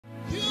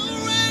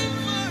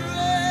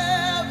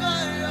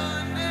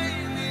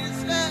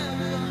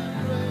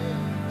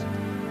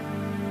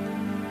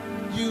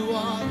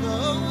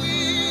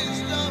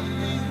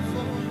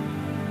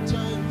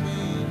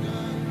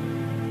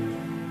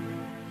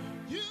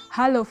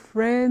Hello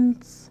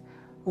friends,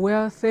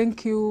 well,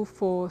 thank you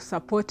for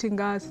supporting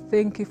us.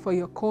 Thank you for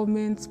your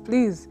comments.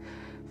 Please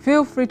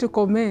feel free to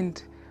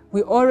comment.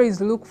 We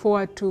always look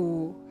forward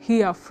to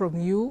hear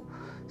from you.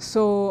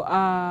 So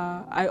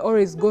I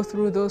always go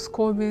through those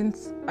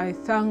comments. I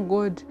thank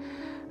God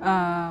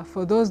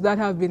for those that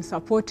have been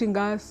supporting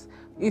us.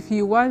 If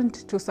you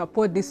want to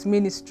support this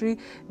ministry,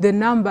 the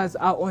numbers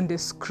are on the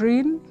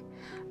screen.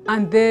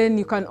 And then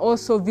you can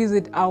also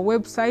visit our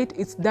website.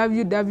 It's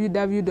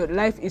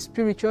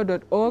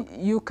www.lifeisspiritual.org.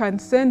 You can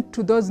send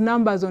to those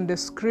numbers on the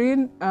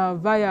screen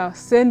via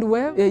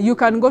SendWave. You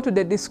can go to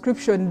the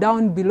description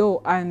down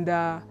below and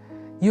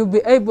you'll be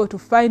able to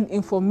find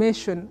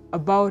information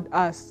about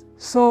us.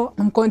 So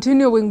I'm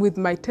continuing with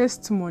my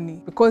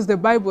testimony because the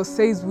Bible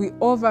says we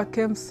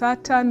overcame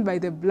Satan by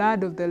the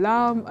blood of the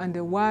Lamb and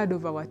the word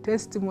of our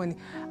testimony.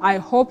 I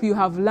hope you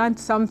have learned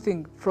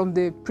something from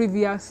the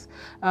previous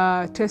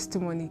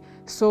testimony.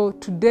 So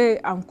today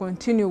I'm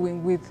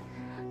continuing with,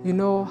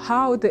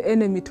 how the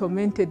enemy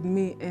tormented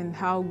me and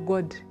how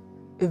God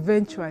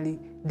eventually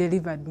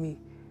delivered me.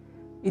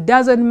 It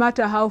doesn't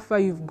matter how far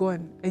you've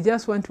gone. I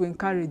just want to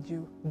encourage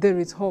you. There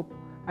is hope.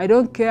 I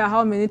don't care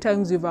how many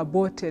times you've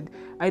aborted.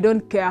 I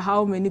don't care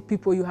how many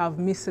people you have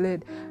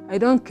misled. I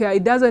don't care.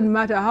 It doesn't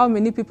matter how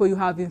many people you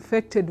have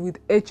infected with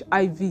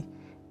HIV.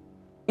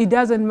 It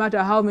doesn't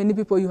matter how many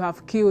people you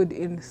have killed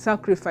in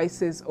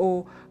sacrifices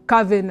or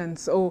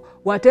covenants or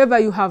whatever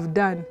you have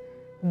done.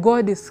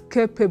 God is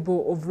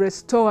capable of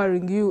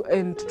restoring you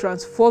and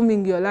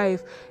transforming your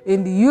life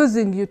and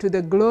using you to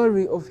the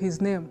glory of His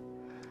name.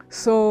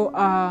 So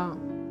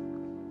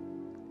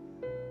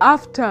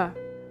after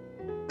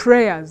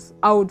prayers,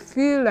 I would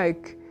feel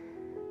like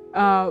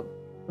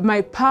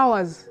my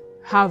powers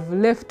have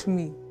left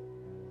me.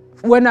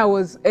 When I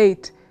was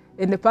 8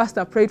 and the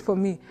pastor prayed for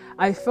me,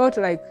 I felt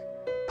like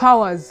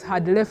powers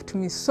had left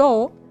me.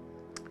 So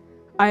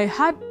I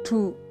had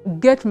to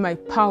get my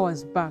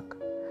powers back.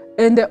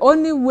 And the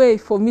only way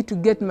for me to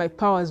get my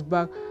powers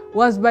back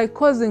was by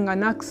causing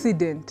an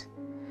accident.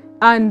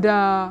 And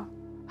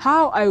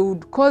how I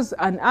would cause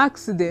an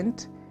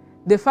accident,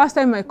 the first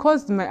time I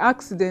caused an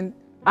accident,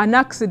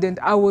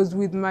 I was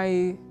with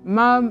my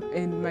mom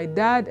and my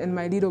dad and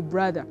my little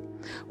brother.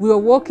 We were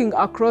walking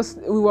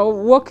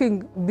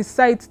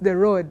beside the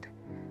road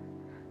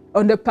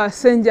on the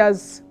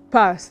passenger's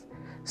path.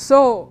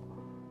 So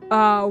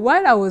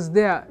while I was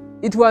there,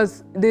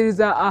 there is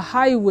a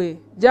highway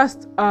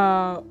just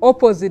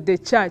opposite the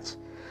church.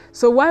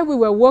 So while we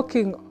were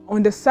walking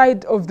on the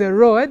side of the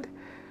road,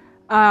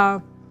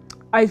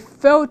 I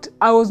felt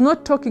I was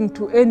not talking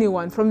to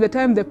anyone from the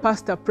time the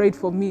pastor prayed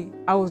for me.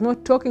 I was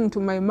not talking to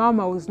my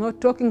mom. I was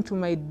not talking to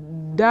my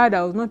dad.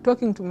 I was not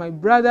talking to my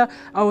brother.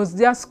 I was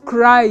just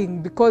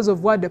crying because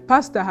of what the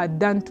pastor had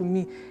done to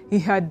me. He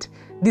had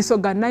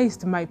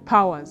disorganized my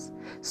powers.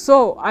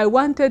 So I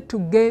wanted to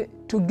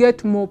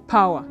get more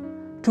power,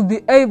 to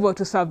be able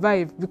to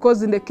survive,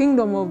 because in the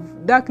kingdom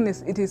of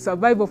darkness, it is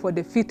survival for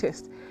the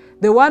fittest.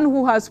 The one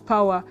who has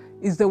power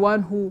is the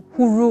one who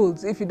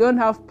rules. If you don't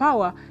have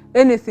power,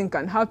 anything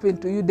can happen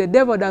to you. The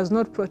devil does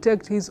not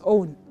protect his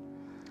own.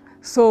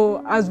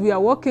 So as we are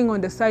walking on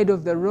the side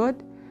of the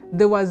road,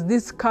 there was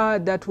this car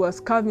that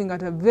was coming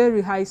at a very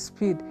high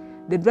speed.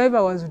 The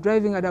driver was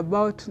driving at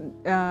about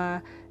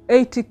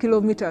 80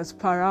 kilometers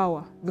per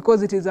hour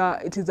because it is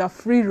a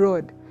free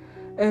road.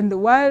 And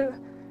while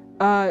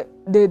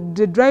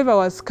the driver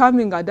was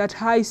coming at that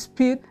high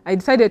speed, I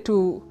decided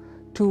to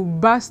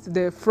burst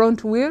the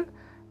front wheel.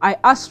 I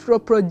astral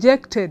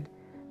projected,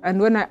 and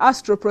when I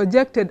astral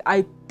projected,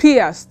 I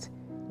pierced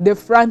the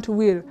front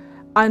wheel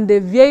and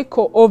the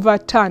vehicle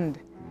overturned.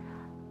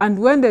 And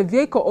when the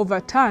vehicle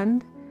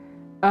overturned,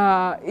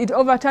 it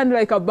overturned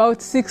like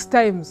about 6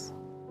 times.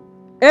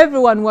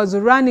 Everyone was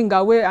running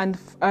away and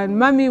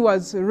mommy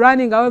was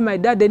running away, my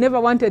dad. They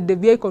never wanted the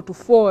vehicle to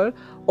fall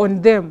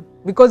on them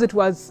because it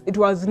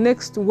was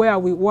next to where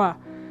we were.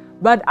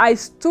 But I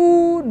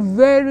stood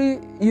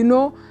very,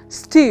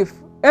 stiff.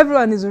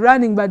 Everyone is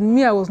running, but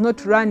me, I was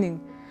not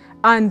running.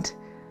 And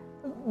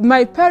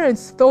my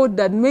parents thought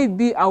that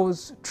maybe I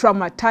was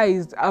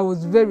traumatized. I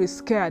was very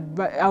scared,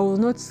 but I was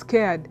not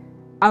scared.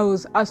 I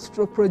was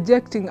astral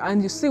projecting.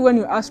 And you see, when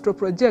you astral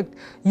project,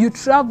 you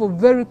travel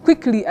very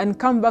quickly and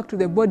come back to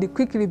the body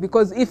quickly,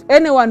 because if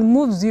anyone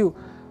moves you,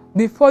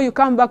 before you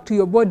come back to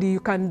your body, you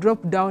can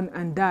drop down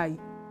and die.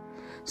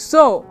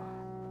 So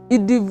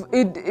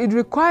it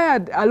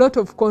required a lot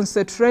of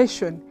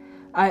concentration.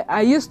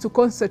 I used to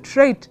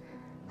concentrate.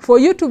 For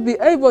you to be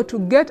able to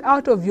get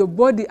out of your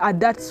body at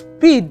that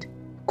speed,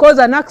 cause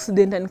an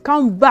accident and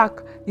come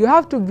back, you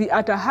have to be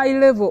at a high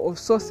level of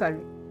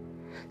sorcery.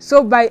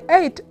 So by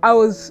 8, I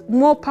was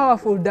more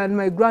powerful than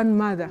my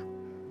grandmother,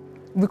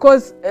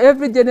 because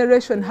every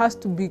generation has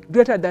to be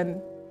greater than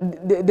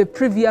the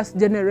previous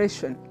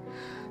generation.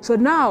 So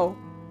now,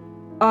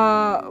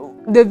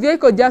 the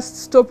vehicle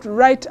just stopped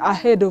right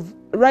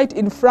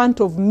in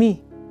front of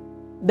me.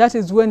 That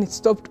is when it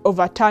stopped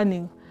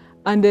overturning.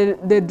 And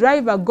the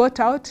driver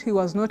got out. He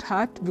was not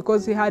hurt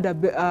because he had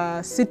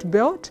a seat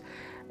belt.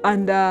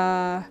 And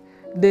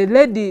the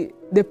lady,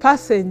 the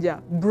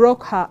passenger,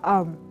 broke her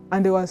arm,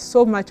 and there was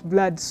so much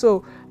blood.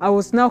 So I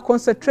was now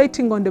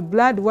concentrating on the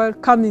blood while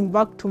coming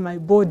back to my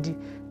body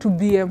to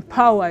be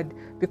empowered,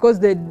 because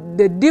the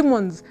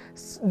demons,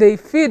 they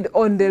feed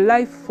on the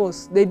life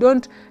force. They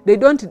don't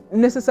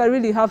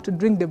necessarily have to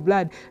drink the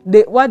blood.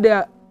 What they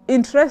are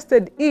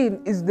interested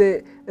in is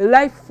the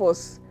life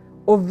force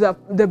of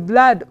the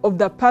blood of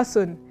the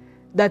person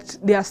that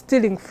they are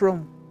stealing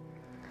from,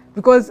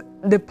 because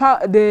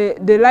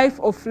the life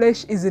of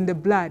flesh is in the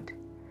blood.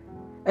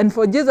 And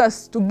for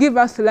Jesus to give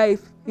us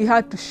life, he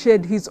had to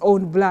shed his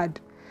own blood.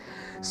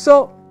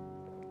 So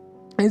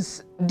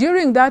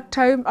during that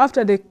time,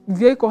 after the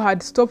vehicle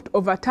had stopped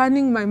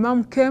overturning, my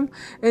mom came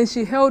and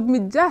she held me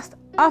just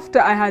after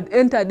I had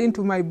entered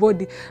into my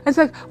body. And it's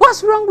like,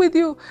 what's wrong with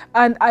you?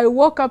 And I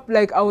woke up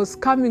like I was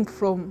coming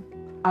from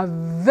a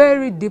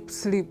very deep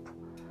sleep.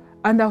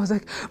 And I was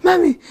like,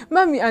 Mommy,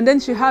 Mommy. And then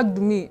she hugged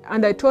me.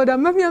 And I told her,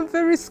 Mommy, I'm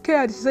very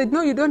scared. She said,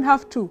 no, you don't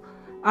have to.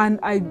 And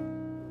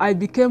I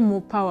became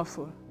more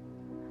powerful.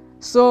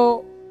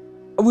 So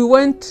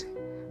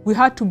we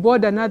had to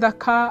board another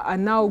car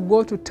and now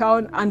go to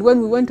town. And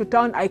when we went to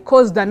town, I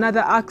caused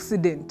another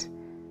accident.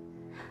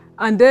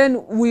 And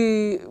then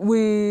we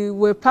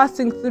were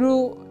passing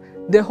through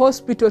the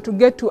hospital to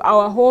get to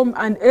our home.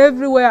 And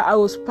everywhere I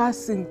was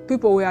passing,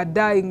 people were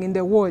dying in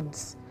the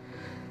wards.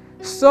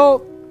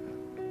 So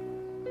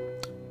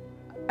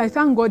I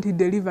thank God he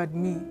delivered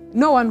me.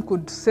 No one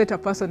could set a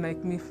person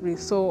like me free.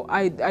 So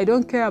I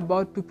don't care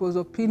about people's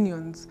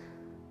opinions.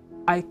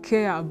 I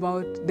care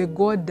about the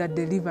God that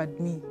delivered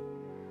me.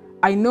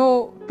 I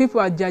know people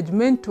are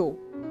judgmental,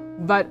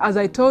 but as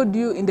I told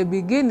you in the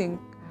beginning,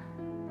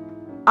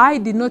 I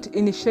did not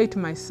initiate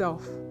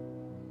myself.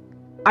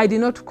 I did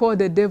not call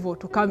the devil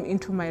to come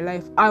into my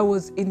life. I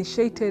was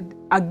initiated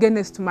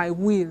against my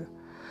will.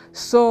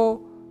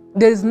 So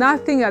there is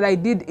nothing that I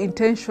did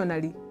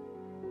intentionally.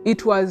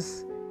 It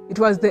was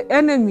the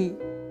enemy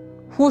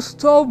who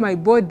stole my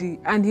body,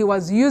 and he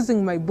was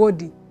using my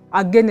body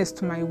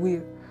against my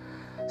will.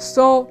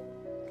 So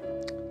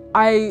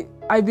I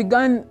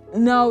began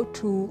now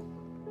to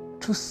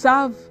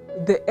serve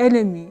the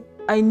enemy.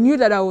 I knew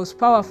that I was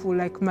powerful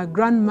like my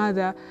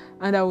grandmother,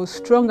 and I was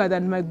stronger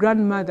than my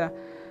grandmother.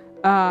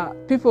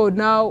 People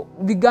now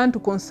began to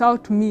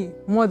consult me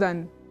more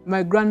than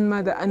my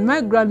grandmother, and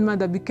my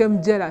grandmother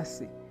became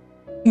jealous.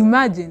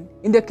 Imagine,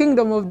 in the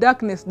kingdom of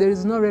darkness, there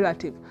is no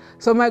relative.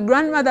 So my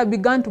grandmother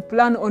began to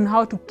plan on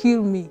how to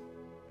kill me,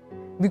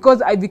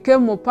 because I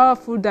became more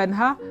powerful than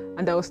her,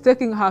 and I was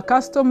taking her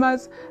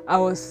customers.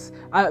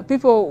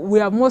 People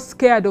were more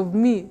scared of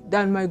me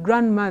than my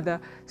grandmother.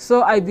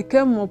 So I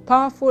became more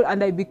powerful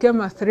and I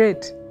became a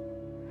threat.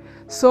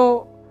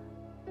 So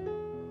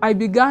I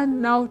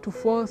began now to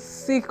fall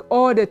sick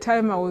all the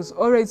time. I was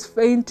always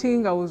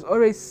fainting. I was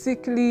always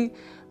sickly.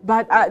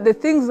 But the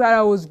things that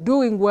I was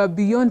doing were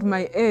beyond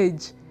my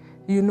age,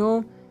 you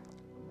know,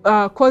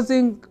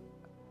 causing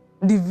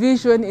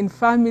division in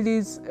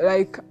families.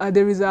 Like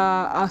there is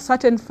a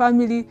certain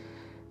family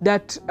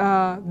that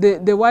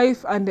the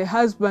wife and the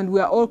husband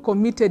were all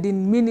committed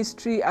in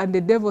ministry, and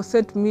the devil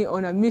sent me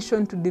on a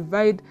mission to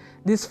divide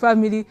this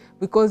family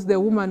because the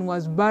woman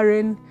was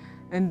barren.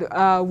 And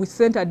we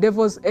sent a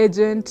devil's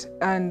agent,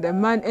 and the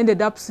man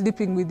ended up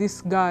sleeping with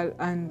this girl,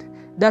 and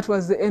that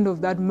was the end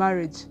of that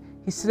marriage.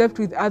 He slept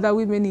with other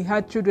women, he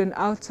had children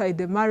outside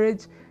the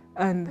marriage,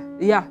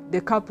 and yeah, the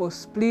couple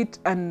split,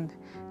 and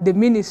the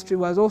ministry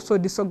was also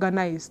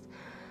disorganized.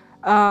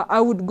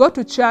 I would go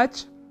to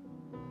church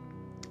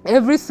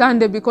every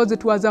Sunday because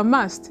it was a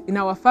must in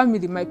our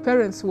family. My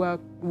parents were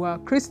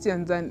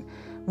Christians, and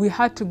we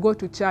had to go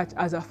to church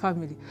as a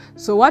family.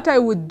 So what I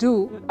would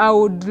do, I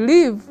would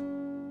leave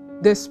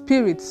the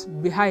spirits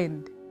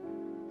behind,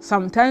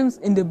 sometimes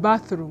in the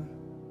bathroom.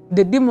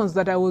 The demons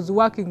that I was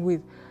working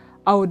with,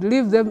 I would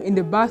leave them in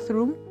the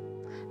bathroom.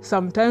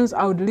 Sometimes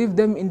I would leave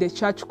them in the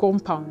church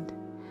compound.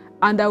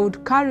 And I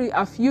would carry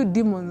a few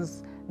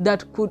demons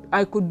that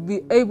I could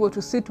be able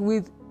to sit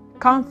with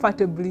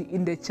comfortably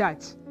in the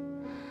church.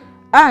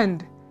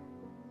 And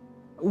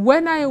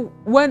whenever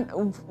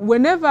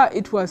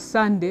it was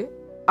Sunday,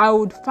 I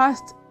would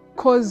first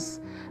cause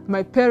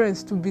my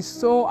parents to be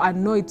so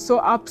annoyed, so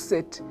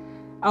upset.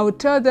 I would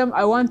tell them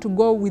I want to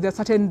go with a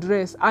certain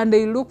dress, and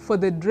they look for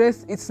the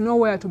dress, it's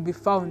nowhere to be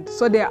found.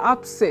 So they are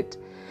upset.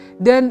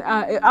 Then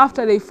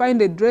after they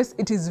find the dress,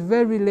 it is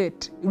very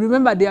late.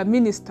 Remember, they are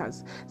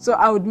ministers. So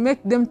I would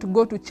make them to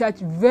go to church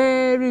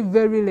very,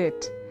 very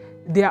late.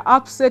 They are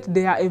upset,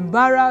 they are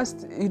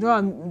embarrassed. You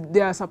know,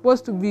 they are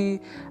supposed to be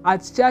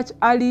at church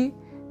early.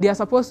 They are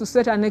supposed to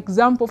set an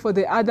example for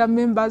the other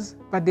members,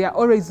 but they are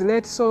always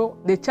late. So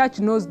the church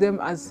knows them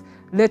as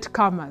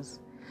latecomers.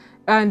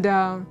 And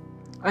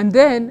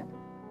then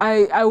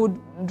I would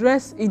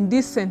dress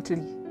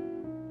indecently.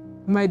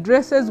 My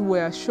dresses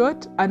were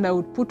short, and I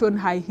would put on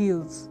high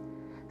heels.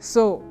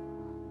 So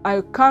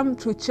I come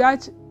to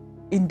church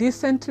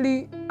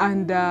indecently,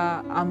 and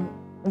I'm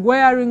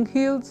wearing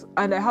heels,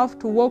 and I have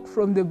to walk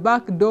from the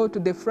back door to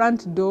the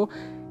front door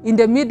in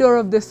the middle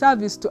of the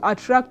service to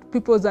attract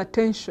people's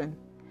attention.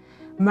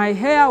 My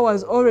hair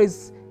was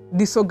always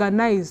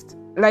disorganized,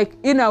 like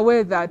in a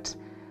way that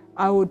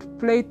I would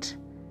plait.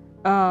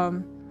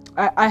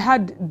 I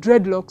had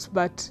dreadlocks,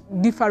 but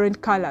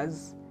different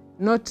colors,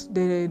 not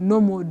the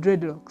normal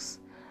dreadlocks.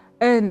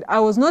 And I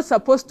was not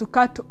supposed to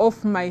cut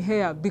off my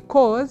hair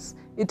because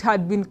it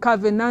had been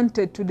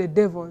covenanted to the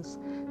devils.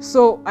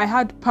 So I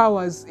had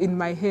powers in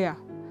my hair,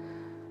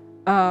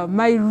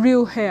 my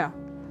real hair.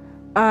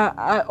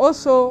 I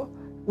also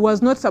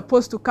was not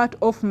supposed to cut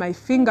off my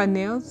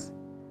fingernails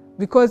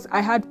because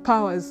I had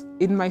powers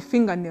in my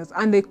fingernails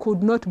and they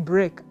could not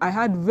break. I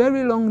had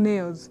very long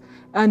nails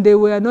and they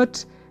were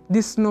not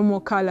this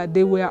normal color,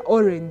 they were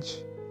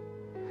orange.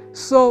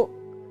 So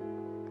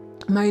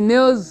my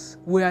nails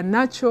were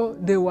natural,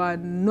 they were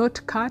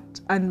not cut,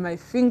 and my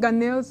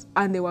fingernails,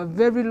 and they were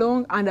very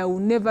long, and I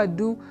would never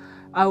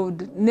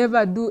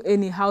do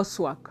any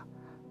housework,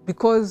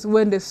 because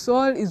when the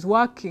soul is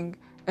working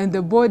and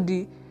the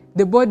body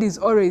is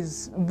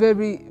always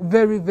very,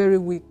 very, very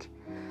weak.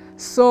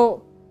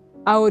 So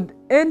I would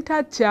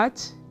enter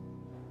church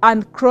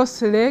and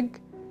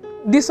cross-leg,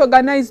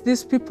 disorganize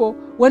these people.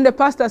 When the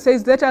pastor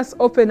says, let us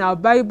open our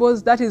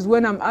Bibles, that is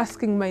when I'm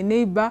asking my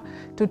neighbor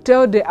to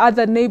tell the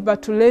other neighbor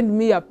to lend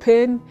me a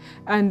pen.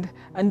 And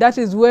that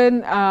is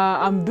when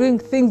I'm doing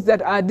things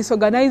that are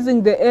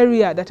disorganizing the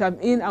area that I'm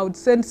in. I would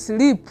send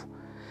sleep.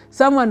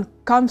 Someone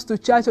comes to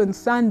church on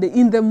Sunday.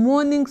 In the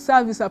morning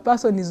service, a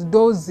person is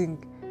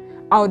dozing.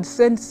 I would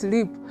send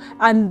sleep.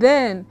 And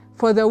then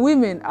for the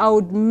women, I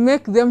would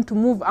make them to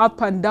move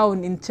up and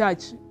down in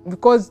church,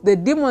 because the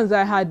demons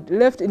I had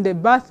left in the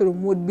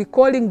bathroom would be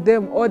calling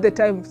them all the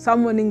time,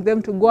 summoning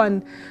them to go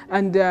and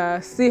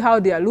see how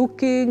they are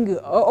looking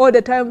all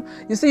the time.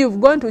 You see,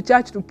 you've gone to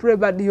church to pray,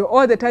 but you're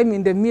all the time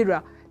in the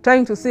mirror,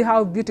 trying to see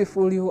how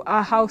beautiful you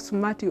are, how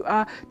smart you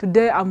are.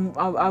 Today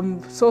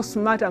I'm so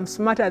smart, I'm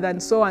smarter than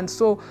so and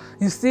so,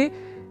 you see.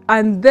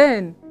 And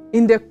then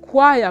in the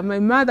choir, my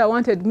mother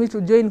wanted me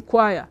to join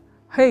choir.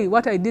 Hey,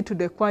 what I did to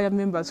the choir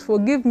members,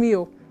 forgive me.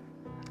 Oh.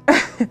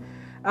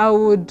 I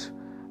would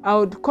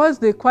cause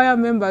the choir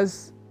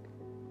members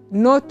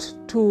not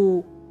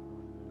to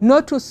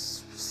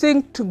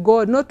sing to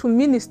God, not to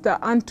minister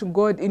unto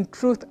God in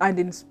truth and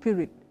in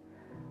spirit.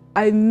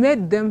 I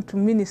made them to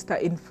minister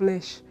in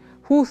flesh.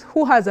 Who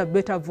has a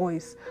better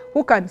voice?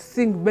 Who can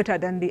sing better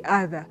than the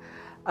other?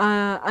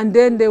 And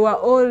then they were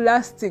all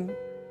lusting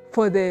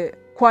for the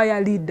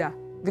choir leader,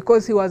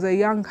 because he was a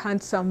young,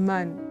 handsome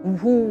man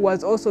who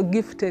was also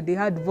gifted. He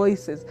had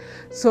voices.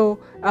 So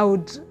I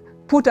would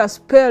put a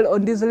spell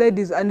on these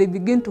ladies, and they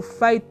begin to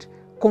fight,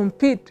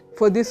 compete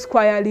for this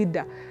choir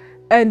leader.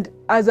 And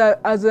as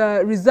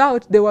a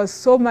result, there was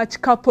so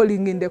much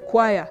coupling in the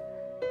choir.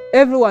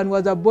 Everyone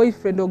was a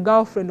boyfriend or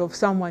girlfriend of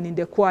someone in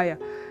the choir.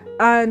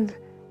 And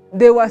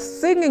they were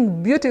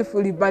singing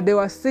beautifully, but they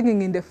were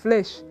singing in the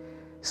flesh.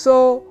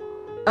 So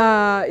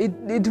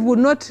it would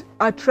not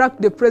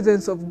attract the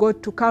presence of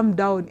God to come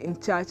down in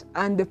church.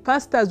 And the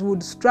pastors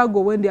would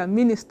struggle when they are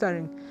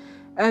ministering.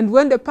 And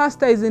when the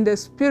pastor is in the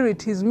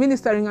spirit, he's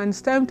ministering and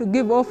it's time to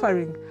give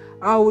offering,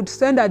 I would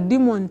send a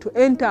demon to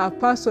enter a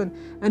person,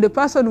 and the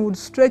person would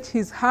stretch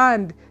his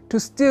hand to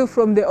steal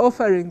from the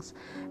offerings.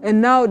 And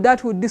now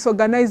that would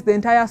disorganize the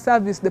entire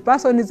service. The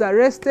person is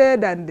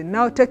arrested and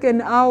now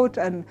taken out,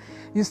 and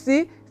you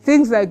see,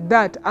 things like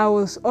that. I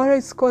was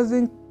always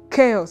causing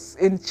chaos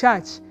in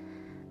church.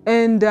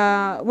 And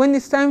when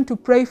it's time to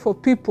pray for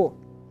people,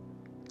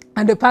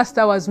 and the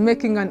pastor was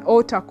making an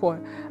altar call,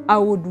 I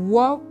would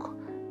walk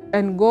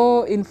and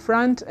go in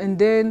front, and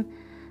then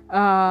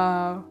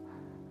I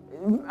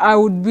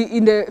would be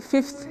in the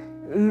fifth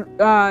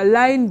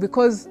line,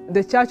 because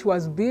the church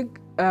was big.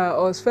 I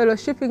was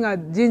fellowshipping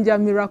at Ginger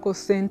Miracle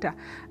Center,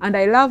 and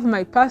I love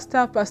my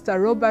pastor, Pastor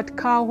Robert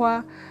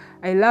Kawa.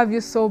 I love you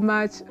so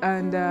much.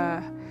 And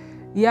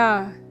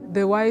yeah,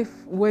 the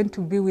wife went to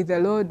be with the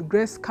Lord,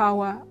 Grace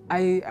Kawa.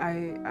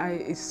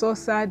 It's so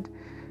sad,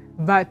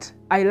 but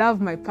I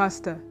love my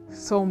pastor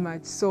so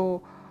much.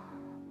 So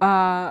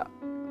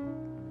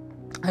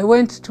I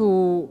went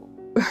to,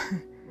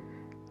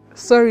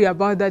 sorry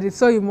about that, it's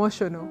so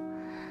emotional.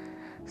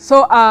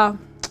 So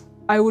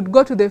I would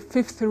go to the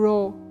fifth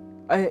row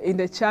in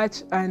the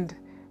church, and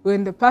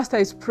when the pastor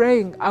is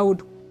praying, I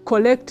would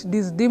collect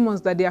these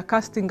demons that they are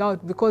casting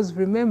out, because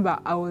remember,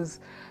 our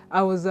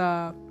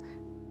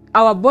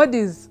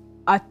bodies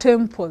are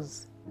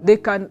temples. They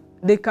can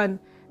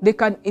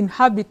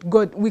inhabit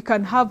God. We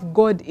can have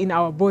God in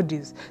our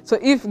bodies. So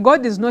if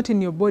God is not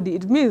in your body,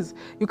 it means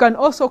you can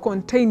also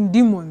contain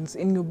demons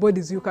in your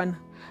bodies. You can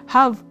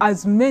have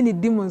as many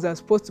demons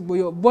as possible.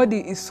 Your body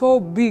is so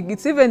big.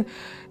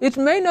 It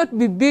may not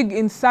be big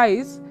in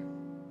size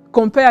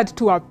compared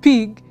to a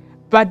pig,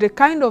 but the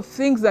kind of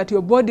things that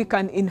your body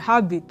can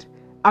inhabit,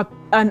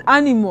 an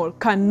animal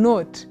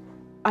cannot.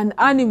 An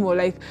animal,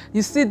 like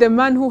you see the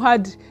man who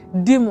had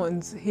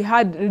demons, he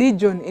had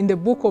legion in the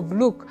book of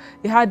Luke.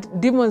 He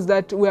had demons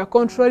that were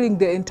controlling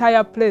the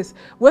entire place.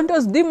 When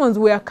those demons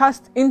were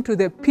cast into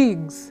the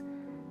pigs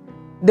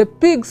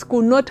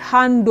could not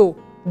handle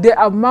the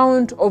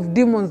amount of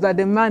demons that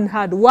the man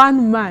had.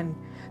 One man.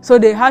 So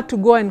they had to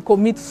go and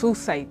commit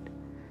suicide.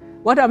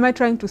 What am I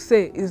trying to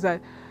say is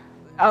that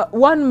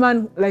one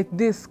man like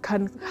this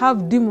can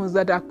have demons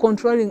that are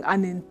controlling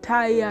an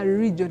entire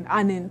region,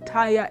 an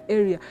entire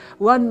area.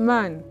 One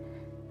man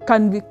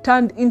can be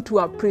turned into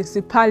a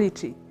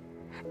principality.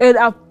 And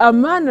a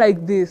man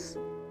like this,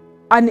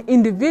 an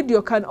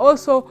individual can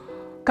also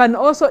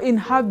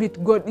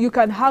inhabit God. You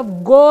can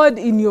have God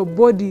in your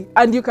body,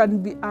 and you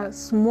can be a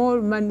small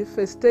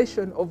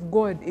manifestation of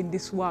God in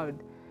this world.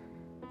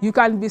 You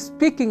can be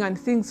speaking and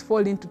things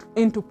fall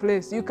into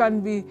place. You can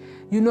be,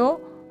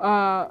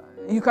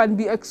 you can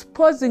be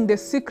exposing the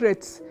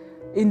secrets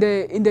in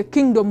the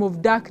kingdom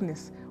of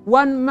darkness.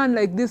 One man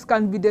like this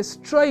can be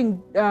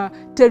destroying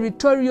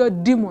territorial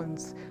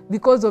demons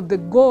because of the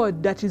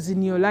God that is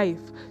in your life.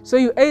 So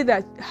you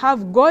either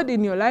have God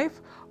in your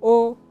life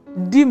or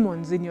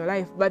demons in your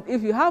life. But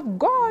if you have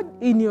God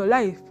in your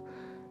life,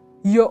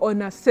 you're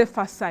on a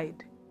safer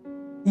side.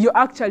 You're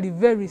actually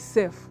very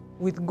safe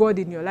with God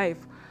in your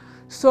life.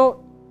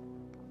 So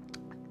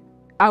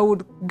I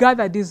would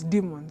gather these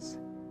demons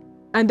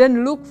and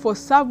then look for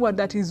someone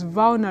that is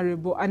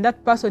vulnerable, and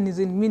that person is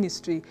in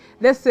ministry.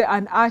 Let's say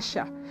an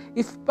usher.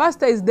 If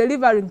pastor is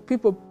delivering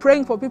people,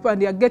 praying for people,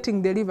 and they are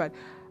getting delivered,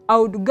 I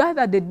would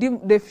gather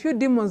the few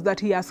demons that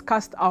he has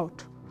cast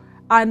out,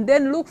 and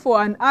then look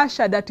for an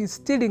usher that is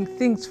stealing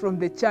things from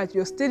the church.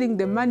 You're stealing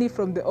the money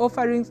from the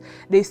offerings.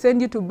 They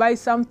send you to buy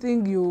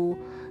something. You're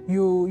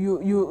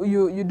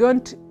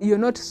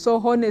not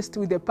so honest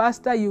with the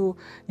pastor. You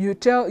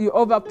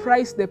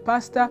overprice the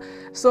pastor.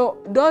 So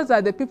those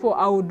are the people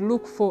I would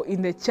look for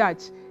in the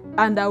church,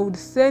 and I would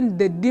send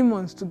the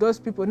demons to those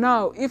people.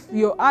 Now, if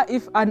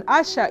an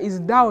usher is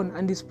down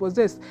and is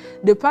possessed,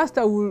 the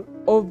pastor will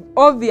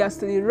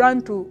obviously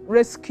run to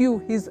rescue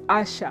his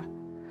usher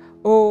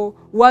or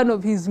one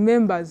of his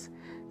members,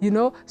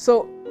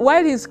 So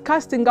while he's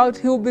casting out,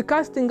 he'll be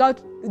casting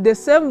out the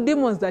same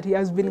demons that he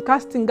has been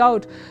casting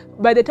out.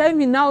 By the time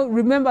he now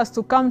remembers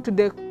to come to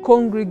the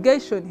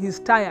congregation, he's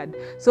tired.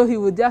 So he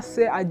will just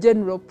say a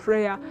general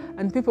prayer,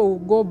 and people will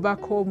go back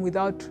home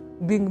without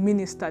being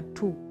ministered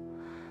to.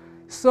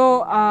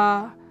 So,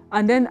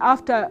 and then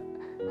after,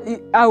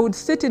 I would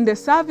sit in the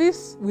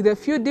service with a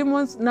few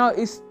demons. Now,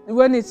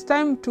 when it's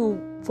time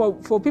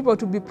for people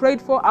to be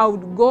prayed for, I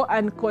would go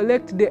and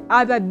collect the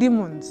other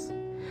demons.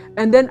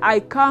 And then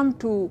I come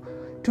to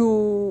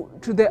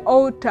the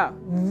altar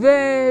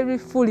very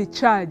fully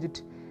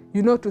charged,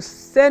 to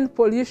send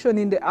pollution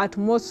in the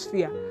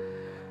atmosphere.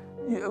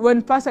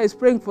 When pastor is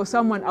praying for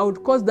someone, I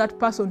would cause that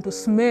person to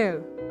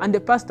smell, and the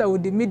pastor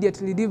would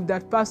immediately leave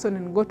that person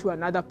and go to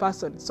another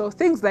person. So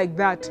things like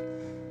that.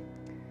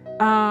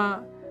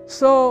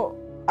 So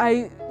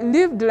I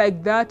lived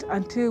like that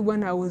until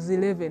when I was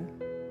 11.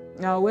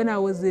 Now, when I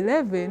was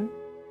 11,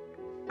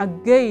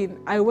 again,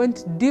 I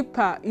went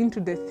deeper into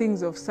the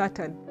things of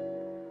Satan.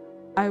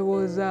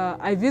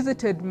 I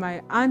visited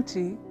my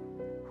auntie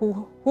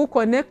who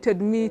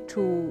connected me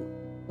to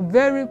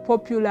very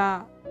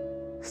popular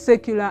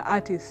secular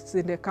artists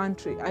in the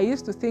country. I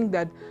used to think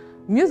that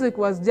music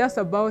was just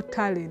about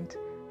talent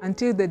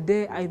until the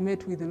day I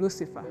met with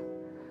Lucifer.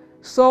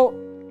 So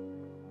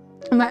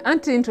my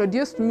auntie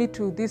introduced me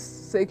to these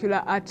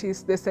secular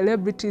artists, the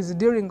celebrities,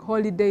 during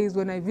holidays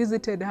when I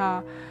visited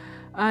her.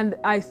 And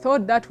I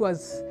thought that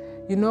was,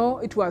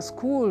 it was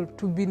cool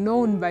to be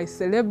known by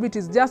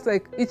celebrities, just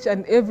like each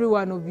and every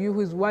one of you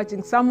who is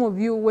watching. Some of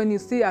you, when you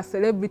see a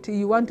celebrity,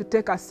 you want to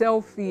take a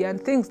selfie and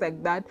things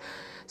like that.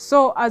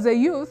 So as a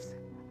youth,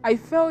 I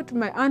felt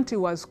my auntie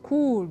was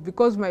cool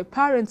because my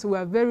parents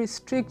were very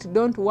strict.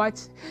 Don't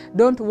watch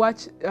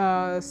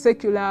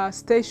secular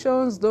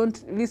stations,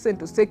 don't listen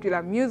to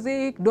secular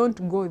music,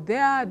 don't go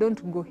there,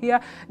 don't go here.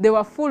 They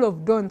were full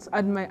of don'ts,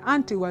 and my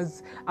auntie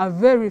was a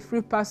very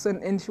free person,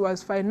 and she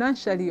was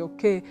financially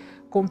okay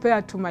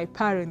compared to my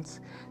parents.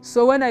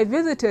 So when I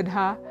visited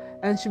her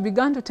and she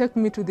began to take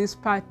me to these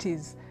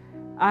parties,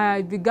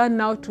 I began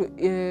now to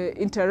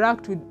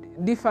interact with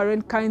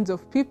different kinds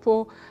of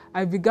people.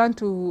 I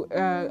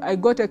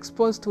got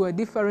exposed to a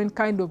different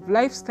kind of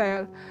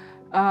lifestyle.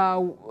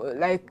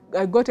 Like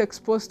I got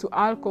exposed to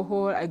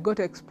alcohol, I got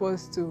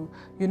exposed to,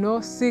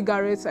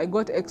 cigarettes, I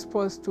got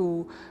exposed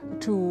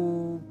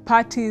to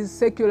parties,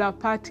 secular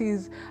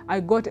parties,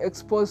 I got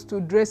exposed to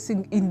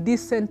dressing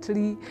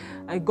indecently,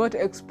 I got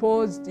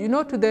exposed,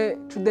 to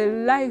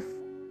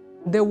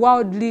the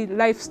worldly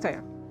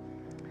lifestyle.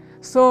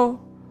 So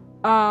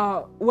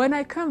when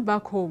I came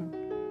back home,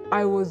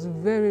 I was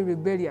very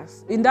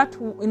rebellious. In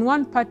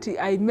one party,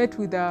 I met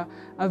with a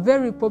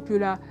very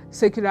popular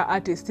secular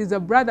artist. He's a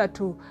brother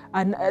to,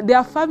 and in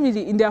their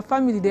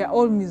family, they are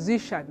all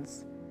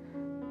musicians.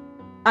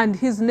 And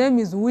his name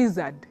is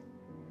Wizard.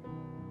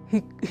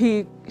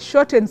 He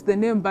shortens the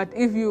name, but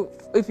if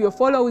you're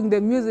following the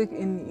music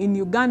in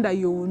Uganda,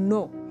 you will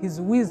know he's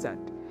Wizard.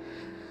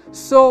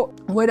 So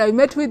when I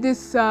met with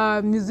this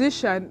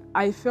musician,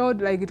 I felt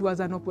like it was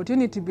an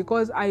opportunity,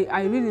 because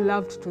I really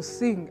loved to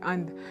sing,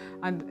 and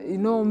you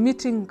know,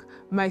 meeting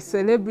my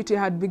celebrity,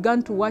 I had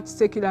begun to watch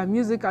secular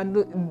music,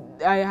 and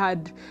I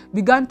had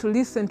begun to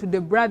listen to the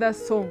brother's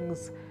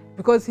songs,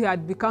 because he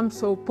had become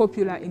so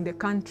popular in the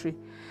country.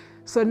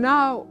 So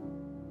now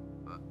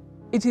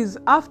it is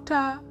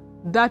after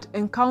that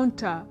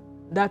encounter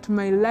that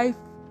my life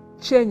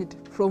changed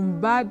from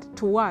bad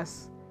to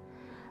worse.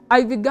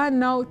 The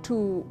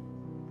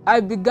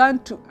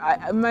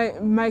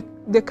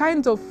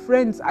kinds of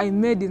friends I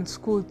made in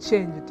school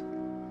changed.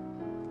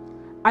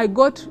 I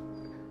got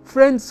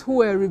friends who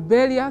were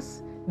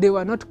rebellious. They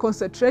were not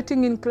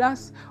concentrating in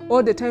class.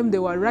 All the time they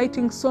were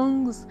writing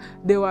songs.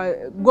 They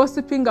were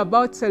gossiping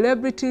about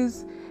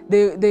celebrities.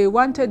 They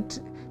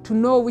wanted to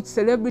know which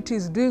celebrity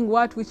is doing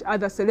what, which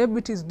other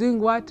celebrity is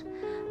doing what,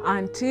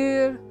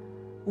 until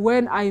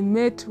when I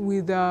met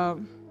with,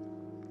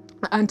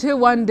 until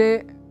one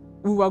day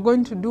we were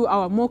going to do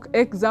our mock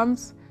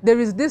exams. There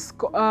is this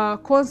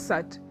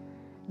concert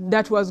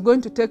that was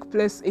going to take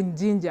place in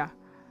Jinja.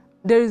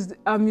 There is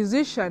a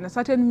musician, a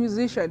certain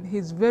musician,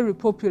 he's very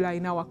popular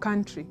in our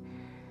country.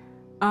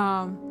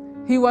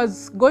 He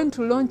was going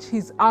to launch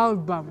his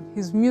album,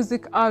 his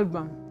music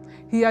album.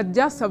 He had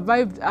just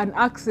survived an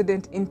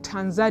accident in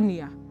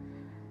Tanzania.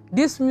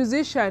 This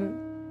musician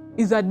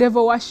is a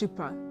devil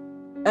worshipper,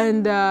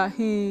 and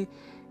he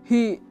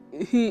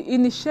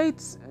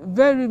initiates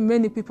very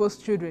many people's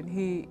children.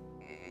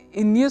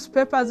 In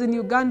newspapers in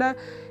Uganda,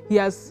 he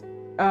has,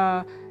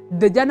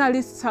 the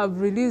journalists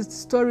have released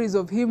stories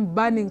of him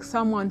burning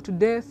someone to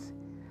death.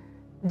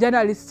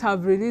 Journalists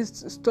have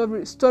released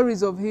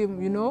stories of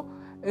him, you know,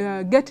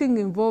 getting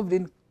involved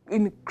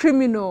in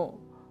criminal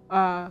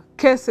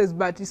cases,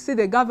 but you see,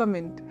 the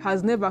government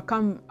has never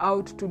come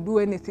out to do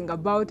anything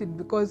about it,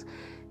 because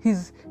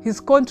he's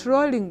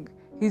controlling,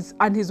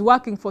 and he's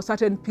working for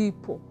certain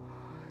people.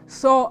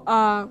 So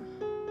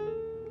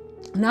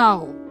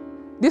now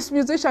this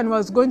musician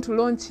was going to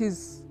launch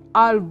his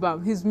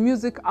album, his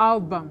music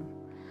album,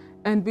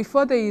 and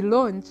before they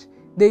launch,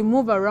 they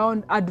move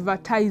around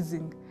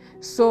advertising.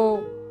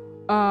 So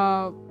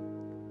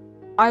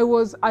I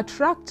was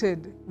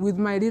attracted with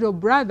my little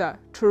brother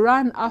to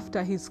run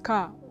after his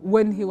car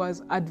when he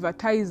was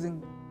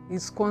advertising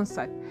his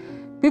concert.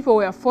 People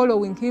were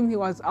following him. He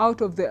was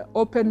out of the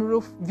open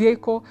roof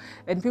vehicle,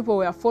 and people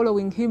were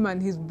following him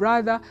and his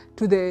brother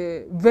to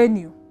the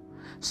venue.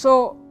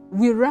 So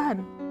we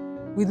ran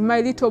with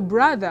my little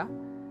brother,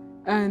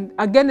 and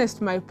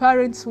against my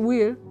parents'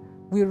 will,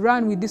 we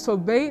ran, we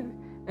disobeyed,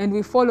 and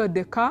we followed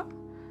the car.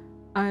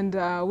 And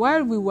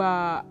while we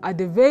were at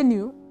the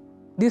venue,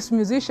 this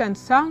musician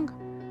sang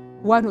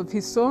one of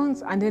his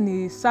songs, and then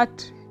he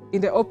sat in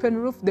the open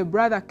roof. The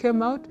brother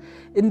came out,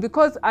 and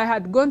because I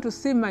had gone to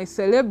see my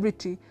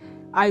celebrity,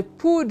 I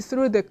pulled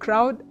through the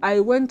crowd.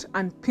 I went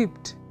and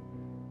peeped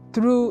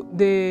through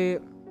the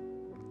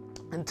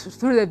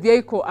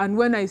vehicle, and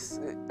when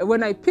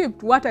I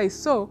peeped, what I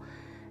saw,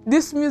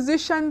 this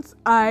musician's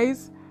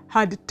eyes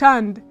had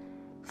turned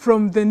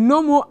from the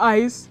normal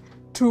eyes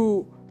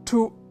to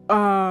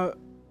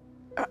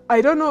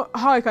I don't know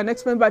how I can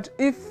explain, but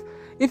if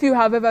you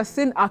have ever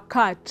seen a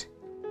cat,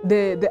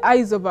 the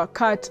eyes of a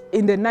cat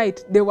in the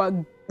night, they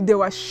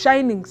were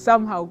shining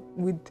somehow.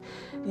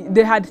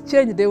 They had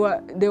changed. They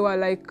were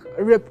like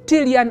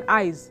reptilian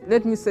eyes.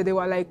 Let me say, they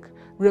were like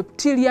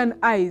reptilian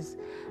eyes,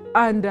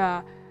 and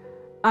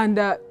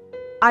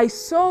I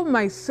saw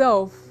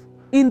myself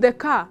in the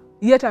car,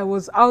 yet I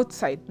was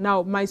outside.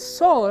 Now my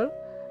soul,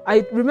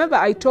 I remember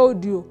I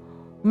told you,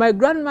 my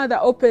grandmother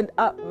opened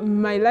up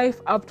my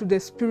life up to the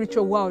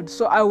spiritual world,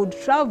 so I would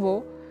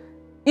travel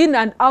in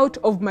and out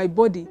of my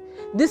body.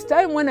 This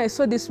time when I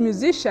saw this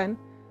musician,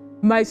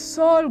 my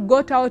soul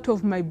got out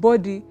of my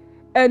body,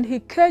 and he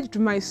caged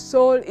my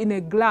soul in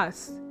a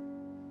glass,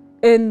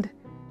 and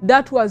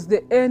that was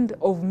the end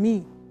of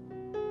me.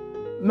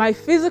 My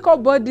physical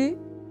body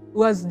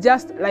was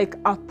just like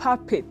a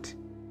puppet.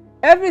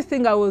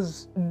 Everything I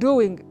was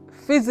doing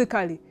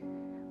physically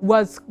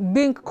was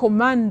being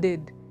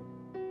commanded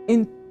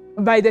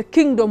by the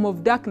kingdom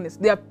of darkness.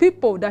 There are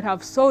people that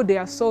have sold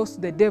their souls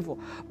to the devil,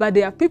 but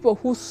there are people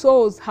whose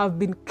souls have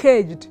been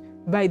caged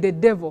by the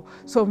devil.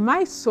 So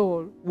my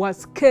soul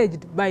was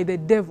caged by the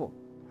devil.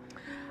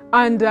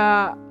 And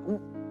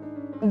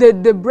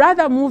the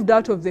brother moved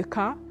out of the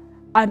car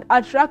and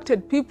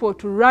attracted people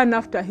to run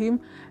after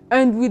him.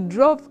 And we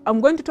drove. I'm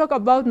going to talk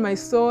about my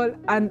soul,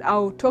 and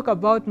I'll talk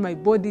about my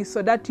body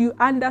so that you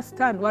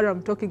understand what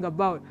I'm talking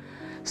about.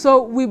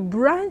 So we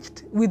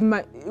branched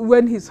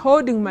when he's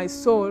holding my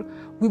soul,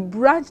 we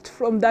branched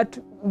from that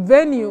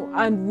venue,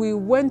 and we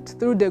went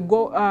through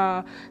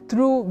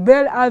through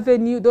Bell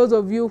Avenue. Those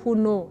of you who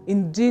know,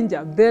 in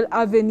Jinja, Bell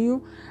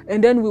Avenue,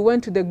 and then we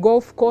went to the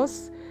golf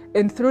course,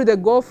 and through the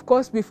golf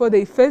course, before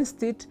they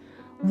fenced it,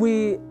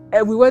 we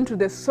went to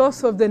the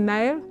source of the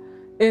Nile,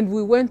 and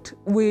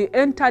we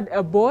entered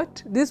a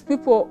boat. These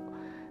people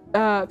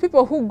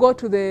who go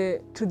to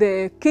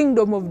the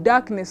kingdom of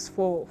darkness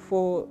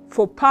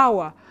for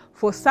power,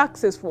 for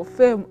success, for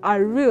fame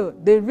are real.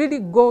 They really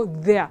go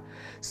there.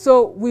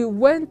 So we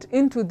went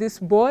into this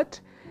boat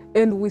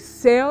and we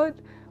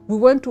sailed. We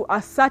went to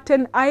a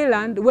certain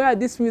island where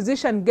this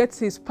musician gets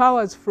his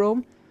powers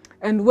from.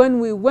 And when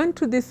we went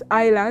to this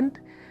island,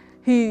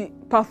 he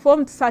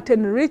performed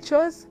certain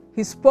rituals,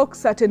 he spoke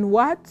certain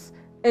words,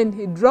 and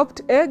he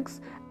dropped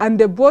eggs, and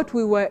the boat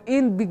we were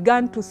in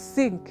began to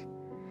sink.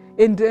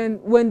 And then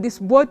when this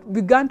boat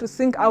began to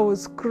sink, I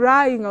was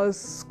crying, I was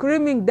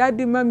screaming,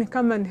 "Daddy, Mommy,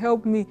 come and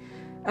help me."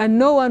 And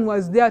no one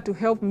was there to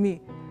help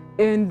me.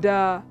 And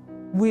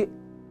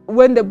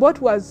when the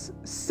boat was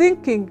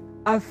sinking,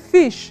 a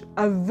fish,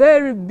 a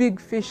very big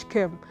fish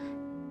came.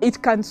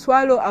 It can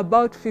swallow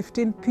about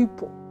 15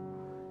 people.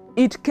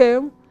 It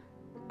came,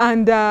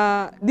 and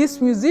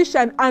this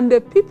musician and the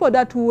people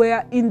that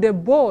were in the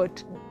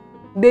boat,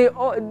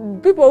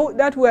 people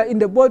that were in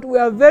the boat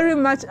were very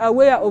much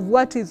aware of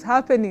what is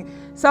happening.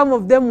 Some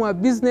of them were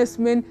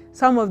businessmen,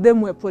 some of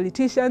them were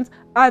politicians,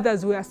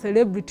 others were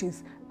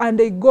celebrities, and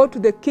they go to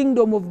the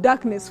kingdom of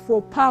darkness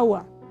for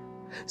power.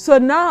 So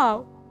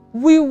now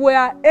we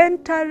were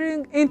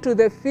entering into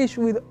the fish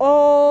with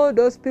all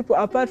those people,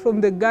 apart from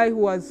the guy who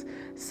was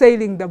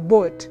sailing the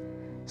boat.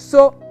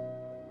 So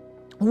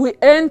we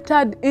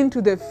entered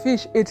into the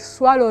fish, it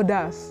swallowed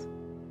us.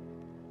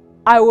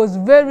 I was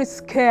very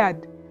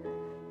scared.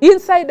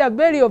 Inside the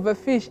belly of a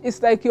fish,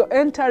 it's like you're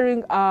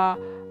entering a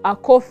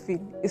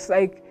coffin. It's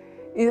like,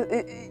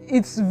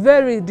 it's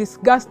very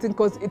disgusting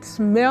because it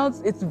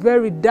smells, it's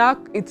very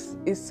dark,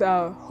 it's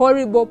a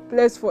horrible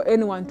place for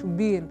anyone to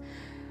be in.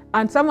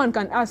 And someone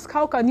can ask,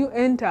 how can you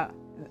enter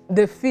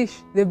the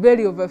fish, the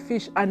belly of a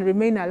fish, and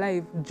remain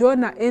alive?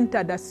 Jonah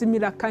entered a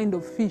similar kind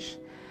of fish.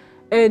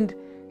 And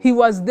he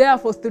was there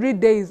for 3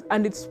 days,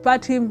 and it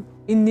spat him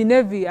in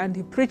Nineveh, and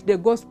he preached the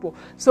gospel.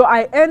 So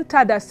I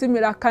entered a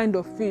similar kind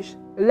of fish.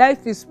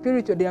 Life is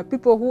spiritual. There are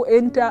people who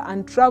enter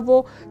and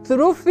travel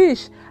through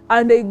fish,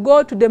 and they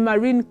go to the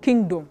marine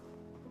kingdom.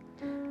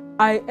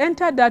 I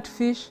entered that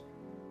fish.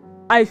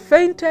 I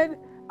fainted.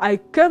 I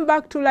came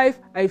back to life.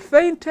 I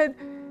fainted.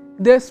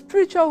 The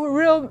spiritual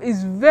realm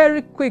is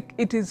very quick.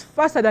 It is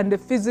faster than the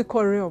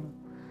physical realm.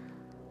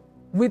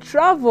 We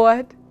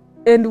traveled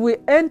and we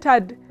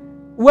entered.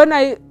 When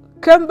I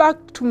came back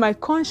to my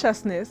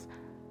consciousness,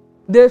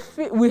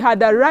 we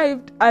had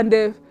arrived, and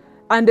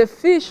the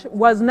fish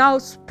was now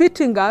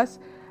spitting us.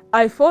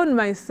 I found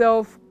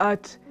myself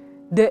at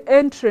the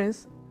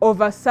entrance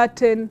of a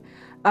certain,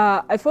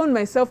 I found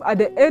myself at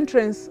the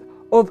entrance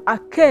of a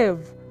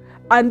cave.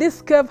 And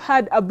this cave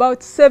had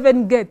about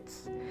 7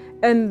 gates.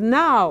 And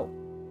now,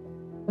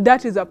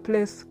 that is a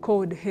place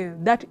called hell.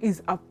 That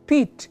is a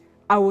pit.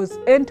 I was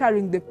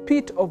entering the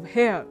pit of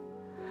hell.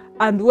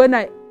 And when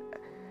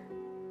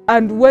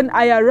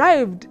I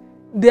arrived,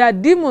 there are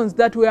demons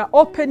that were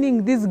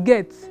opening these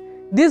gates.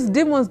 These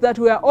demons that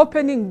were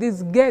opening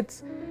these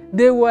gates,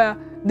 they were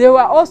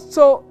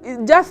also,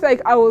 just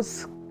like I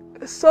was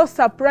so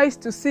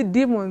surprised to see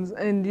demons,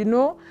 and you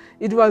know,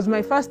 it was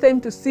my first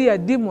time to see a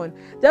demon.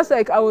 Just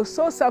like I was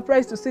so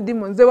surprised to see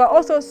demons, they were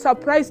also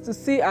surprised to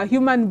see a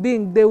human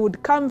being. They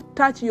would come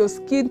touch your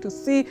skin to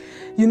see,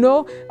 you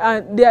know,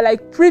 and they're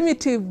like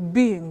primitive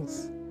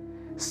beings.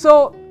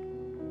 So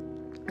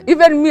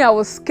even me, I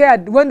was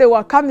scared. When they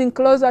were coming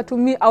closer to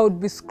me, I would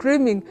be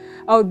screaming.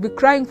 I would be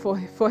crying for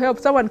help.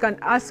 Someone can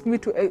ask me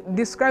to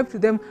describe to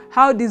them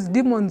how these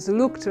demons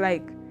looked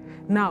like.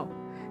 Now,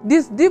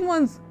 these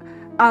demons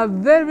are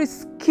very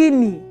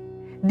skinny.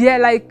 They are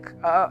like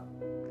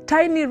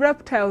tiny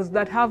reptiles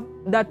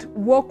that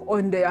walk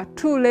on their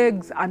 2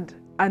 legs and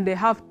they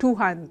have 2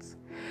 hands.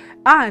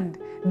 And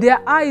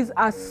their eyes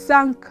are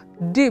sunk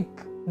deep.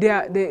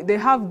 They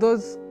have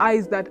those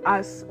eyes that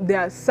they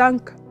are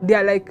sunk. They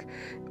are like,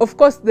 of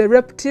course, the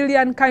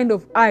reptilian kind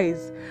of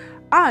eyes.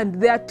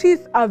 And their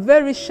teeth are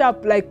very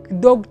sharp, like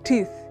dog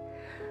teeth.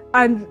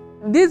 And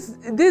these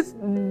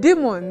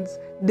demons,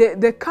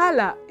 the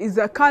color is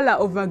a color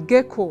of a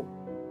gecko,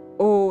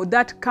 or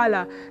that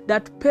color,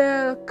 that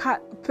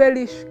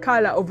palish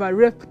color of a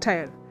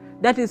reptile.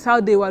 That is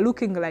how they were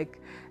looking like.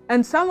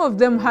 And some of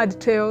them had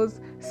tails,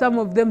 some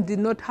of them did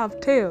not have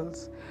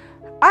tails.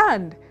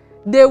 And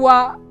they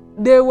were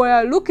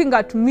looking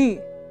at me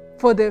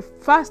for the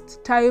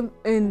first time,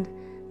 and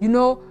you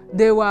know,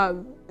 they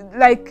were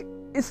like,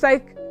 it's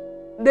like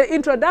the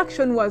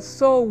introduction was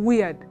so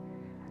weird.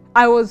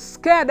 I was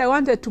scared. I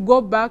wanted to go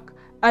back,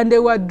 and they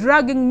were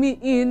dragging me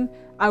in.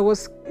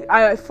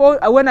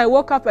 When I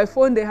woke up, I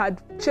found they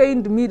had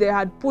chained me. They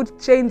had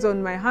put chains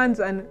on my hands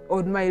and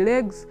on my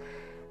legs,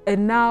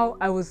 and now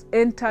I was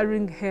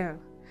entering hell.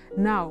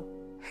 Now,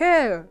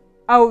 hell,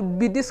 I would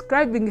be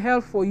describing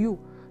hell for you,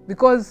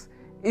 because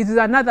it is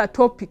another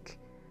topic.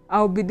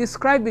 I'll be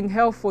describing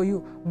hell for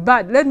you.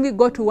 But let me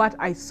go to what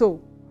I saw.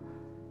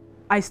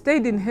 I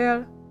stayed in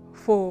hell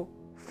for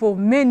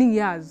many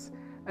years.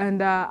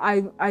 And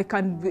I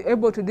can be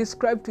able to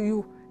describe to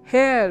you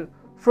hell,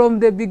 from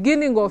the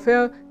beginning of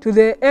hell to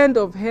the end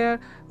of hell,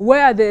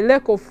 where the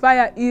lake of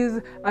fire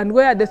is, and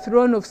where the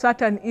throne of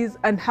Satan is,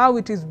 and how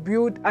it is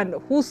built, and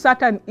who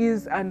Satan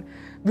is, and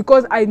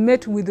because I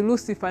met with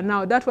Lucifer.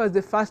 Now, that was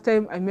the first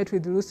time I met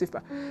with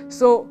Lucifer.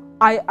 So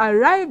I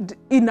arrived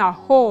in a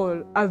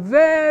hall, a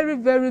very,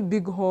 very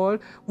big hall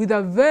with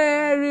a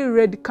very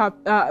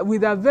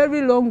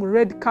long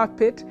red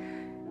carpet.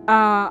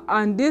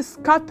 And this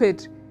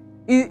carpet,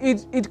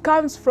 it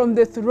comes from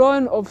the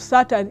throne of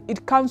Satan.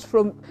 It comes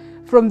from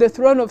the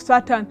throne of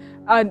Satan,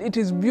 and it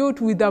is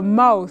built with a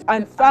mouth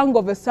and fang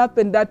of a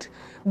serpent that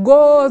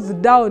goes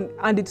down,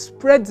 and it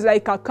spreads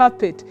like a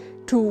carpet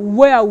to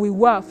where we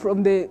were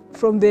from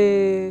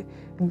the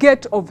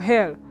gate of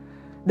hell.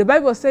 The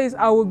Bible says,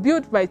 I will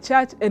build my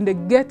church, and the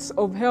gates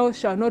of hell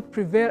shall not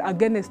prevail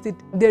against it.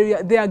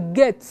 There are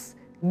gates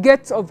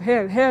of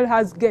hell. Hell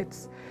has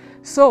gates.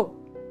 So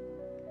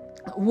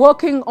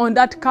walking on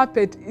that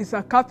carpet is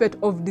a carpet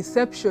of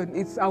deception.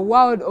 It's a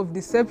world of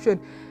deception.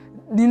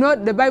 You know,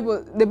 the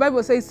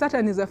Bible says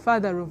Satan is a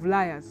father of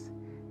liars.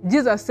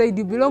 Jesus said,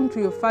 you belong to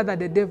your father,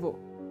 the devil.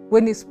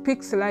 When he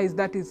speaks lies,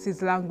 that is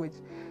his language.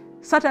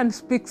 Satan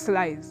speaks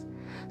lies.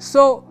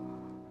 So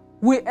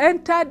we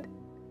entered,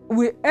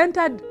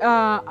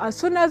 as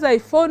soon as I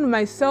found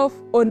myself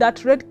on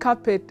that red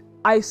carpet,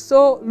 I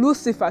saw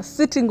Lucifer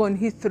sitting on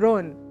his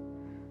throne.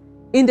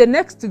 In the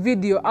next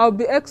video, I'll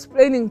be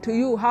explaining to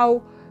you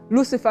how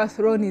Lucifer's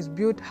throne is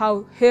built,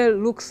 how hell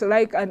looks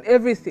like and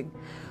everything.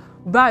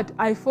 But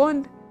I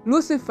found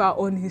Lucifer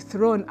on his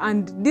throne,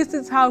 and this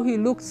is how he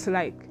looks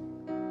like.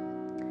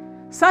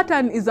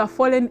 Satan is a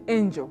fallen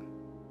angel.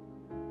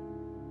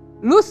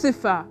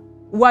 Lucifer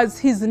was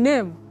his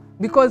name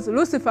because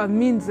Lucifer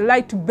means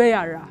light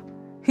bearer.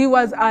 He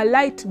was a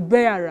light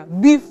bearer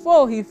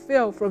before he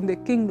fell from the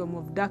kingdom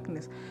of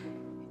darkness.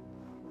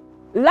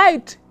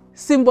 Light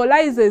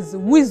symbolizes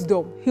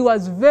wisdom. He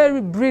was very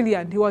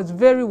brilliant. He was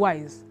very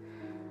wise.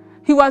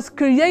 He was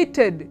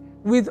created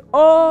with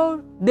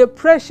all the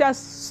precious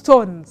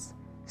stones,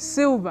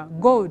 silver,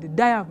 gold,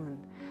 diamond.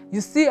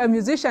 You see a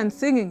musician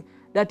singing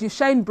that you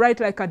shine bright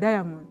like a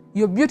diamond.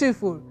 You're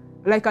beautiful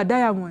like a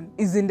diamond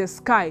is in the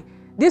sky.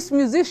 This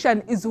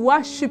musician is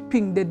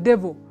worshiping the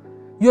devil.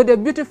 You're the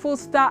beautiful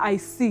star I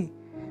see.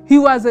 He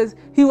was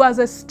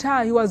a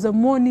star. He was a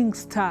morning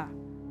star.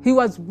 He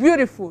was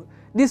beautiful.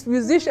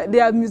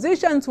 There are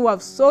musicians who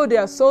have sold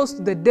their souls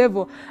to the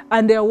devil,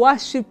 and they are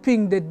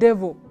worshiping the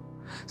devil.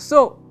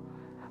 So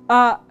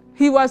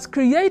he was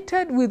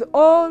created with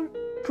all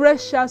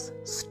precious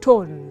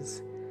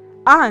stones,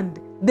 and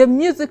the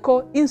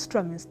musical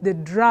instruments, the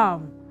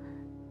drum,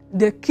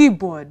 the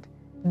keyboard,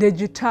 the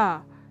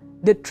guitar,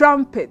 the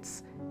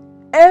trumpets,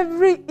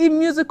 every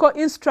musical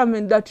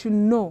instrument that you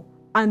know,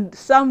 and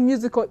some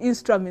musical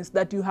instruments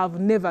that you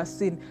have never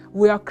seen,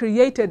 were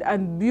created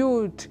and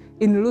built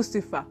in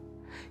Lucifer.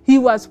 He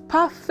was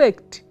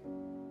perfect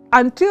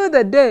until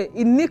the day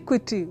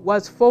iniquity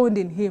was found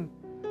in him.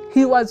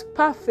 He was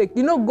perfect.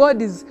 You know,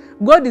 God is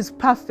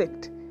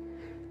perfect.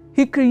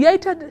 He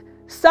created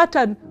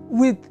Satan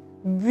with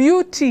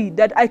beauty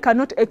that I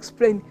cannot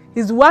explain.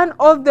 He's one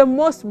of the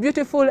most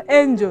beautiful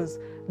angels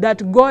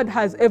that God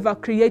has ever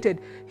created.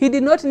 He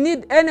did not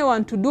need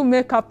anyone to do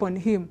makeup on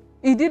him.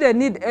 He didn't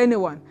need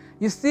anyone.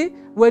 You see,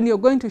 when you're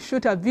going to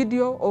shoot a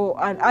video,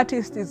 or an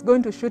artist is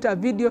going to shoot a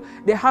video,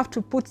 they have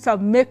to put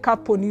some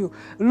makeup on you.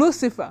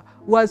 Lucifer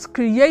was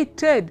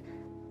created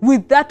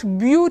with that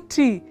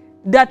beauty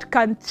that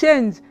can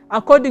change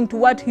according to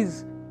what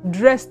he's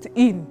dressed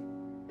in.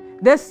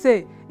 Let's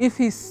say if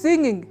he's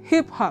singing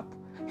hip-hop,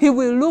 he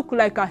will look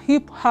like a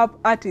hip-hop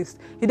artist.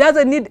 He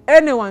doesn't need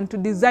anyone to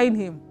design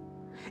him.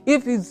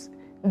 If he's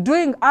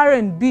doing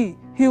R&B,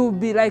 he will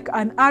be like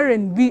an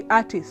R&B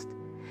artist.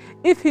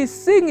 If he's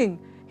singing,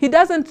 he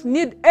doesn't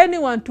need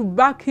anyone to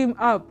back him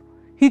up.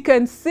 He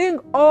can sing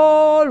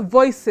all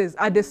voices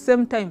at the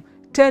same time: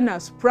 tenor,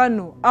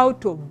 soprano,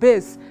 alto,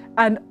 bass,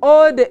 and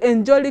all the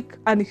angelic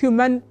and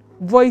human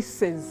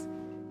voices.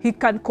 He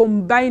can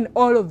combine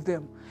all of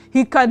them.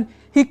 He can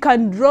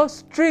draw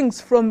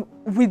strings from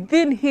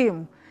within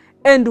him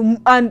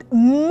and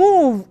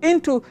move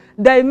into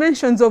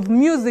dimensions of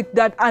music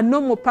that a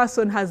normal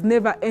person has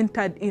never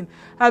entered in.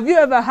 Have you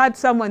ever heard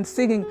someone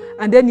singing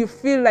and then you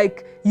feel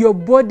like your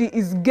body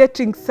is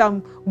getting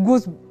some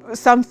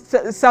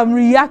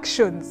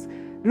reactions?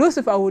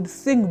 Lucifer would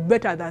sing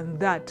better than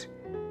that.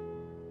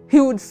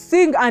 He would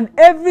sing and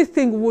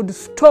everything would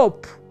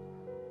stop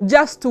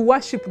just to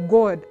worship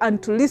God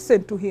and to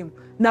listen to him.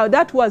 Now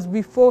that was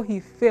before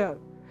he fell.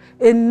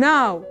 And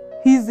now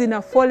he's in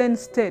a fallen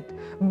state.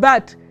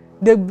 But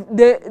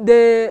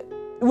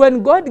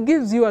when God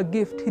gives you a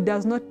gift, he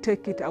does not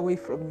take it away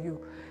from you.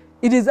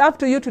 It is up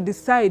to you to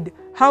decide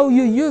how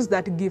you use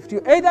that gift.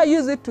 You either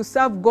use it to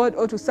serve God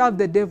or to serve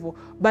the devil.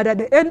 But at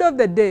the end of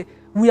the day,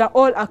 we are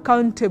all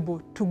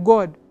accountable to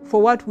God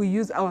for what we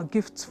use our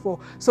gifts for.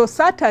 So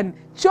Satan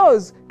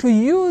chose to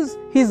use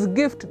his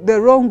gift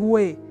the wrong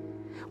way.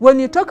 When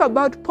you talk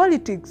about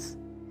politics,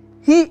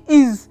 he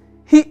is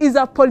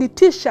a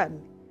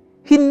politician.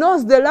 He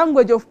knows the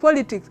language of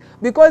politics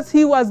because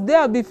he was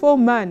there before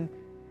man.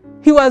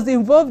 He was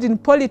involved in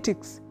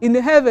politics in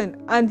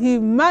heaven, and he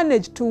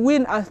managed to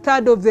win a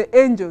third of the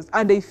angels,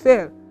 and they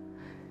fell.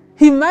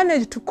 He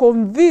managed to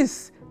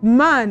convince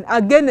man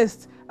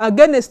against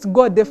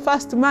God, the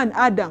first man,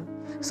 Adam.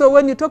 So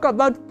when you talk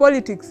about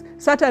politics,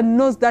 Satan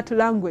knows that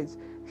language.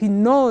 He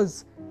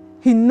knows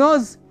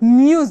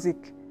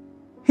music.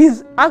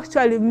 He's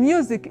actually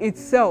music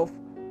itself.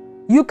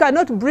 You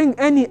cannot bring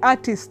any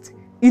artist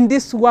in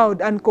this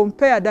world and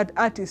compare that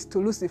artist to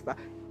Lucifer.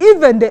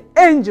 Even the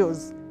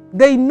angels,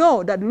 they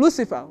know that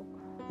Lucifer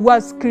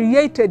was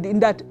created in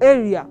that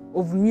area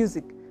of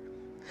music.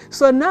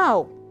 So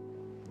now,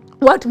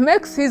 what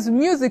makes his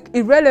music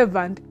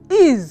irrelevant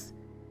is,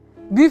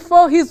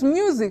 before his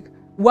music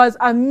was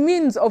a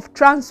means of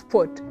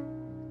transport.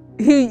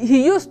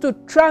 He used to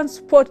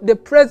transport the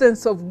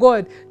presence of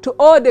God to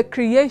all the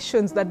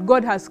creations that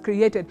God has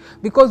created.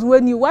 Because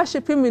when you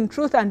worship him in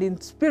truth and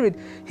in spirit,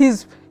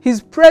 his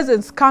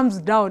presence comes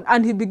down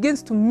and he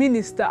begins to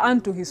minister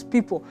unto his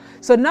people.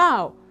 So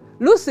now,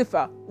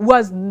 Lucifer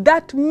was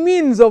that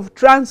means of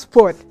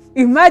transport.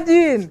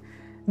 Imagine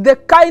the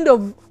kind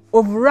of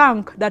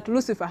rank that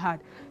Lucifer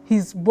had.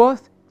 He's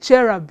both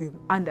cherubim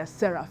and a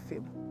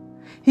seraphim.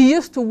 He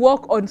used to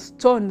walk on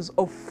stones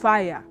of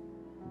fire.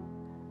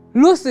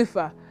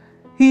 Lucifer,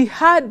 he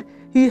had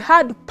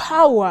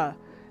power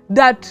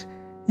that,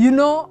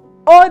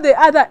 all the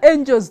other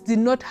angels did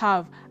not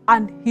have,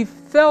 and he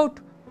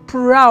felt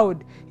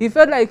proud. He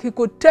felt like he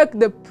could take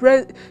the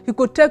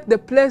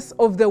place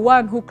of the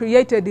one who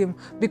created him,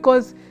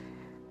 because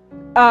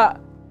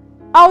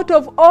out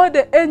of all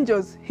the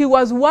angels, he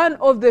was one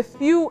of the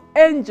few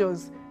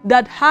angels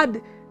that had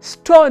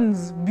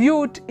stones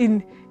built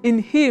in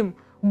him.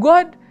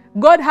 God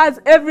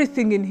has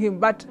everything in him,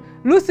 but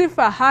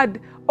Lucifer had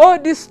all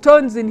these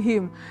stones in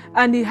him,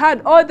 and he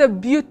had all the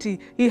beauty,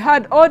 he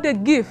had all the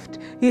gift,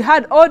 he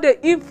had all the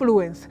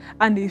influence,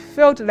 and he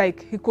felt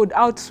like he could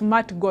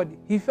outsmart God.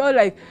 He felt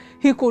like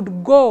he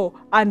could go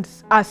and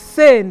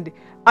ascend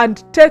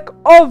and take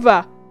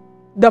over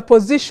the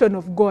position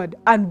of God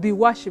and be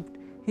worshipped.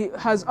 He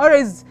has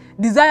always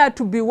desired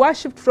to be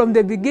worshipped from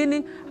the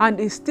beginning, and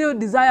he still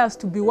desires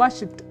to be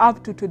worshipped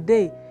up to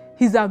today.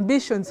 His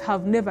ambitions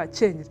have never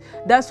changed.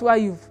 That's why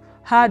you've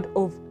heard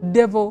of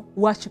devil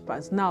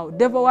worshippers. Now,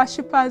 devil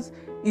worshippers,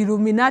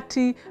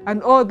 Illuminati,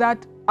 and all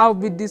that, I'll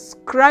be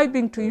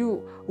describing to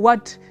you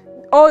what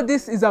all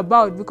this is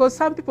about, because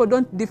some people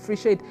don't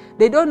differentiate.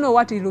 They don't know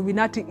what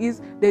Illuminati is.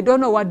 They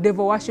don't know what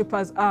devil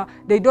worshippers are.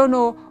 They don't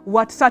know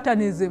what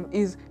Satanism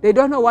is. They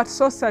don't know what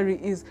sorcery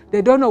is.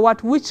 They don't know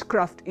what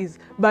witchcraft is.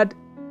 But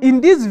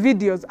in these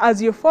videos,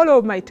 as you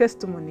follow my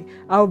testimony,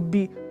 I'll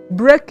be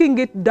breaking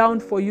it down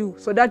for you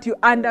so that you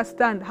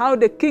understand how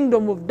the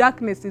kingdom of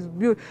darkness is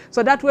built,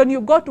 so that when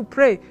you go to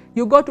pray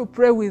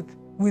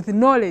with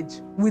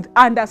knowledge, with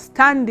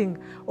understanding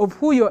of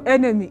who your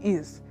enemy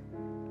is.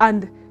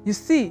 And you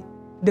see,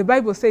 the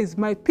Bible says,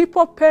 my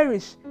people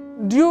perish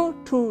due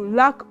to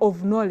lack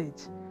of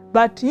knowledge,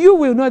 but you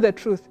will know the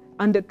truth,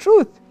 and the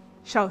truth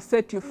shall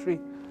set you free.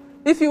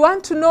 If you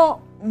want to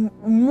know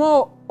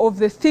more of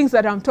the things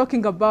that I'm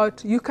talking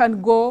about, you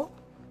can go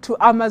to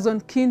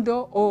Amazon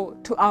Kindle or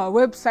to our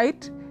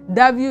website,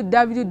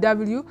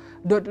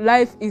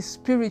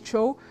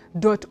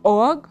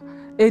 www.lifeisspiritual.org,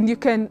 and you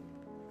can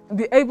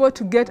be able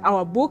to get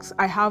our books.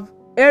 I have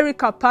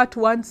Erica Part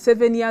 1,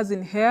 7 years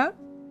in hell.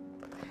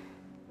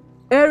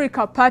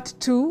 Erica Part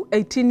 2,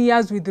 18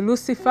 years with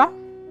Lucifer.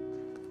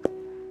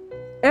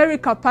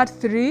 Erica Part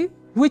 3,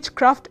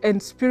 witchcraft and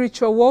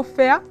spiritual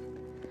warfare.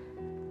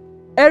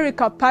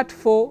 Erica Part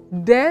 4,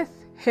 death,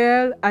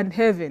 hell, and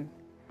heaven.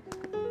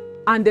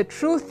 And the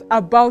truth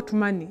about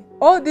money.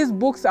 All these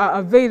books are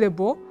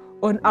available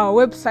on our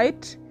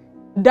website,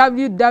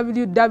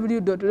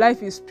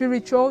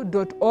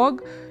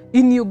 www.lifeisspiritual.org.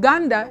 In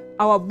Uganda,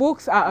 our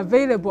books are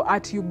available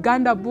at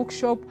Uganda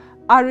Bookshop,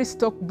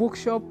 Aristoc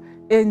Bookshop,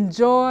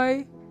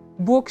 Enjoy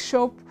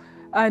Bookshop,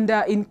 and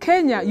in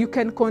Kenya, you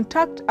can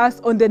contact us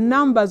on the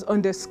numbers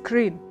on the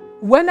screen.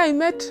 When I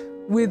met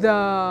with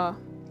now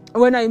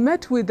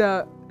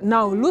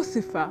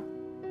Lucifer,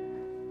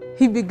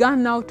 he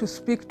began now to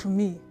speak to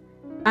me.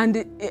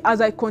 And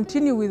as I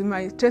continue with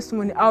my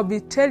testimony, I'll be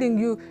telling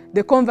you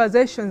the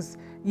conversations,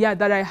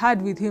 that I had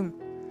with him.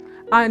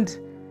 And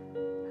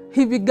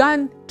he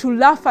began to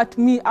laugh at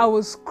me. I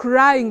was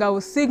crying. I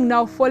was seeing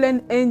now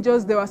fallen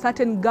angels. There were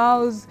certain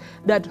girls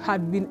that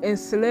had been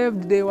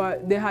enslaved.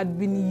 They had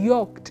been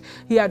yoked.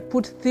 He had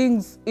put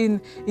things in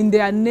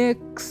their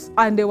necks,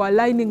 and they were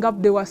lining up.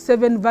 There were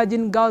 7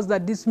 virgin girls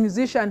that this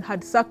musician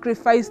had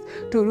sacrificed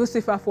to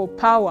Lucifer for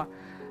power.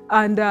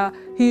 And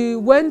he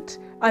went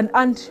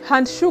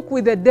and shook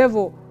with the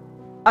devil,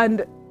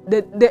 and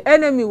the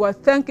enemy was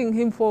thanking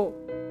him for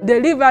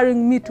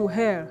delivering me to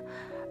hell.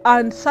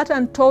 And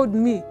Satan told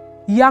me,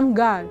 young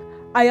girl,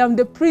 I am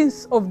the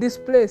prince of this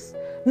place.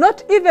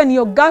 Not even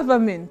your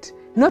government,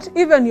 not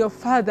even your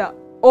father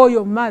or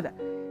your mother.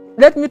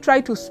 Let me try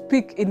to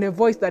speak in a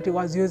voice that he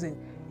was using.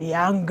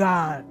 Young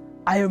girl,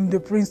 I am the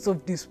prince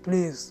of this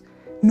place.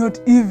 Not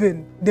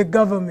even the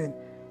government,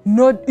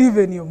 not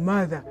even your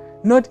mother,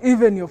 not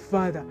even your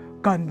father,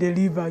 can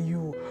deliver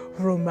you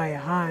from my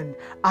hand.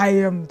 I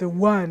am the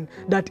one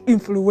that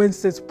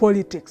influences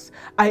politics.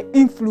 I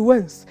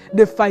influence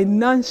the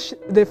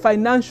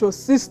financial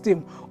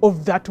system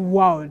of that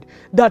world.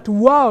 That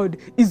world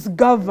is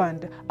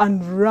governed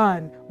and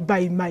run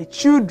by my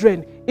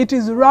children. It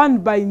is run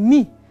by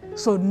me.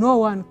 So no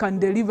one can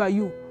deliver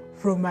you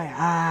from my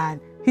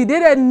hand. He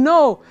didn't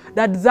know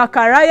that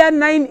Zechariah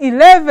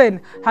 9:11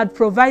 had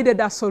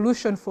provided a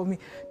solution for me.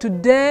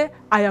 Today,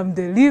 I am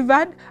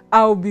delivered.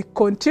 I'll be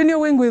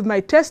continuing with my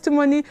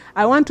testimony.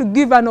 I want to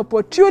give an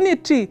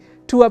opportunity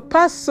to a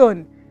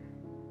person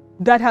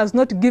that has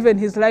not given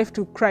his life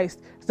to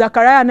Christ.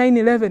 Zechariah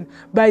 9:11,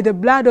 by the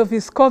blood of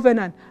his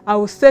covenant, I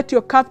will set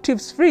your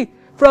captives free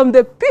from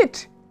the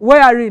pit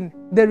wherein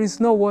there is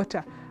no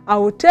water. I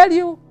will tell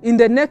you in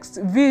the next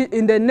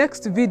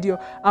video,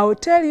 I will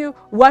tell you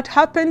what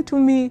happened to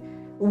me,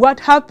 what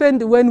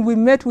happened when we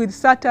met with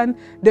Satan,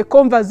 the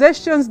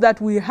conversations that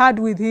we had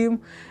with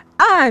him,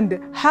 and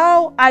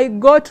how I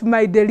got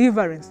my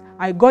deliverance.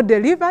 I got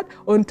delivered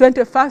on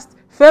 21st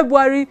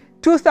February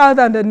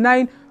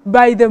 2009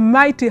 by the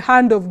mighty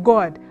hand of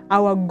God.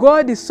 Our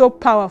God is so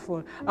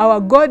powerful.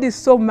 Our God is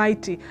so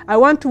mighty. I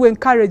want to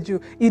encourage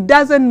you. It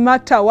doesn't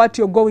matter what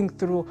you're going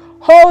through.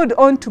 Hold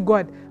on to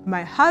God.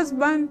 My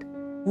husband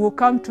will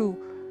come to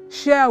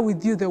share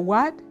with you the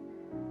word,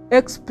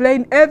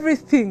 explain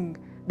everything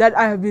that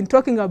I have been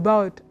talking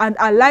about and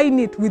align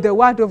it with the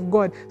word of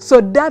God so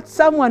that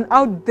someone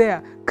out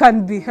there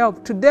can be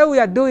helped. Today we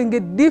are doing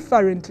it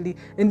differently,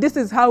 and this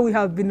is how we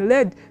have been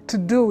led to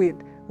do it.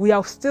 We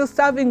are still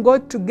serving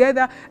God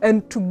together,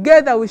 and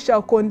together we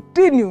shall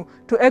continue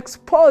to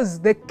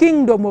expose the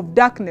kingdom of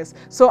darkness.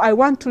 So I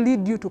want to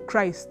lead you to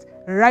Christ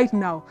right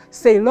now.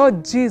 Say,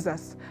 Lord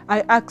Jesus,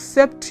 I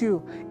accept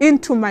you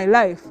into my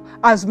life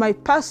as my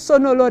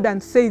personal Lord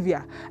and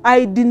Savior.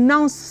 I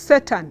denounce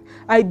Satan.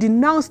 I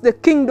denounce the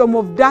kingdom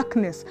of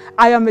darkness.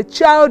 I am a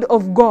child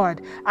of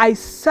God. I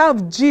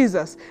serve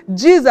Jesus.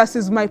 Jesus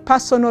is my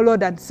personal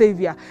Lord and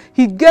Savior.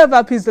 He gave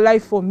up his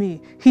life for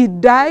me. He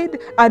died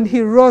and he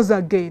rose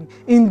again.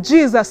 In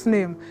Jesus'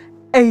 name,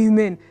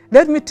 amen.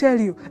 Let me tell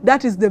you,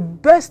 that is the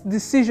best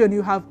decision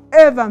you have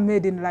ever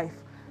made in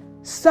life.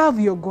 Serve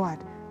your God.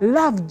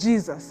 Love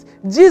Jesus.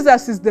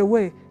 Jesus is the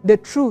way, the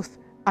truth,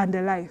 and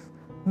the life.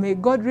 May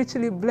God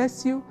richly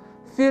bless you.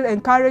 Feel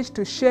encouraged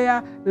to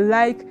share,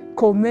 like,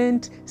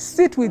 comment,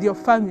 sit with your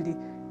family.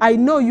 I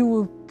know you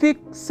will pick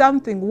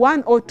something,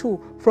 one or two,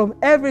 from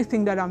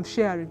everything that I'm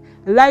sharing.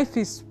 Life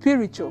is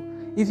spiritual.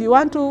 If you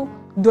want to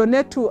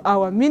donate to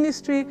our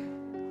ministry,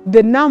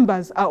 the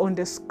numbers are on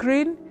the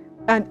screen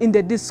and in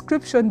the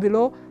description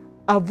below.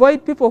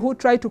 Avoid people who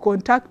try to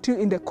contact you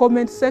in the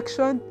comment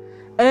section.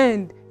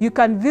 And you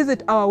can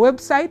visit our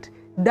website,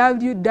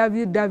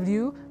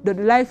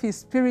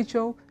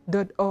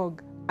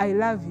 www.lifeisspiritual.org. I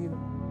love you.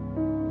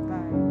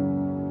 Bye.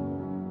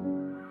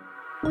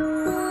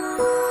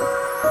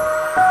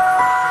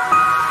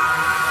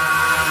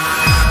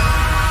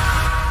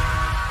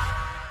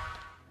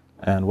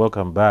 And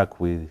welcome back.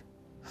 We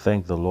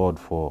thank the Lord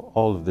for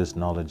all of this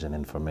knowledge and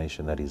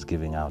information that he's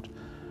giving out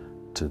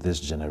to this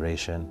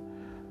generation.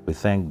 We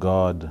thank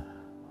God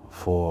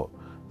for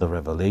the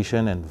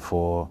revelation and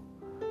for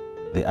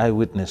the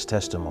eyewitness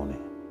testimony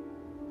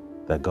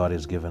that God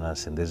has given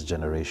us in this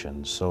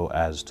generation, so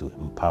as to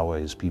empower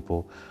his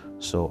people,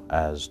 so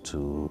as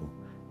to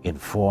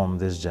inform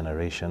this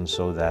generation,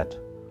 so that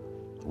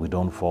we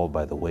don't fall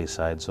by the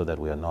wayside, so that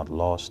we are not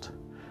lost.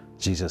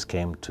 Jesus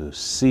came to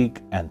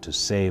seek and to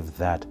save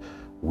that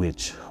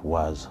which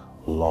was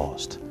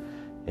lost.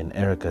 In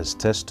Erica's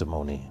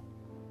testimony,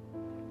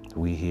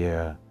 we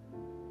hear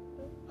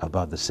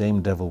about the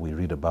same devil we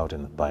read about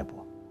in the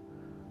Bible,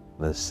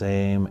 the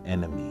same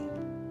enemy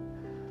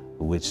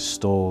which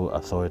stole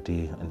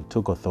authority and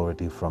took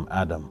authority from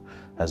Adam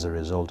as a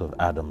result of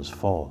Adam's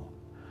fall,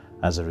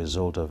 as a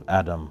result of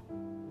Adam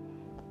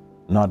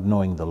not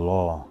knowing the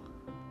law,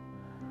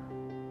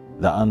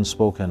 the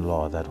unspoken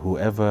law that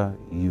whoever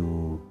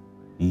you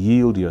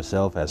yield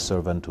yourself as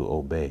servant to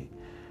obey,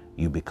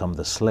 you become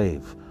the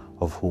slave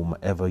of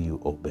whomever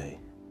you obey.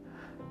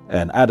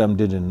 And Adam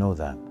didn't know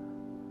that.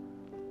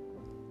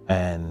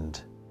 And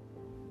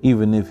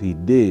even if he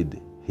did,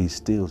 he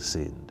still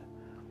sinned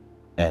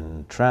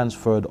and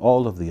transferred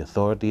all of the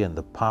authority and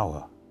the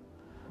power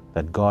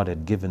that God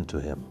had given to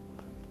him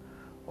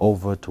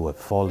over to a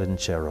fallen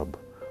cherub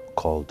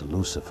called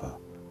Lucifer,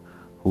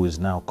 who is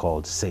now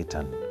called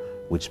Satan,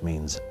 which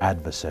means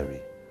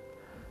adversary.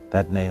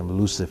 That name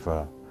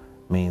Lucifer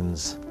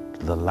means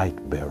the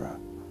light bearer,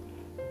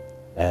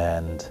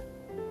 and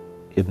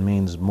it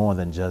means more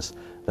than just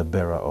the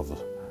bearer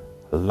of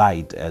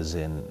light, as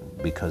in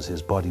because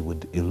his body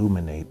would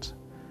illuminate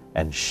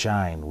and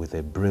shine with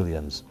a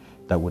brilliance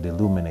that would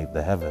illuminate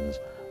the heavens,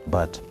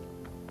 but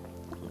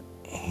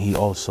he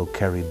also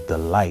carried the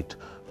light,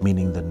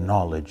 meaning the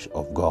knowledge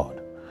of God.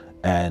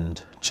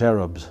 And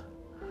cherubs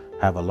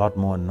have a lot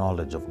more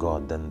knowledge of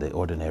God than the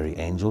ordinary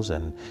angels,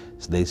 and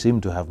they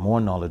seem to have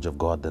more knowledge of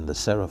God than the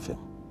seraphim.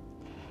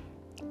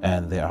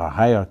 And there are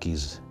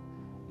hierarchies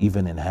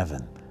even in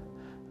heaven.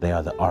 They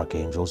are the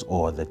archangels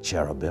or the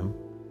cherubim,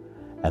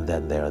 and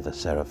then there are the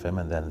seraphim,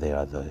 and then they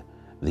are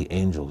the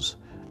angels.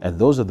 And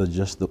those are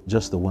just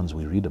the ones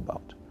we read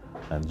about,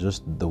 and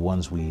just the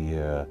ones we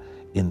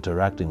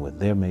interacting with.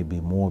 There may be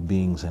more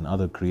beings and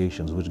other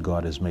creations which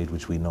God has made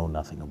which we know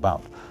nothing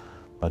about,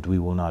 but we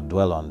will not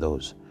dwell on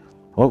those.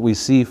 What we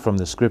see from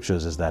the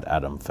scriptures is that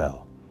Adam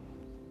fell,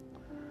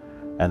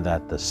 and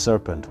that the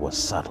serpent was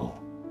subtle,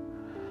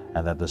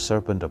 and that the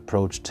serpent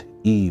approached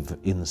Eve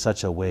in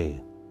such a way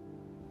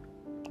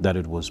that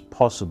it was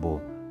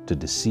possible to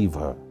deceive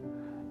her.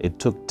 It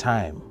took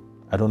time.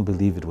 I don't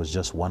believe it was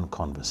just one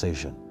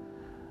conversation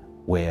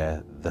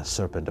where the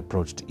serpent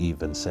approached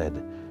Eve and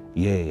said,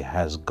 "Yea,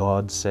 has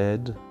God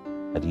said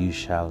that you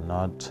shall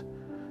not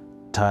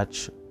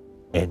touch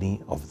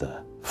any of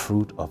the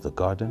fruit of the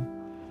garden?"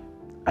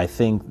 I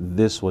think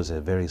this was a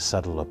very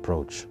subtle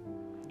approach.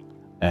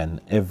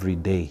 And every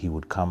day he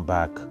would come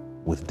back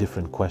with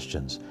different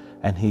questions.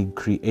 And he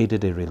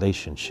created a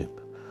relationship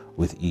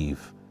with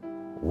Eve,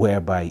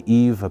 whereby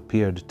Eve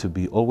appeared to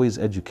be always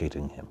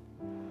educating him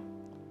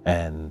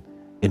and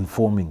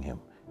informing him.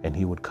 And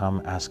he would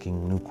come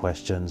asking new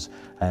questions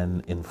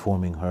and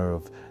informing her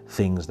of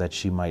things that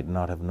she might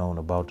not have known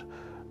about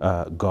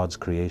God's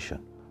creation.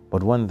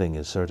 But one thing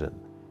is certain,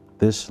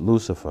 this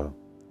Lucifer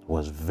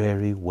was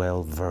very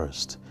well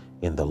versed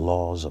in the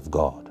laws of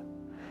God.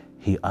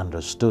 He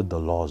understood the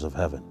laws of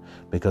heaven,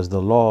 because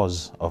the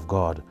laws of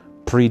God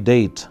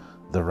predate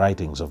the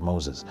writings of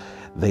Moses.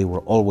 They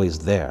were always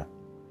there.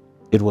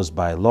 It was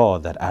by law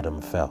that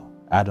Adam fell.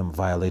 Adam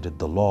violated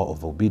the law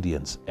of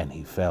obedience, and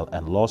he fell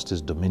and lost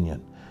his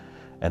dominion.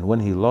 And when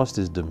he lost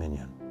his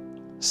dominion,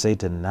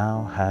 Satan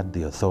now had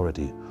the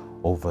authority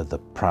over the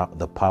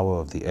power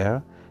of the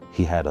air.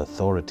 He had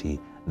authority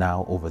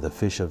now over the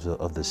fish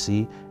of the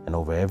sea and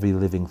over every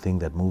living thing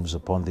that moves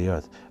upon the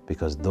earth,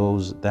 because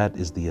that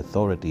is the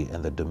authority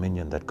and the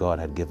dominion that God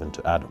had given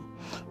to Adam.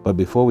 But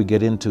before we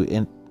get into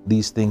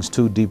these things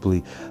too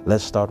deeply,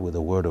 let's start with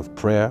a word of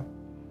prayer,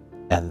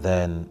 and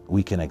then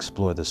we can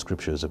explore the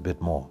scriptures a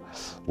bit more.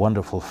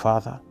 Wonderful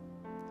Father,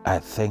 I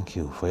thank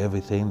you for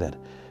everything that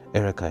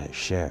Erica has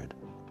shared.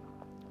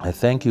 I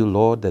thank you,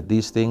 Lord, that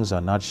these things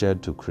are not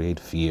shared to create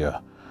fear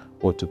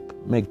or to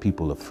make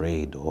people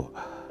afraid or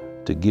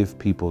to give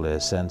people a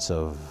sense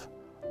of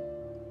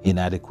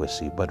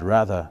inadequacy, but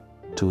rather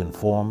to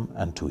inform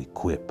and to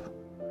equip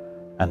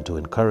and to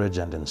encourage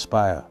and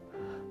inspire,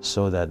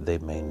 so that they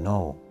may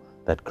know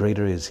that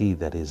greater is he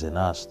that is in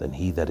us than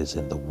he that is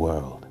in the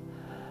world.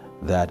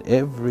 That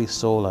every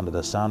soul under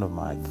the sound of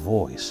my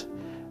voice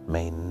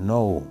may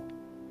know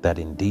that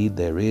indeed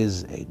there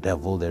is a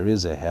devil, there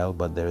is a hell,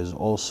 but there is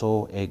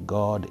also a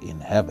God in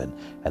heaven,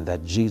 and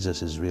that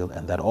Jesus is real,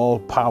 and that all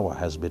power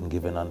has been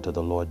given unto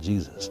the Lord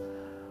Jesus.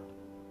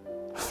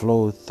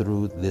 Flow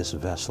through this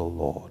vessel,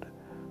 Lord,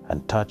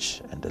 and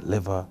touch and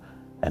deliver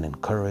and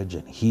encourage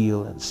and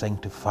heal and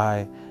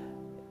sanctify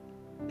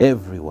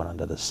everyone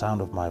under the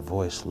sound of my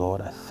voice,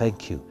 Lord. I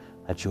thank you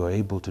that you are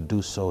able to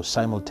do so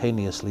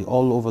simultaneously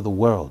all over the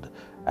world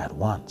at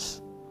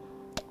once.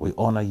 We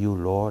honor you,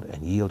 Lord,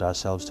 and yield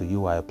ourselves to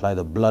you. I apply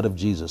the blood of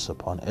Jesus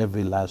upon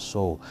every last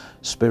soul,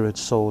 spirit,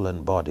 soul,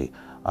 and body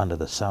under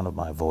the sound of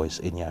my voice,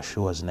 in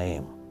Yeshua's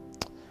name.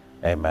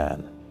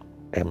 Amen.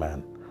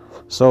 Amen.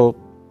 So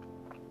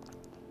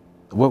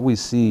what we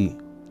see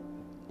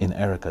in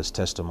Erica's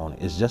testimony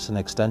is just an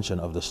extension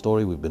of the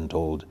story we've been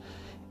told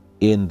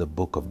in the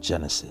book of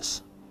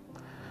Genesis.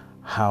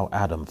 How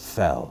Adam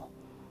fell,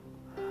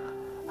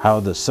 how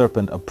the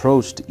serpent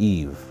approached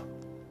Eve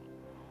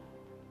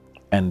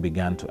and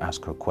began to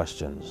ask her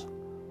questions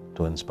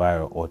to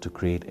inspire or to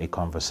create a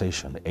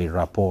conversation, a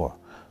rapport,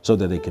 so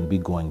that they can be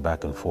going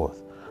back and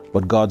forth.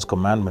 But God's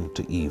commandment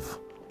to Eve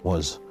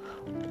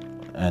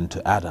and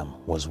to Adam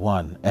was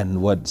one,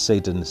 and what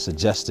Satan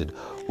suggested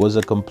was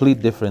a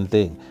complete different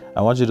thing.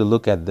 I want you to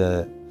look at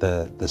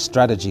the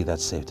strategy that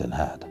Satan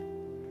had.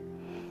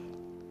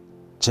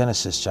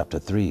 Genesis chapter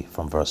 3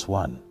 from verse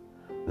 1.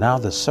 Now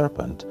the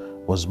serpent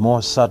was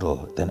more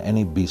subtle than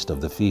any beast of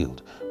the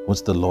field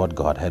which the Lord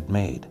God had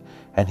made.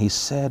 And he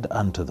said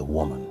unto the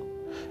woman,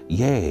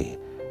 Yea,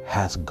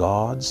 hath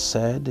God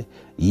said,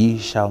 Ye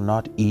shall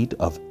not eat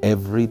of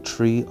every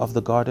tree of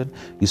the garden?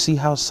 You see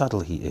how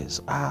subtle he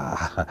is.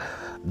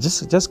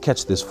 Just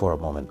catch this for a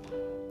moment.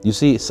 You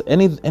see,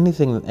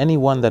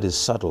 anyone that is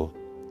subtle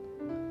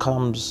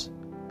comes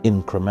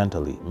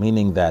incrementally,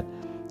 meaning that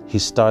he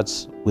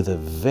starts with in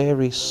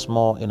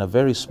a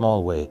very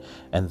small way,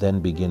 and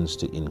then begins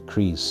to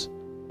increase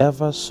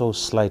ever so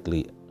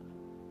slightly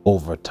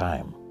over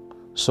time.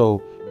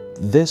 So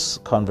this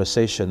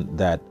conversation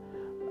that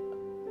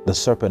the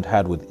serpent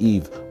had with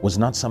Eve was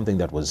not something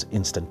that was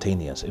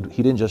instantaneous.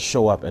 He didn't just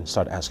show up and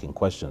start asking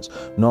questions.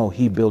 No,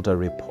 he built a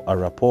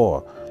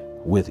rapport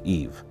with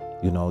Eve.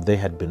 You know, they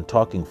had been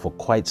talking for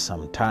quite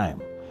some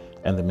time.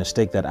 And the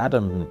mistake that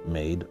Adam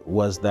made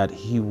was that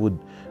he would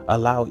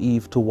allow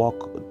Eve to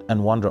walk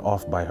and wander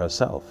off by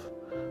herself,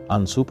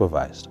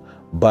 unsupervised.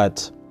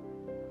 But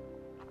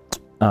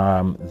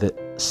the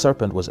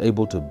serpent was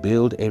able to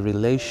build a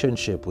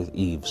relationship with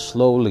Eve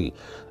slowly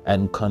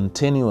and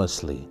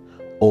continuously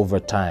over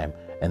time.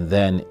 And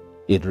then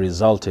it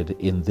resulted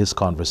in this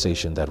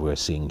conversation that we're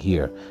seeing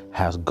here.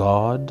 Has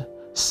God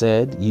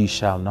said, ye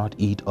shall not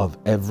eat of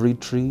every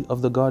tree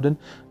of the garden?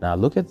 Now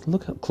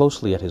look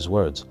closely at his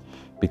words,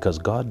 because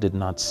God did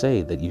not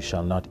say that you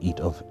shall not eat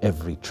of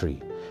every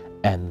tree.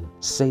 And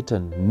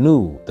Satan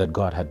knew that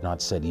God had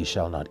not said, ye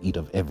shall not eat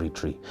of every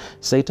tree.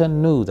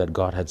 Satan knew that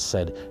God had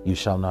said, you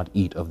shall not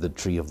eat of the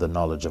tree of the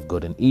knowledge of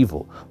good and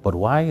evil. But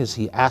why is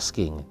he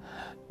asking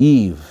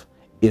Eve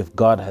if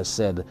God has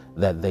said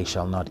that they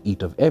shall not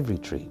eat of every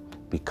tree?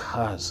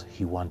 Because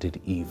he wanted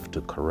Eve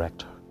to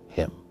correct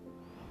him,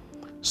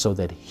 so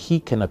that he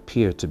can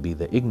appear to be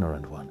the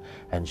ignorant one,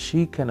 and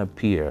she can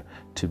appear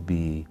to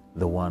be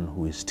the one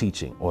who is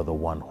teaching, or the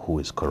one who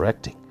is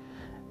correcting.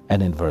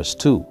 And in verse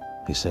 2,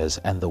 he says,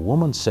 and the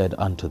woman said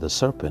unto the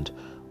serpent,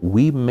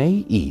 we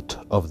may eat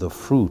of the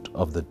fruit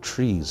of the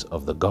trees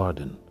of the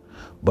garden,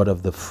 but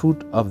of the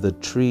fruit of the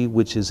tree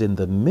which is in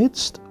the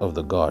midst of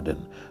the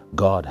garden,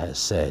 God has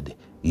said,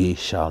 ye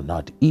shall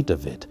not eat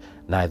of it,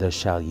 neither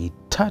shall ye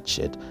touch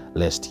it,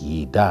 lest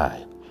ye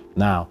die.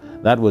 Now,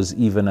 that was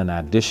even an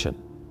addition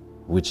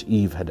which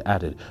Eve had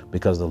added,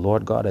 because the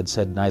Lord God had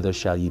said, neither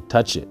shall ye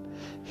touch it.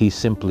 He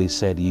simply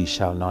said, ye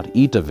shall not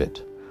eat of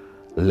it,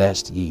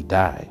 lest ye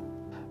die.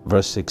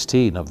 Verse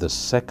 16 of the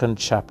 2nd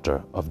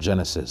chapter of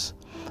Genesis.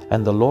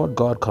 And the Lord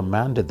God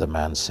commanded the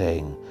man,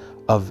 saying,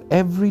 of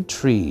every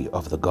tree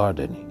of the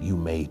garden you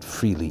may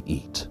freely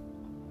eat,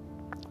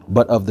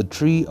 but of the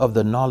tree of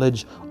the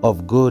knowledge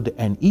of good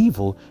and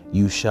evil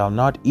you shall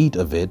not eat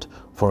of it,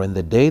 for in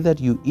the day that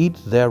you eat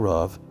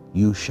thereof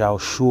you shall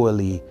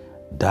surely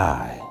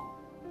die.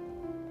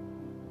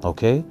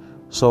 Okay,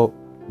 so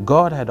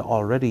God had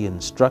already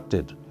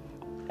instructed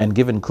and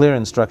given clear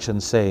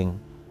instructions saying,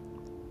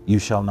 you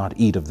shall not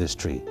eat of this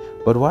tree.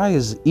 But why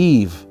is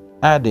Eve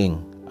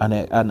adding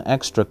an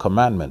extra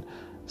commandment,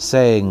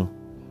 saying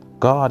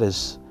God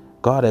has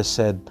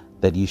said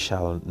that you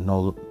shall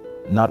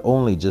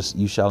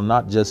you shall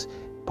not just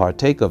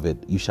partake of it,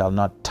 you shall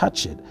not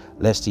touch it,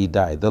 lest ye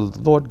die. The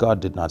Lord God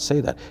did not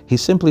say that. He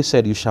simply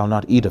said, you shall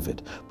not eat of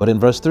it. But in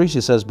verse 3 she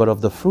says, but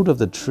of the fruit of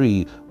the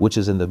tree which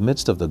is in the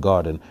midst of the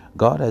garden,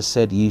 God has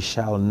said, ye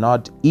shall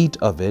not eat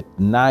of it,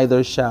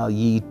 neither shall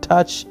ye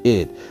touch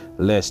it,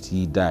 lest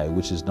ye die,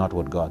 which is not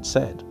what God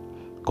said.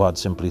 God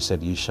simply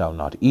said, ye shall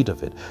not eat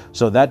of it.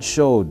 So that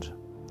showed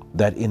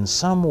that in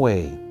some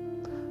way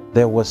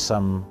there was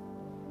some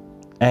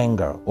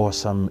anger or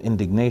some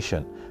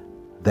indignation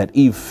that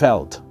Eve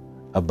felt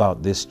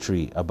about this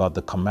tree, about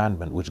the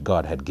commandment which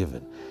God had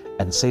given.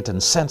 And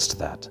Satan sensed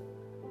that,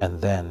 and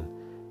then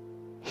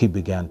he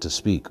began to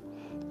speak.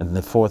 In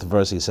the 4th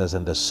verse he says,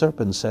 and the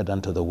serpent said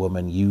unto the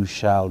woman, you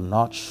shall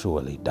not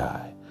surely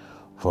die,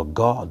 for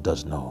God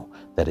does know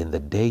that in the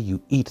day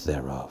you eat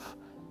thereof,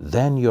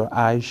 then your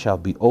eyes shall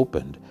be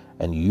opened,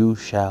 and you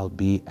shall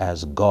be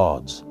as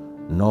gods,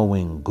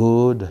 knowing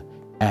good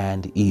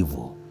and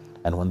evil.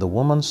 And when the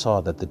woman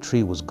saw that the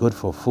tree was good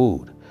for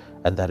food,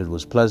 and that it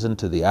was pleasant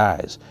to the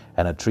eyes,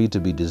 and a tree to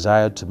be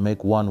desired to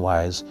make one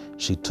wise,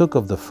 she took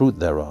of the fruit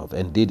thereof,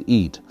 and did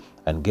eat,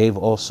 and gave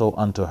also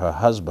unto her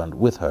husband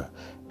with her,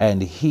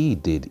 and he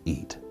did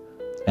eat.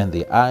 And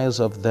the eyes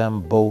of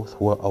them both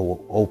were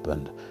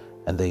opened,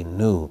 and they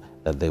knew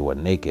that they were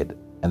naked,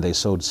 and they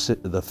sewed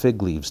the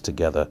fig leaves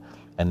together,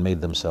 and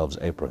made themselves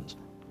aprons.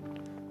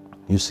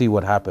 You see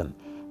what happened?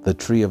 The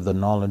tree of the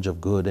knowledge of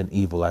good and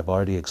evil, I've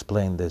already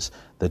explained this,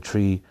 the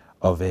tree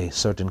of a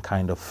certain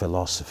kind of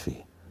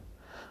philosophy.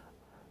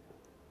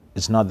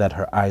 It's not that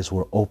her eyes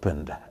were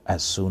opened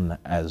as soon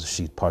as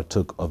she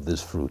partook of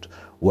this fruit.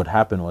 What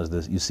happened was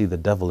this, you see, the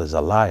devil is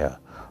a liar.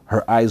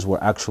 Her eyes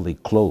were actually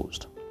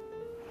closed.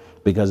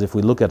 Because if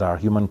we look at our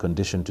human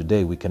condition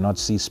today, we cannot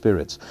see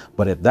spirits.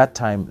 But at that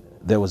time,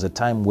 there was a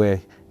time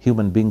where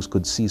human beings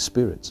could see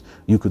spirits.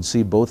 You could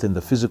see both in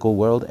the physical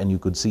world and you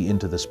could see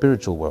into the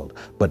spiritual world.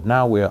 But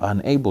now we're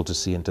unable to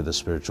see into the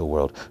spiritual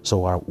world.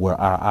 So were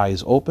our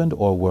eyes opened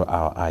or were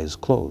our eyes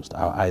closed?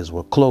 Our eyes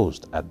were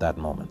closed at that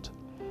moment.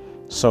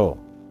 So,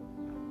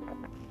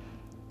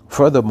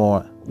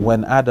 furthermore,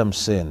 when Adam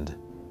sinned,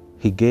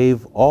 he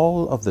gave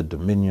all of the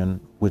dominion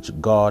which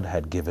God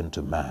had given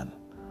to man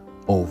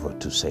over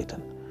to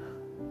Satan.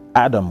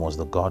 Adam was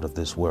the God of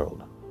this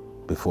world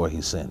before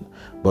he sinned.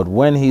 But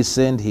when he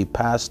sinned, he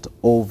passed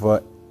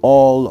over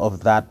all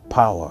of that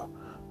power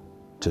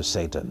to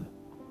Satan.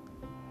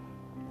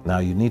 Now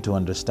you need to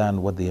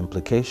understand what the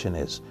implication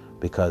is,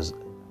 because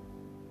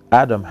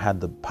Adam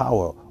had the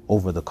power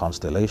over the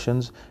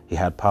constellations. He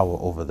had power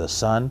over the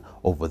sun,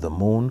 over the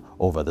moon,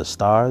 over the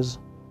stars.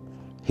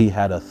 He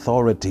had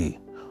authority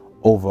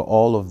over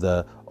all of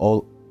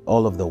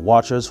the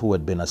watchers who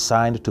had been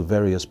assigned to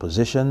various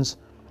positions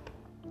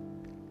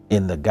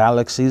in the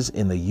galaxies,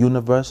 in the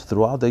universe.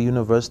 Throughout the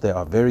universe, there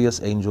are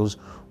various angels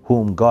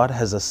whom God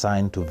has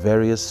assigned to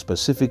various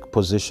specific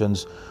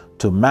positions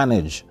to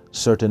manage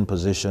certain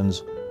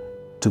positions,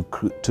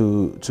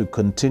 to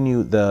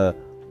continue the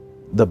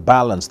the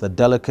balance, the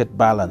delicate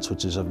balance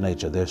which is of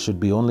nature. There should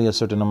be only a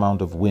certain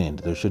amount of wind.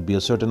 There should be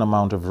a certain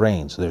amount of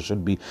rains. There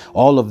should be,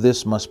 all of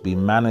this must be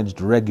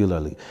managed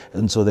regularly.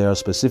 And so there are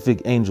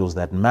specific angels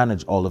that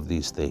manage all of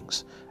these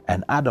things.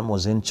 And Adam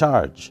was in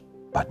charge.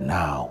 But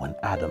now when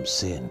Adam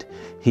sinned,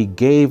 he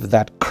gave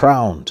that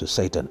crown to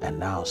Satan. And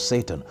now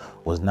Satan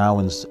was now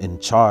in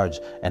charge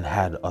and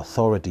had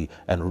authority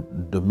and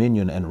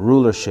dominion and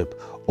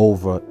rulership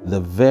over the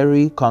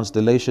very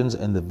constellations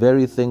and the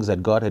very things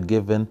that God had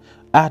given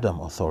Adam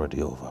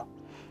authority over.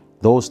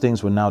 Those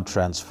things were now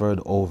transferred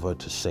over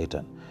to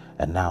Satan.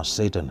 And now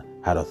Satan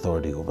had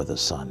authority over the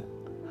sun,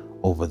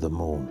 over the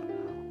moon,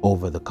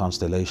 over the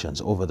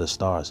constellations, over the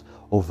stars,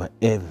 over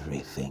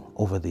everything,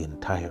 over the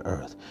entire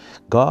earth.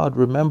 God,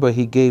 remember,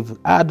 he gave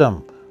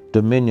Adam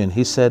dominion.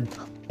 He said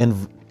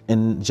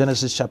in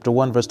Genesis chapter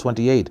 1 verse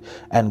 28,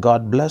 and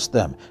God blessed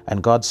them,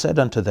 and God said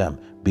unto them,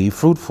 be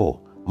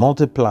fruitful,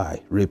 multiply,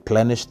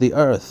 replenish the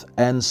earth,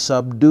 and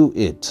subdue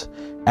it,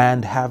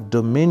 and have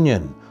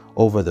dominion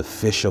over the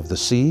fish of the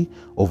sea,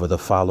 over the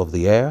fowl of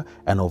the air,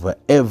 and over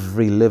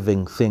every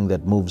living thing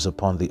that moves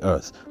upon the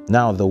earth.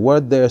 Now, the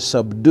word there,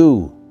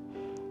 subdue,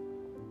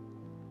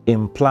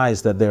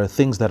 implies that there are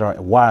things that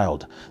are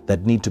wild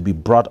that need to be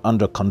brought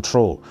under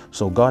control.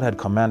 So God had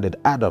commanded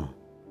Adam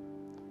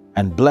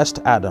and blessed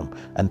Adam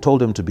and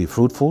told him to be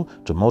fruitful,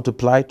 to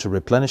multiply, to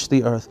replenish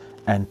the earth,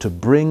 and to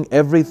bring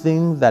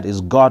everything that is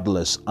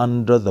godless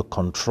under the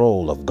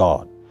control of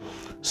God.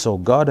 So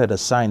God had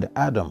assigned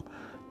Adam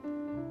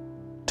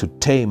to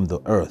tame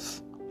the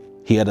earth.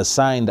 He had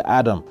assigned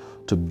Adam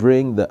to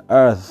bring the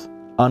earth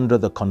under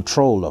the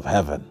control of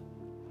heaven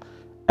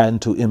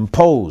and to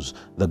impose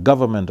the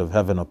government of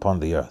heaven upon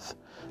the earth.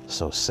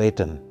 So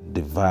Satan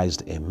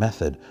devised a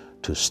method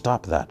to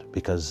stop that,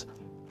 because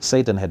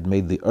Satan had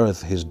made the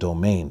earth his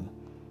domain.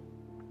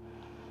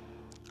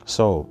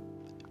 So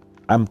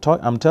I'm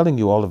telling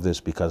you all of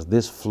this because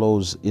this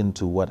flows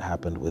into what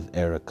happened with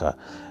Erica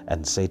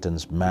and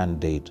Satan's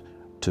mandate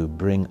to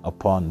bring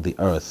upon the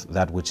earth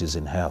that which is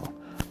in hell.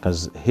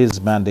 Because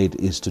his mandate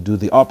is to do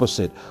the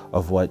opposite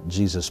of what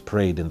Jesus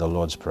prayed in the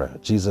Lord's Prayer.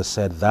 Jesus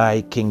said,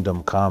 thy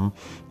kingdom come,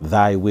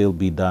 thy will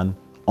be done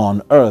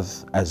on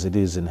earth as it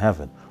is in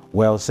heaven.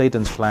 Well,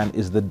 Satan's plan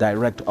is the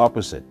direct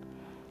opposite.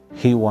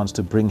 He wants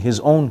to bring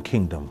his own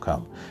kingdom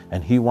come,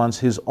 and he wants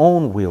his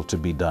own will to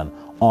be done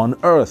on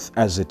earth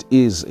as it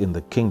is in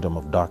the kingdom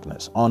of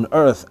darkness, on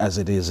earth as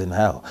it is in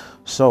hell.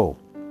 So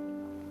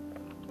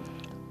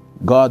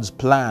God's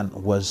plan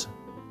was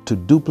to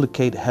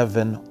duplicate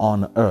heaven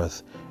on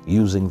earth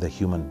using the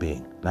human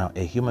being. Now,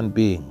 a human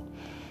being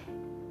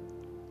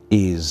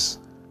is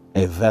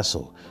a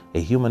vessel. A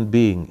human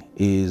being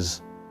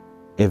is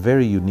a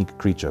very unique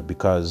creature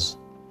because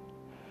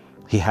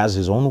he has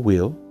his own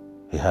will,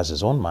 he has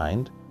his own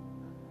mind,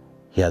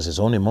 he has his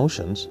own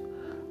emotions.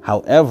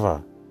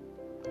 However,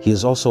 he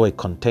is also a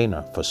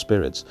container for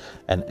spirits.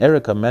 And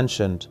Erica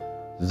mentioned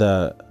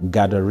the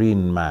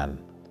Gadarene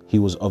man. He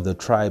was of the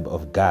tribe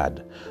of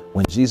Gad.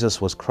 When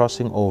Jesus was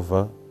crossing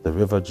over the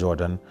river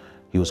Jordan,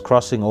 he was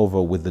crossing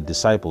over with the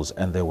disciples,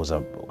 and there was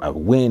a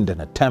wind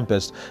and a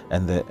tempest,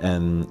 and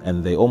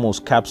they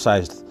almost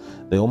capsized.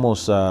 They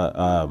almost,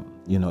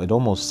 it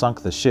almost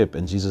sunk the ship.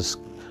 And Jesus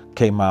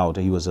came out.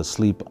 He was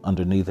asleep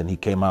underneath, and he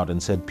came out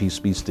and said, "Peace,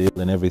 be still,"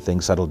 and everything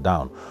settled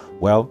down.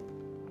 Well,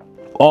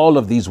 all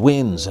of these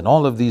winds and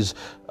all of these,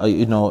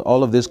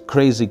 all of this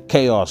crazy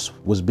chaos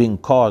was being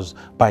caused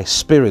by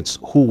spirits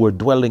who were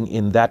dwelling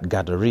in that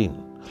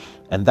Gadarene.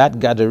 And that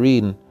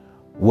Gadarene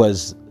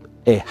was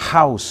a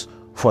house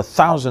for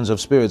thousands of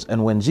spirits.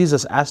 And when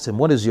Jesus asked him,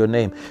 "What is your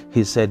name?"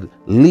 he said,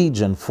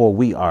 "Legion, for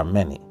we are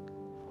many."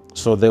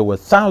 So there were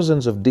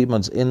thousands of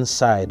demons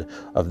inside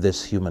of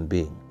this human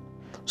being.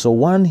 So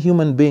one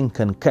human being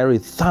can carry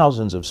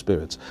thousands of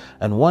spirits,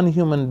 and one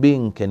human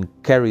being can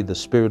carry the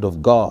Spirit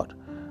of God.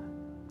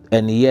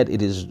 And yet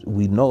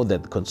we know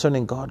that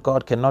concerning God,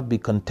 God cannot be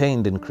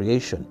contained in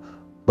creation,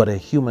 but a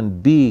human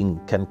being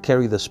can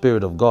carry the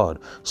Spirit of God.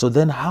 So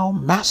then how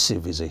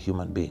massive is a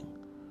human being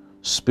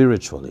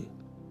spiritually?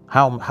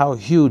 How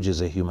huge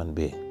is a human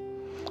being?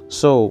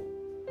 So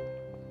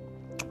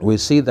we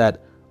see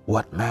that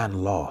what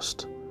man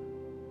lost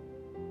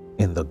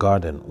in the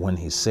garden when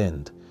he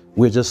sinned,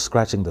 we're just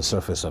scratching the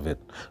surface of it.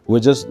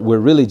 We're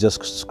really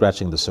just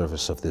scratching the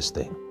surface of this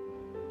thing.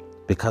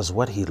 Because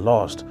what he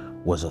lost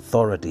was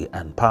authority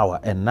and power.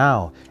 And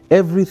now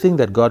everything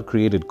that God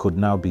created could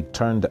now be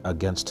turned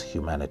against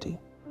humanity.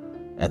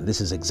 And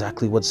this is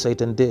exactly what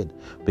Satan did,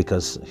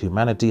 because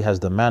humanity has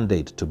the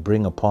mandate to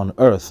bring upon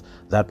earth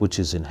that which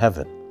is in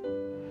heaven.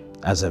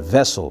 As a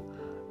vessel,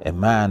 a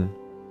man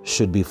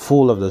should be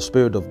full of the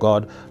Spirit of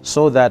God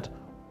so that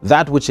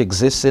that which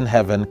exists in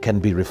heaven can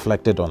be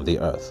reflected on the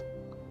earth.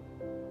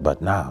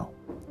 But now,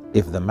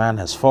 if the man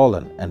has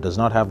fallen and does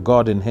not have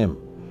God in him,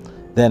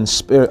 then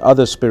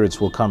other spirits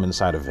will come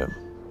inside of him.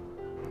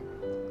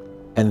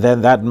 And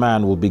then that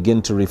man will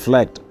begin to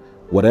reflect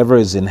whatever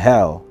is in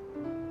hell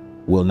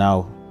will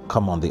now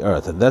come on the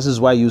earth. And this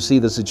is why you see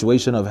the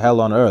situation of hell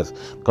on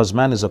earth, because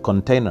man is a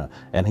container,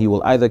 and he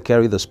will either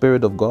carry the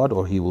Spirit of God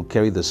or he will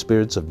carry the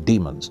spirits of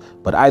demons.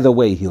 But either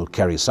way, he'll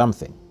carry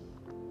something.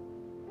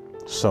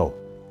 So,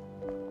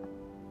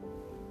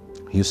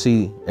 you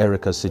see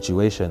Erica's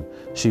situation.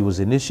 She was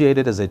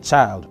initiated as a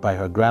child by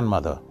her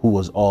grandmother, who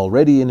was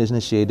already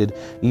initiated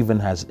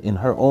even as in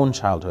her own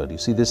childhood. You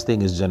see, this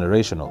thing is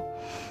generational.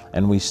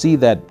 And we see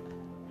that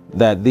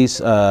these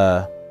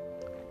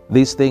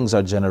things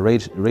are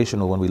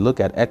generational when we look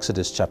at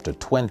Exodus chapter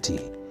 20.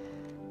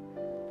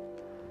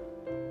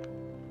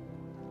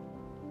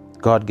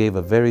 God gave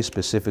a very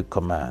specific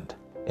command.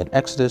 In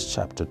Exodus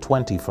chapter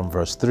 20 from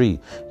verse 3,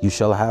 "You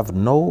shall have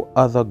no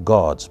other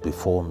gods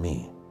before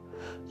me.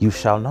 You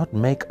shall not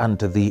make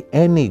unto thee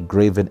any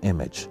graven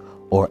image,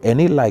 or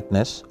any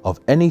likeness of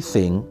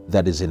anything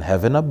that is in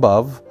heaven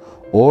above,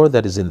 or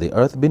that is in the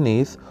earth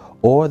beneath,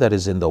 or that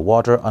is in the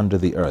water under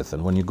the earth."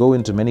 And when you go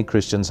into many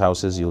Christians'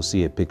 houses, you'll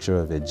see a picture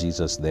of a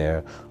Jesus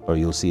there, or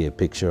you'll see a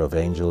picture of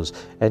angels.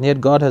 And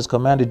yet God has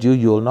commanded you,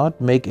 you will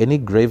not make any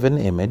graven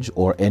image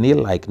or any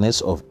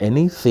likeness of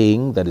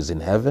anything that is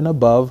in heaven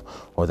above,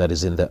 or that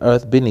is in the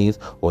earth beneath,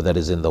 or that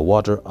is in the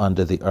water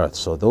under the earth.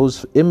 So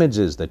those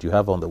images that you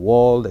have on the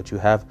wall, that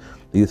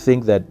you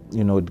think that,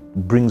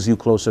 it brings you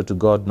closer to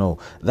God. No,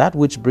 that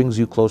which brings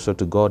you closer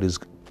to God is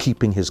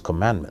keeping his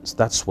commandments.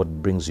 That's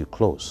what brings you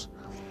close.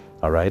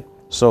 All right.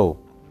 So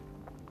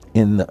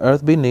in the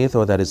earth beneath,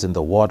 or that is in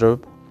the water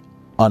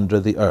under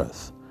the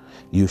earth,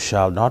 you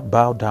shall not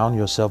bow down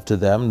yourself to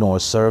them, nor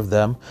serve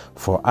them.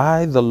 For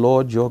I, the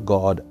Lord your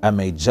God, am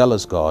a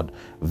jealous God,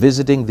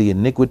 visiting the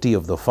iniquity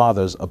of the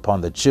fathers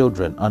upon the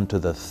children unto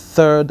the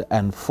third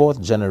and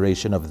fourth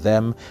generation of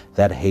them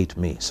that hate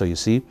me. So you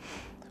see,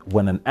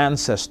 when an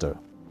ancestor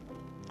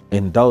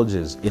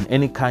indulges in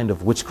any kind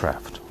of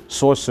witchcraft,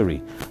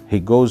 sorcery,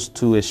 he goes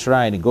to a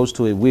shrine, he goes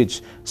to a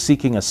witch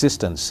seeking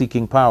assistance,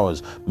 seeking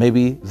powers.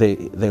 Maybe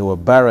they were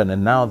barren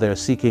and now they're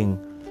seeking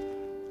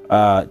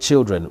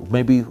children.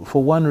 Maybe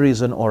for one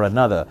reason or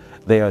another,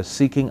 they are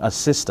seeking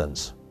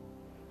assistance.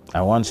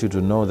 I want you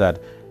to know that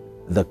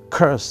the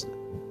curse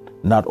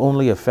not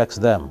only affects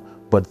them,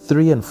 but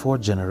 3 and 4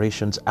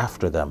 generations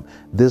after them.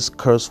 This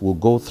curse will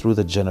go through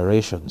the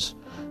generations,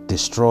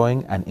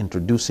 destroying and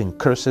introducing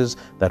curses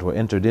that were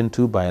entered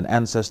into by an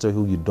ancestor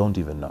who you don't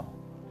even know.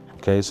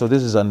 Okay, so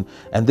this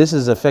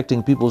is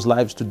affecting people's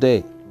lives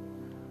today.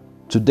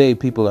 Today,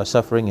 people are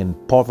suffering in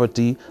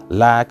poverty,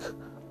 lack,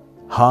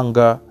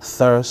 hunger,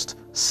 thirst,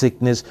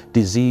 sickness,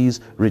 disease,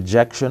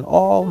 rejection,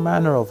 all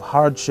manner of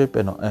hardship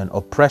and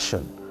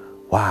oppression.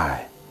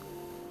 Why?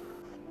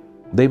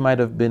 They might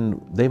have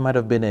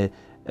been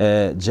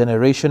a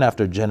generation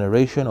after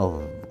generation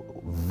of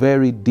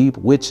very deep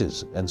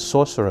witches and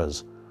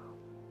sorcerers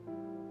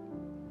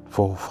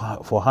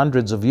for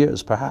hundreds of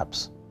years,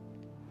 perhaps.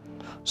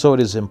 So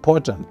it is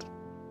important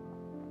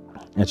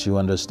that you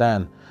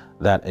understand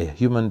that a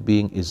human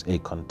being is a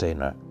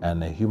container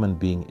and a human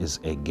being is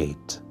a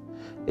gate.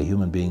 A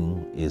human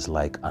being is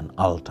like an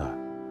altar,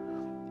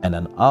 and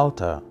an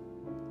altar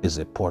is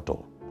a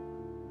portal,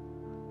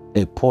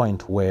 a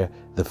point where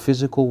the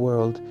physical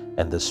world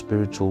and the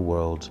spiritual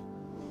world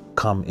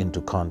come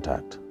into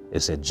contact.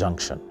 It's a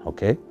junction,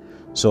 okay?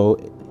 So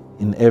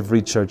in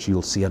every church,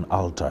 you'll see an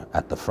altar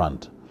at the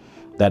front.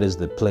 That is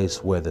the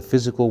place where the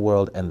physical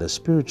world and the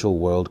spiritual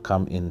world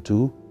come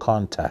into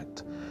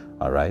contact.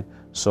 All right.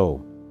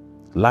 So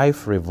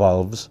life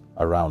revolves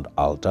around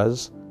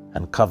altars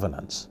and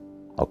covenants.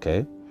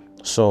 Okay.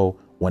 So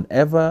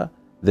whenever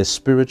the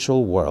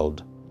spiritual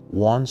world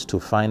wants to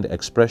find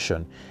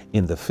expression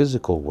in the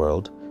physical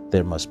world,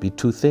 there must be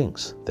 2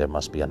 things. There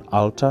must be an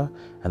altar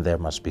and there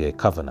must be a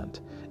covenant.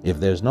 If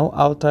there's no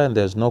altar and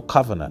there's no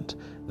covenant,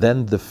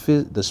 then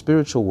the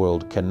spiritual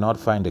world cannot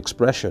find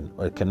expression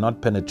or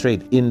cannot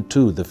penetrate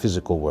into the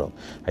physical world.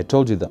 I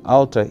told you the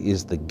altar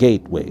is the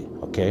gateway,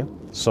 okay?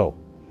 So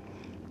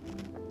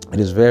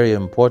it is very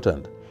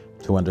important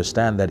to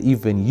understand that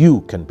even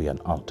you can be an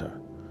altar,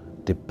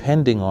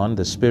 depending on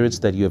the spirits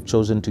that you have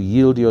chosen to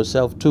yield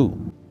yourself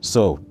to.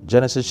 So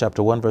Genesis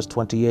chapter 1 verse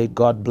 28,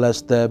 God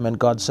blessed them, and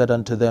God said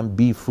unto them,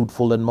 be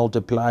fruitful and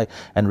multiply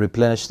and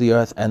replenish the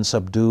earth and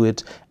subdue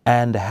it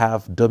and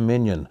have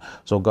dominion.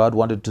 So God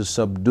wanted to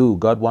subdue,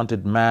 God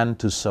wanted man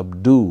to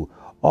subdue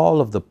all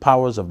of the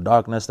powers of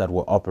darkness that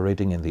were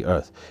operating in the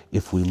earth.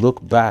 If we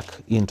look back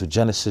into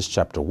Genesis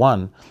chapter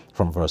 1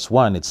 from verse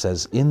 1, it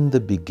says, in the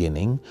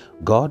beginning,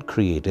 God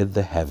created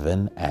the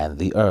heaven and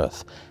the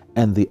earth.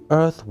 And the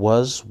earth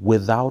was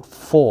without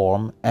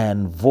form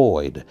and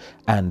void,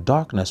 and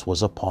darkness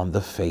was upon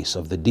the face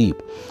of the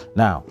deep.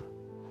 Now,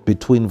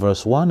 between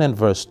verse 1 and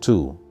verse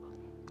 2,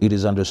 it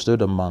is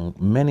understood among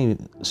many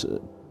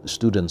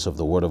students of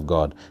the Word of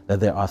God that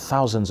there are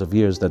thousands of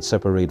years that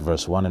separate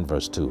verse 1 and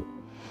verse 2.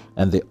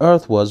 And the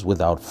earth was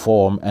without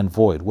form and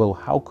void. Well,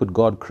 how could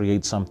God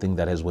create something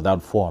that is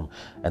without form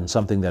and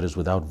something that is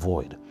without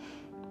void?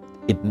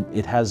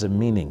 It has a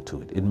meaning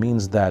to it. It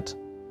means that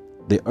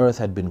the earth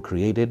had been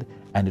created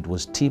and it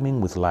was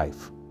teeming with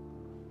life.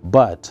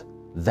 But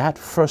that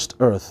first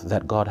earth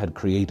that God had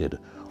created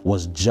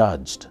was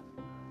judged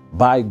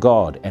by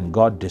God, and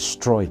God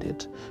destroyed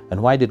it.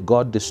 And why did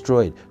God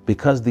destroy it?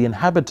 Because the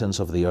inhabitants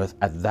of the earth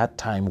at that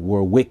time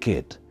were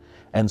wicked.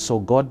 And so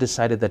God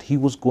decided that he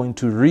was going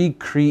to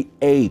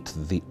recreate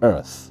the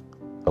earth.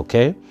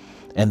 Okay?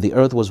 And the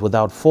earth was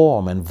without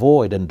form and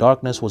void, and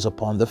darkness was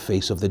upon the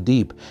face of the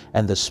deep.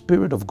 And the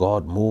Spirit of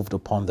God moved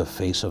upon the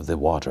face of the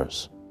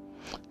waters.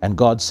 And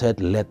God said,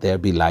 let there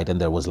be light,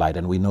 and there was light.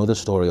 And we know the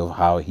story of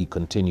how he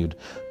continued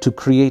to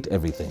create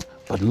everything.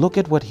 But look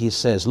at what he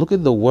says. Look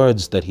at the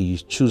words that he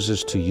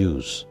chooses to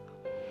use.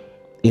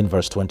 In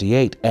verse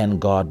 28, and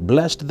God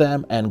blessed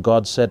them, and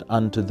God said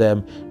unto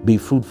them, be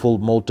fruitful,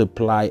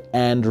 multiply,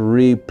 and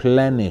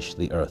replenish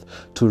the earth.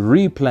 To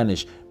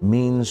replenish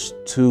means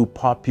to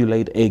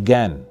populate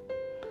again,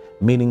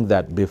 meaning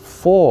that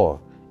before,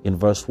 in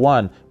verse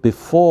 1,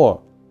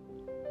 before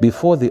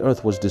the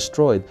earth was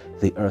destroyed,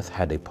 the earth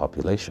had a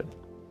population,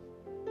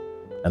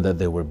 and that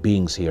there were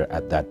beings here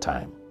at that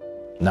time.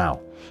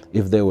 Now,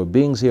 if there were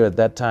beings here at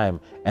that time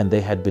and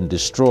they had been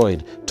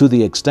destroyed to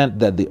the extent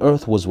that the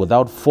earth was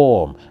without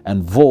form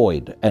and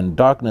void and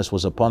darkness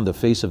was upon the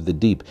face of the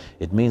deep,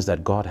 it means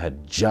that God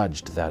had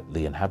judged that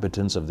the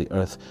inhabitants of the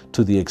earth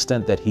to the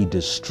extent that he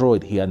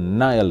destroyed, he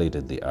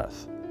annihilated the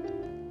earth.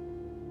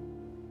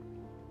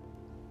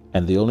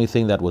 And the only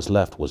thing that was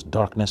left was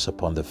darkness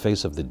upon the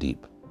face of the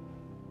deep.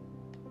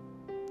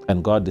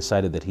 And God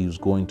decided that he was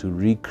going to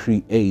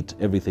recreate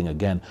everything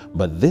again.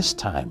 But this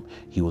time,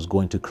 he was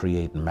going to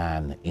create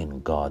man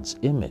in God's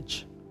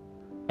image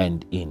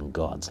and in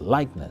God's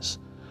likeness.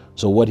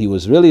 So what he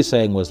was really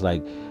saying was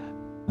like,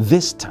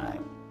 this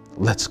time,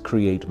 let's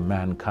create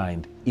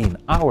mankind in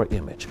our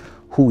image.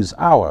 Who is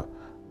our?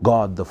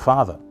 God the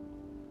Father,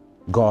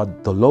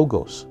 God the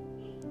Logos,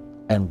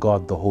 and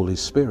God the Holy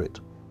Spirit.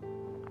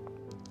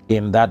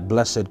 In that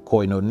blessed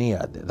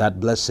koinonia,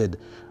 that blessed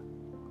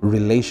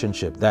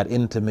relationship, that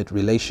intimate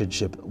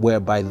relationship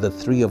whereby the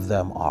three of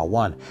them are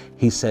one.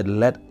 He said,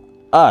 let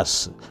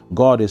us.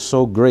 God is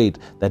so great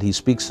that he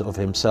speaks of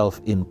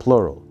himself in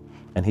plural.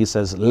 And he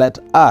says, let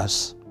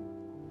us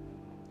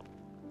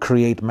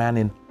create man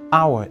in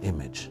our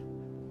image,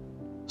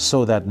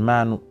 so that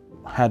man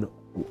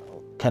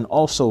can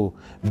also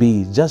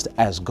be just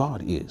as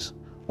God is,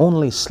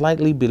 only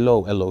slightly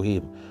below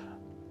Elohim.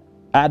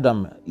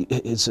 Adam,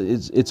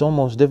 it's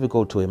almost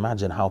difficult to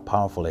imagine how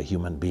powerful a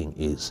human being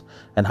is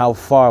and how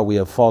far we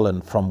have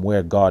fallen from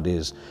where God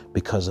is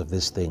because of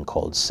this thing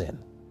called sin.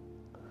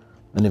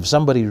 And if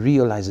somebody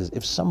realizes,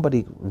 if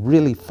somebody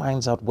really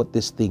finds out what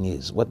this thing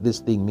is, what this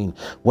thing means,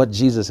 what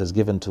Jesus has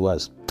given to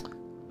us,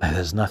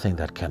 there's nothing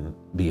that can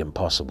be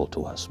impossible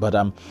to us. But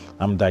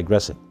I'm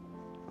digressing.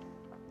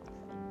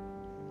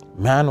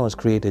 Man was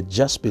created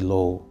just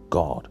below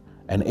God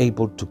and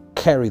able to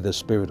carry the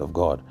Spirit of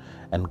God.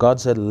 And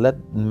God said,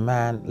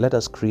 let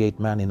us create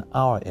man in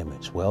our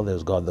image. Well,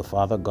 there's God the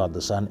Father, God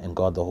the Son, and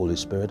God the Holy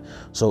Spirit.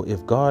 So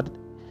if God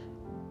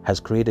has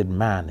created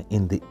man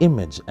in the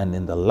image and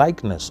in the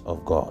likeness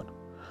of God,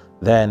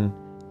 then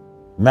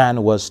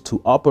man was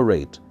to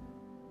operate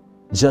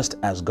just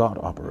as God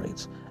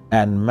operates.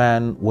 And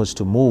man was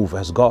to move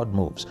as God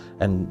moves.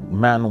 And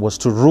man was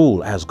to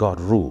rule as God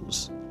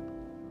rules.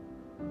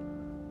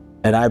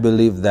 And I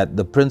believe that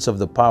the prince of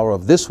the power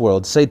of this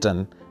world,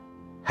 Satan,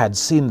 had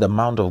seen the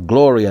amount of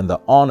glory and the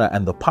honor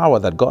and the power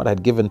that God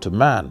had given to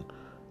man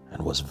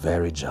and was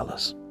very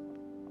jealous.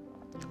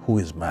 Who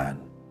is man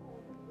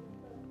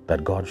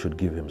that God should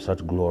give him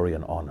such glory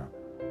and honor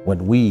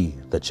when we,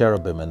 the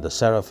cherubim and the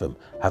seraphim,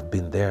 have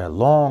been there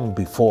long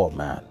before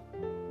man?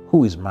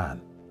 Who is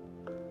man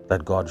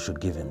that God should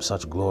give him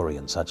such glory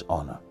and such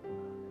honor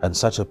and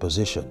such a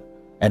position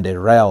and a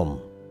realm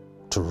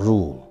to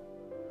rule?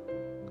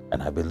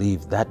 And I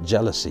believe that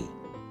jealousy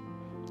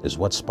is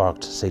what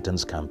sparked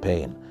Satan's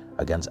campaign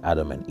against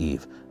Adam and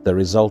Eve. The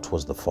result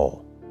was the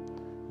fall.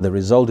 The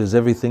result is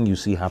everything you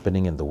see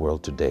happening in the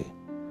world today,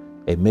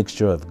 a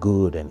mixture of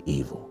good and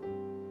evil.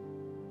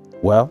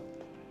 Well,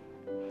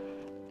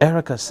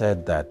 Erica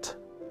said that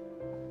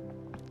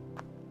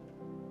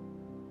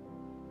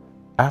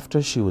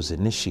after she was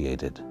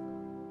initiated,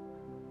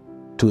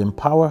 to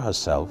empower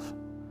herself,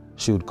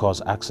 she would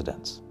cause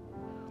accidents.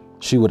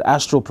 She would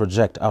astral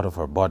project out of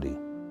her body.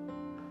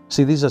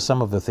 See, these are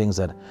some of the things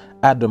that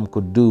Adam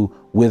could do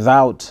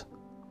without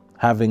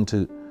having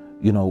to,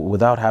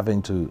 without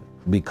having to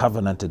be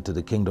covenanted to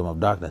the kingdom of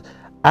darkness.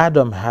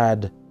 Adam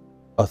had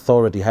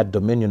authority, had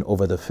dominion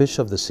over the fish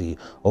of the sea,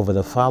 over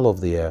the fowl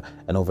of the air,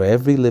 and over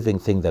every living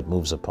thing that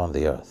moves upon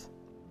the earth.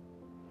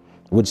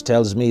 Which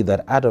tells me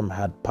that Adam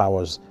had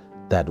powers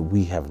that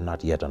we have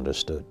not yet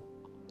understood.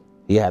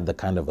 He had the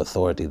kind of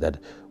authority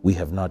that we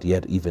have not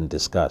yet even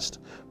discussed.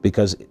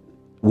 Because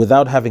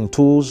without having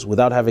tools,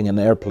 without having an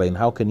airplane,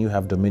 how can you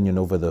have dominion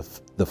over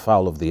the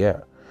fowl of the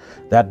air?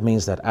 That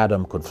means that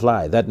Adam could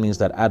fly. That means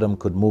that Adam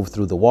could move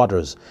through the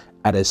waters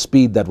at a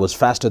speed that was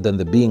faster than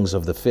the beings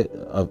of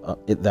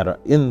that are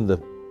in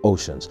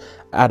oceans.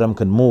 Adam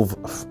can move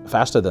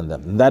faster than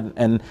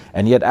them.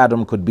 And yet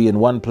Adam could be in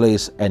one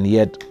place and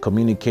yet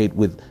communicate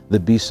with the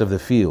beasts of the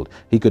field.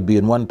 He could be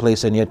in one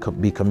place and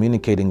yet be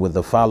communicating with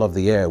the fowl of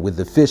the air, with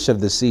the fish of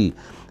the sea,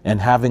 and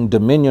having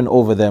dominion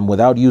over them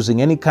without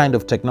using any kind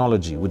of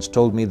technology, which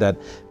told me that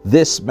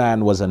this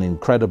man was an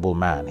incredible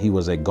man. He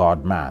was a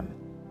God man.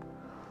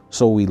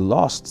 So we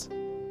lost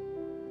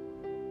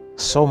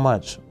so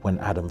much when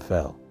Adam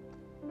fell.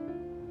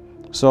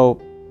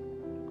 So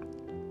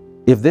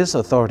if this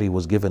authority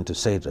was given to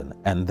Satan,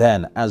 and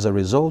then as a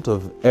result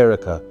of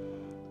Erica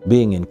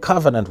being in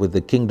covenant with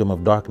the kingdom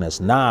of darkness,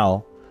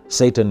 now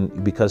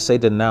because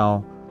Satan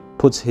now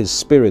puts his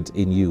spirit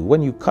in you,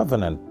 when you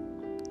covenant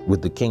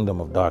with the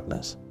kingdom of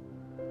darkness,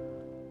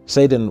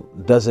 Satan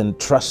doesn't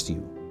trust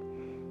you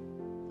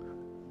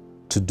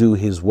to do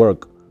his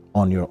work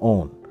on your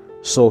own.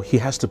 So he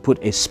has to put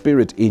a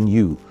spirit in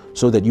you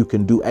so that you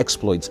can do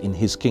exploits in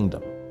his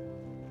kingdom.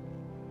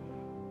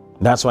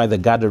 That's why the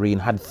Gadarene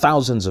had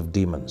thousands of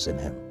demons in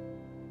him,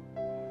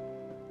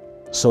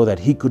 so that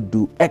he could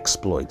do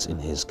exploits in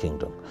his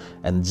kingdom.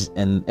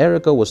 And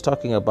Erica was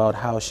talking about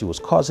how she was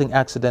causing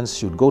accidents.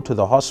 She would go to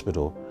the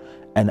hospital,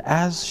 and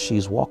as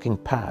she's walking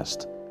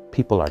past,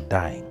 people are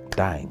dying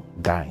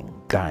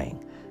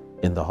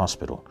in the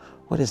hospital.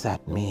 What does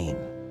that mean?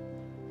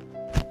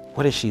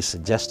 What is she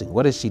suggesting?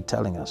 What is she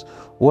telling us?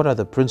 What are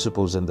the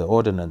principles and the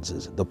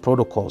ordinances, the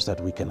protocols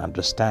that we can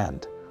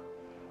understand?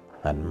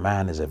 And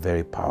man is a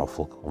very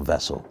powerful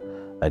vessel,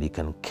 that he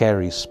can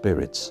carry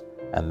spirits,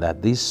 and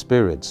that these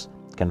spirits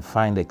can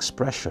find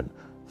expression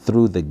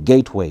through the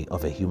gateway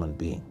of a human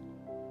being.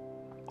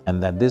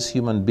 And that this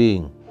human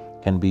being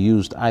can be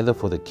used either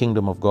for the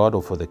kingdom of God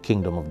or for the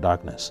kingdom of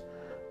darkness.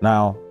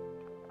 Now,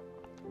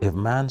 if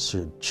man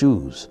should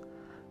choose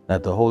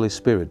that the Holy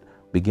Spirit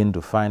begin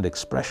to find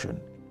expression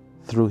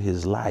through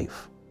his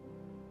life,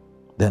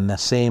 then the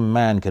same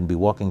man can be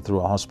walking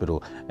through a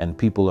hospital and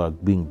people are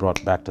being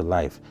brought back to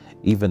life.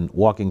 Even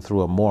walking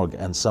through a morgue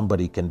and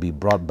somebody can be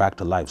brought back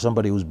to life.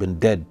 Somebody who's been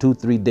dead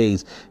 2-3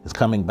 days is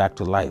coming back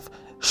to life,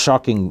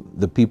 shocking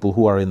the people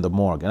who are in the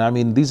morgue. And I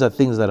mean, these are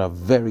things that are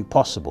very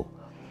possible.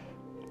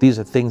 These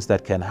are things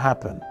that can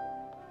happen.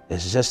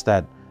 It's just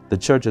that the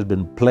church has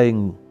been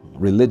playing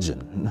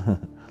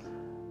religion.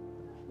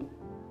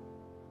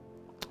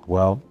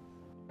 Well,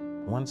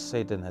 once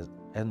Satan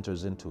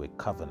enters into a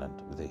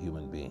covenant with a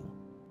human being,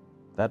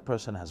 that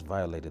person has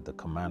violated the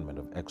commandment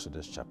of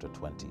Exodus chapter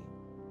 20,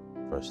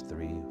 verse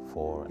 3,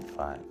 4, and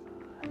 5.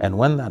 And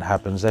when that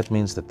happens, that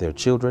means that their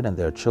children and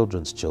their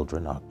children's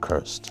children are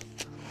cursed.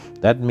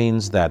 That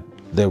means that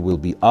there will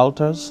be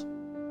altars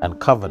and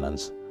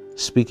covenants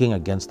speaking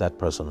against that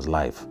person's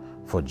life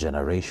for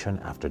generation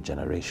after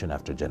generation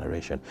after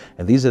generation.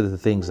 And these are the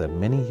things that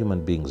many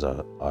human beings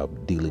are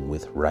dealing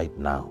with right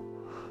now.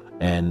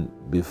 And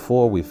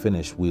before we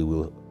finish, we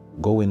will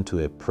go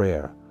into a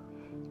prayer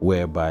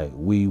whereby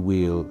we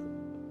will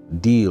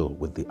deal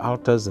with the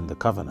altars and the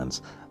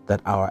covenants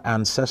that our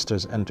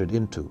ancestors entered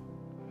into.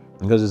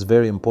 Because it's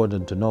very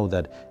important to know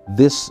that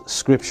this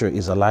scripture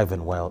is alive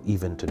and well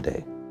even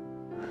today.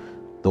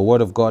 The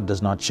word of God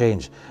does not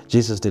change.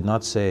 Jesus did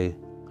not say,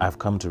 I've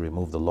come to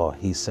remove the law.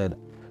 He said,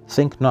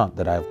 think not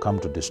that I have come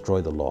to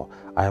destroy the law.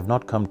 I have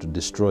not come to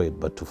destroy it,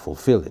 but to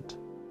fulfill it.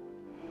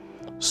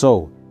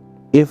 So,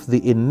 if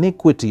the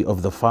iniquity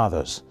of the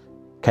fathers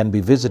can be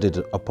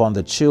visited upon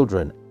the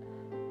children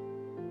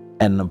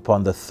and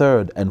upon the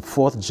third and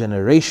fourth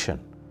generation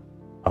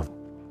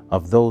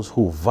of those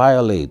who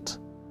violate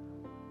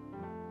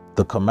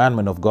the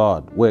commandment of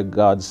God, where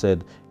God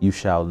said, you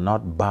shall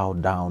not bow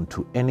down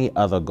to any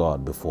other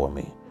God before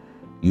me.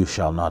 You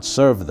shall not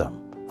serve them.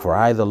 For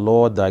I, the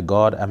Lord thy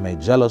God, am a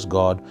jealous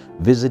God,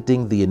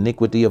 visiting the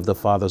iniquity of the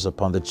fathers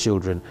upon the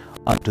children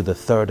unto the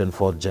third and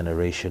fourth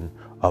generation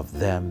of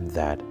them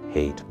that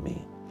hate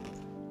me.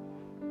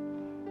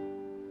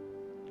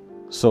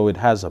 So it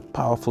has a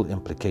powerful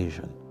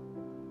implication.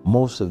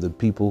 Most of the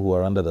people who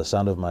are under the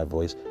sound of my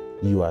voice,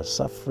 you are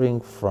suffering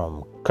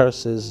from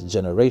curses,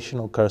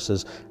 generational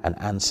curses, and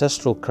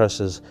ancestral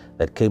curses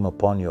that came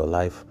upon your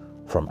life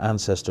from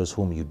ancestors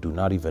whom you do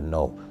not even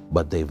know,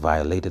 but they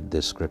violated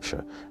this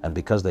scripture. And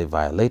because they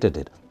violated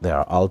it, there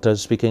are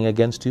altars speaking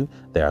against you.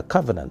 There are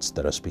covenants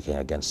that are speaking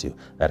against you,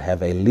 that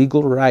have a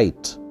legal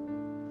right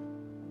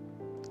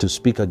to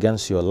speak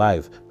against your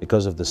life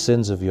because of the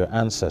sins of your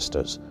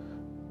ancestors.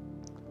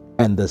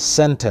 And the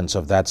sentence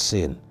of that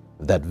sin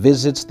that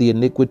visits the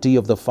iniquity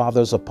of the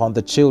fathers upon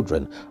the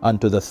children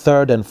unto the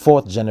third and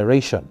fourth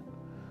generation.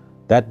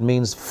 That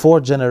means 4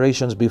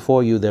 generations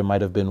before you, there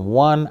might have been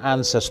one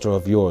ancestor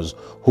of yours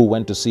who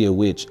went to see a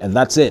witch, and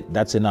that's it.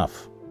 That's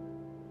enough.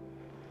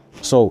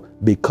 So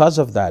because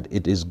of that,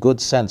 it is good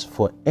sense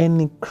for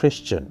any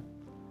Christian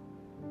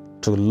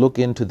to look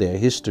into their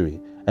history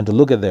and to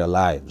look at their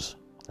lives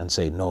and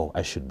say, no,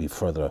 I should be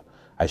further.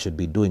 I should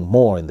be doing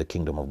more in the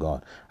kingdom of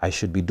God. I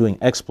should be doing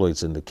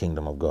exploits in the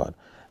kingdom of God.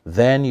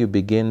 Then you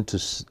begin to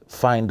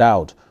find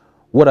out,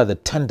 what are the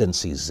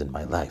tendencies in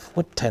my life?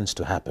 What tends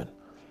to happen?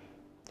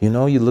 You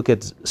know, you look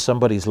at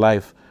somebody's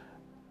life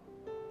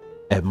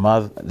A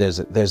mother,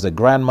 there's the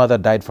grandmother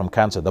died from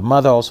cancer, the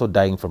mother also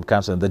dying from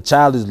cancer, and the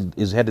child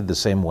is headed the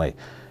same way.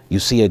 You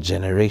see a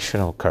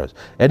generational curse.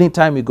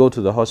 Anytime you go to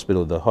the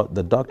hospital,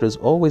 the doctors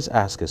always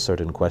ask a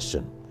certain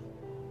question.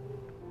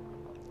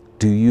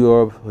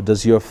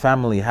 Does your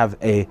family have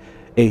a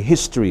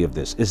history of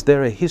this? Is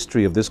there a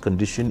history of this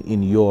condition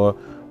in your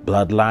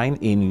bloodline,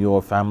 in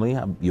your family,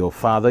 your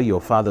father, your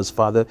father's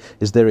father?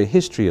 Is there a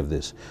history of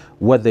this?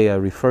 What they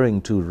are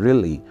referring to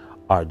really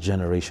are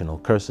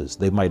generational curses.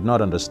 They might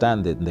not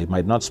understand it, and they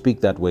might not speak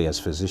that way as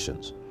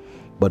physicians.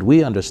 But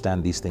we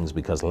understand these things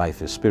because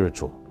life is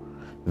spiritual.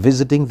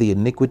 Visiting the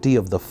iniquity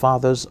of the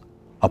fathers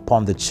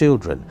upon the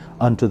children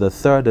unto the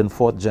third and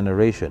fourth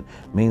generation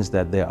means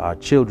that there are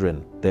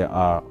children, there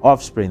are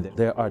offspring,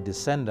 there are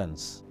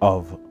descendants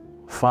of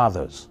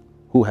fathers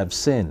who have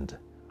sinned.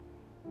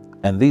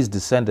 And these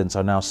descendants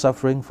are now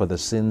suffering for the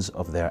sins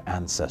of their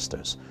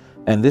ancestors.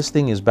 And this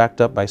thing is backed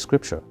up by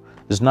Scripture.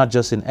 It's not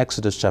just in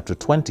Exodus chapter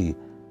 20,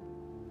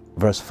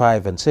 verse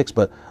 5 and 6,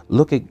 but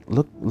look at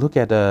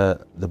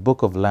the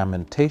book of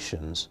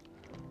Lamentations.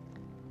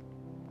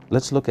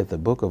 Let's look at the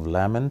book of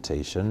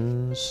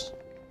Lamentations,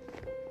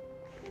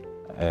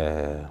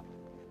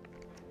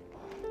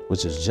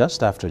 which is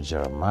just after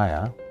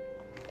Jeremiah.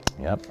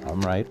 Yep,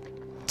 I'm right.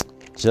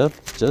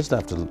 Just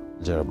after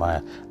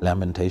Jeremiah.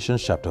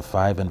 Lamentations chapter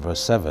 5 and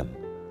verse 7.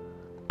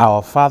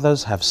 Our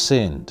fathers have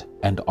sinned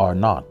and are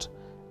not,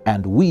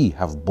 and we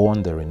have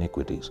borne their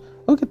iniquities.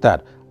 Look at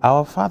that.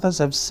 Our fathers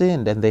have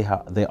sinned and they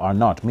are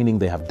not, meaning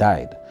they have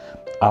died.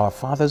 Our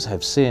fathers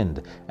have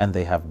sinned and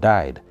they have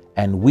died,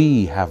 and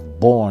we have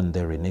borne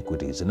their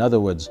iniquities. In other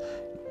words,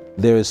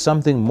 there is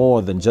something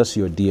more than just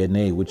your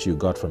DNA, which you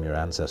got from your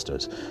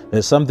ancestors.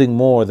 There's something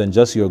more than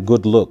just your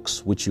good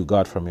looks, which you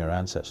got from your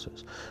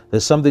ancestors.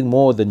 There's something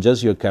more than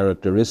just your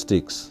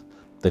characteristics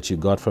that you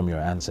got from your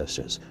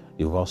ancestors.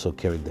 You've also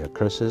carried their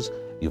curses.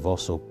 You've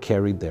also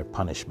carried their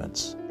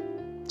punishments.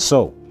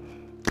 So,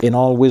 in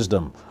all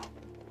wisdom,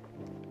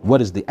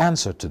 what is the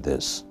answer to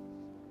this?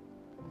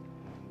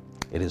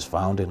 It is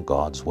found in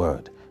God's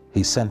word.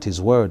 He sent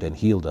his word and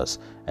healed us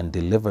and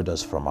delivered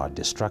us from our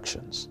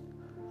destructions.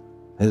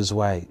 This is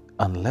why,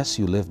 unless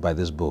you live by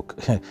this book,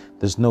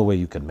 there's no way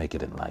you can make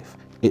it in life.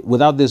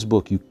 Without this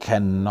book, you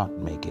cannot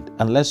make it.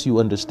 Unless you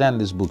understand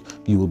this book,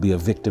 you will be a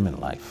victim in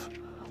life.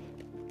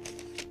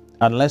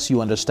 Unless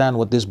you understand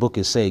what this book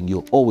is saying,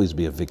 you'll always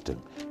be a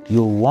victim.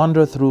 You'll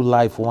wander through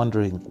life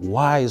wondering,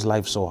 why is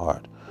life so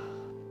hard?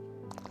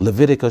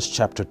 Leviticus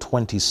chapter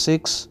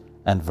 26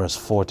 and verse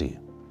 40.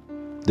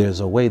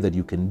 There's a way that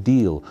you can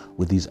deal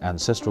with these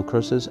ancestral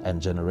curses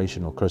and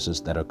generational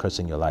curses that are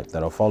cursing your life,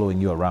 that are following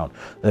you around.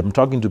 I'm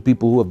talking to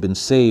people who have been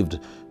saved.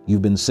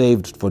 You've been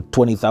saved for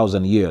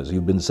 20,000 years.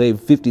 You've been saved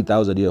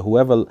 50,000 years,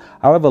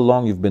 however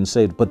long you've been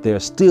saved, but there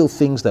are still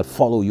things that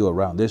follow you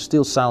around. There's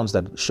still sounds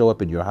that show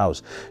up in your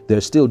house.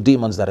 There's still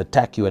demons that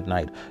attack you at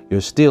night.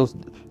 You're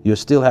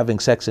still having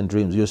sex in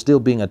dreams. You're still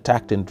being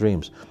attacked in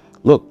dreams.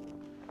 Look,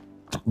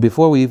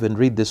 before we even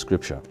read this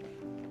scripture,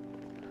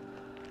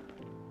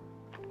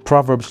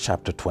 Proverbs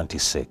chapter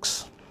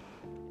 26.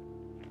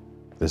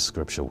 This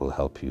scripture will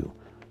help you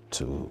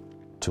to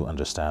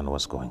understand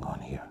what's going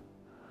on here.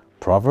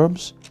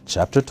 Proverbs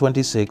chapter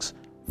 26,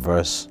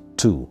 verse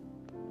 2.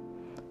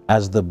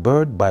 As the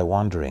bird by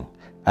wandering,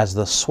 as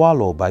the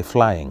swallow by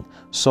flying,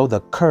 so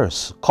the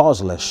curse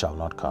causeless shall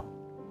not come.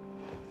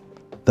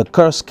 The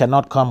curse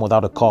cannot come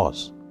without a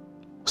cause.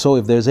 So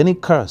if there's any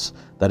curse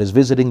that is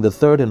visiting the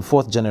third and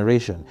fourth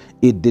generation,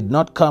 it did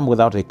not come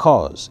without a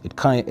cause.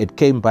 It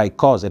came by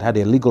cause. It had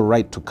a legal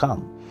right to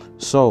come.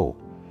 So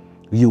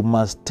you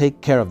must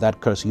take care of that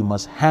curse. You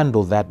must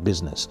handle that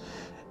business.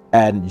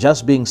 And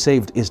just being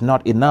saved is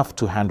not enough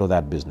to handle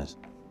that business.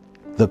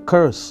 The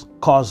curse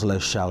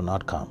causeless shall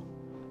not come.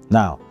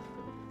 Now,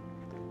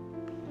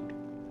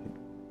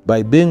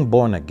 by being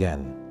born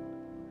again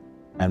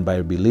and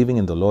by believing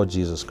in the Lord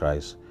Jesus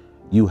Christ,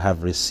 you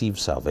have received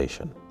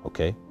salvation.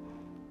 Okay?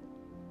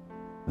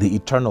 The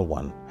Eternal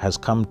One has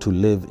come to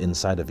live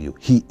inside of you.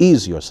 He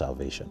is your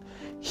salvation.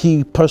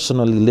 He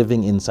personally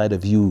living inside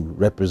of you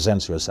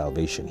represents your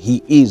salvation.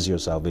 He is your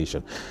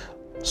salvation.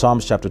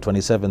 Psalms chapter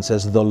 27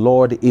 says, the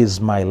Lord is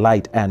my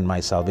light and my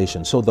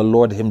salvation. So the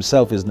Lord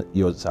himself is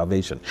your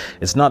salvation.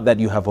 It's not that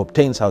you have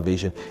obtained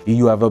salvation.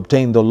 You have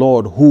obtained the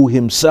Lord who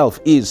himself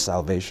is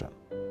salvation.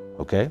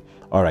 Okay?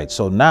 All right.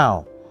 So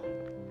now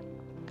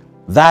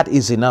that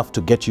is enough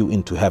to get you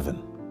into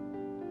heaven.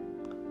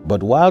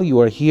 But while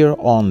you are here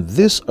on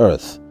this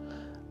earth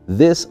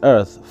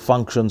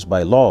functions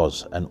by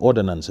laws and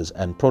ordinances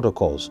and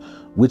protocols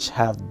which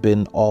have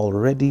been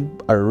already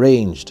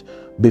arranged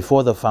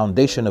before the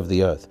foundation of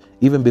the earth.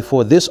 Even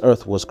before this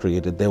earth was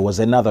created, there was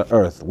another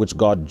earth which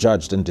God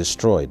judged and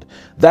destroyed.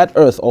 That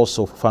earth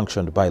also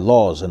functioned by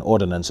laws and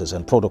ordinances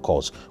and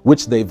protocols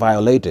which they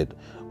violated,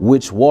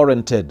 which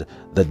warranted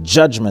the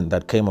judgment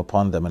that came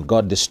upon them, and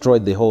God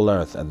destroyed the whole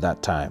earth at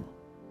that time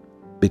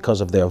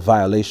because of their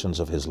violations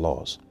of his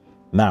laws.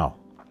 Now,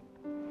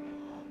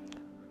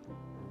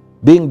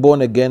 being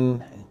born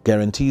again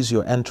guarantees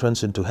your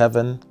entrance into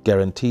heaven,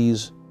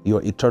 guarantees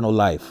your eternal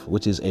life,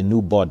 which is a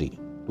new body,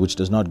 which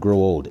does not grow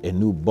old, a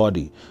new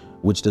body,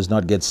 which does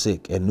not get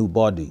sick, a new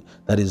body,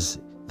 that is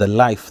the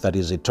life that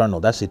is eternal.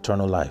 That's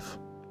eternal life.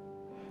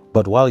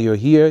 But while you're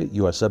here,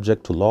 you are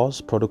subject to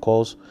laws,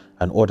 protocols,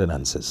 and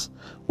ordinances,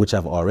 which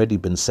have already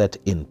been set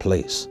in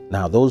place.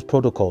 Now, those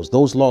protocols,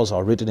 those laws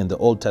are written in the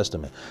Old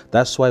Testament.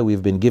 That's why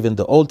we've been given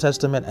the Old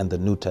Testament and the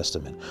New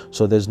Testament.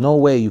 So there's no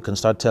way you can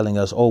start telling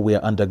us, oh,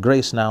 we're under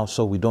grace now,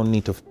 so we don't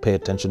need to pay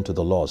attention to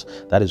the laws.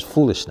 That is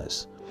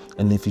foolishness.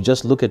 And if you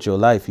just look at your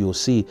life, you'll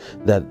see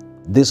that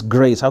this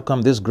grace, how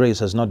come this grace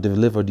has not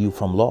delivered you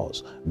from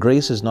laws?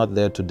 Grace is not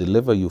there to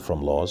deliver you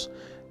from laws.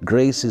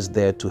 Grace is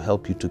there to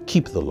help you to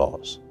keep the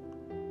laws.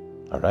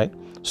 All right.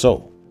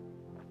 So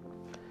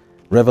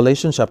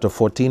Revelation chapter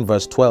 14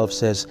 verse 12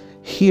 says,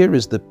 here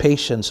is the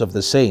patience of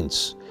the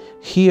saints.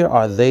 Here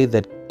are they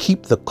that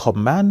keep the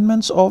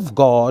commandments of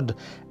God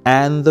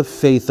and the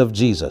faith of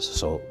Jesus.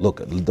 So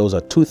look, those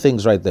are two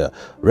things right there.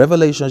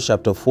 Revelation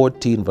chapter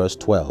 14 verse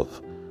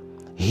 12.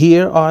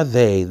 Here are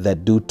they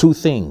that do two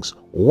things.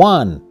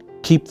 One,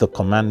 keep the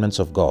commandments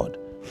of God.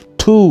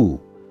 Two,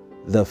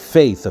 the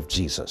faith of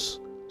Jesus.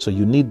 So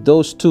you need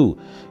those two.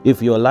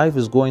 If your life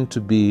is going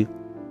to be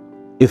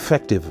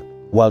effective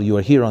while you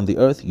are here on the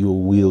earth, you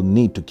will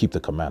need to keep the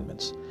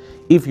commandments.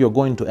 If you're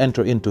going to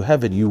enter into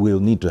heaven, you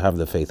will need to have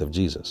the faith of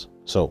Jesus.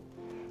 So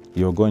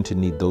you're going to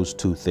need those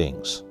two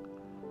things.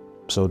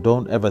 So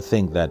don't ever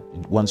think that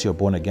once you're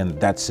born again,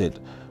 that's it.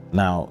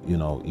 Now,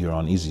 you're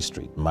on easy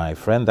street. My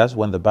friend, that's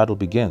when the battle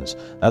begins.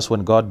 That's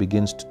when God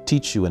begins to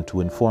teach you and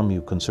to inform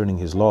you concerning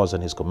his laws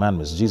and his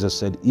commandments. Jesus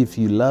said, if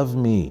you love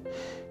me,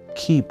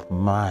 keep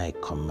my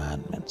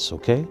commandments.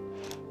 Okay?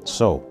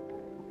 So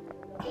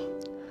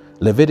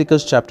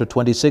Leviticus chapter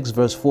 26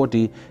 verse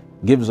 40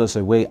 gives us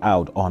a way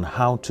out on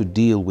how to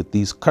deal with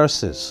these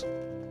curses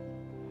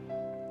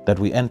that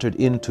we entered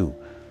into.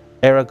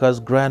 Erica's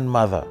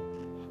grandmother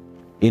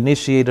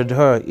initiated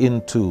her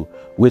into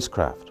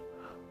witchcraft.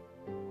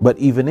 But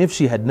even if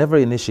she had never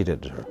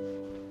initiated her,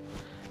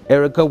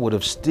 Erica would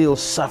have still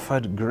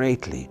suffered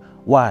greatly.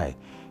 Why?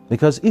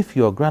 Because if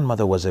your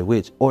grandmother was a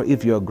witch, or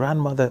if your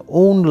grandmother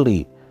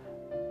only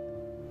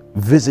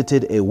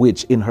visited a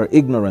witch in her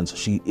ignorance,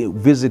 she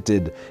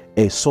visited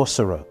a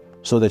sorcerer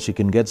so that she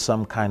can get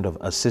some kind of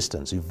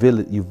assistance. You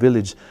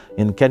village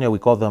in Kenya, we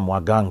call them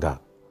waganga.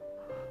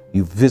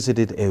 You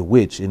visited a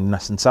witch. In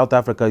South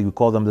Africa, you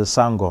call them the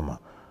sangoma.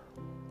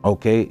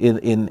 Okay,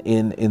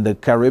 in the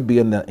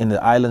Caribbean, in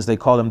the islands, they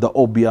call them the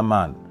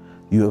obiaman.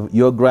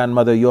 Your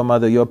grandmother, your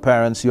mother, your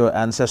parents, your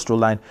ancestral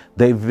line,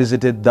 they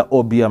visited the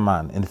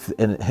obiaman.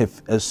 And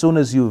as soon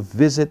as you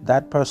visit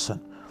that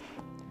person,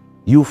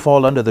 you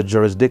fall under the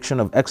jurisdiction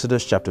of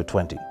Exodus chapter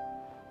 20.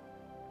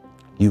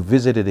 You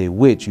visited a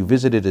witch, you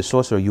visited a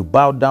sorcerer, you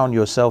bowed down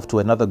yourself to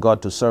another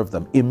god to serve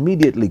them.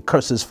 Immediately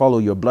curses follow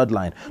your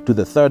bloodline to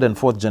the third and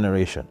fourth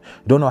generation.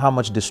 You don't know how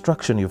much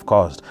destruction you've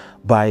caused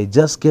by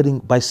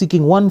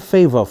seeking one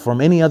favor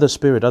from any other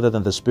spirit other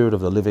than the spirit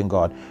of the living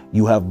God.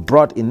 You have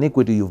brought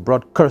iniquity, you've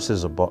brought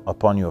curses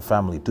upon your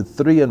family to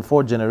 3 and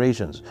 4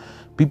 generations.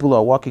 People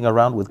are walking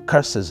around with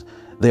curses.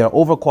 They are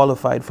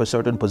overqualified for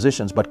certain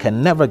positions but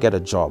can never get a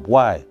job.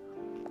 Why?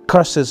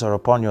 Curses are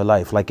upon your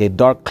life like a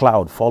dark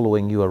cloud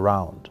following you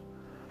around.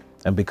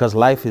 And because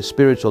life is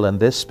spiritual and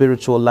this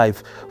spiritual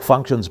life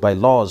functions by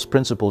laws,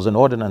 principles, and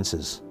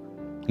ordinances,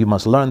 you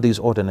must learn these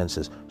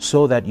ordinances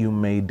so that you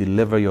may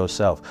deliver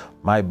yourself.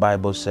 My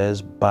Bible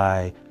says,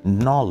 by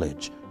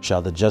knowledge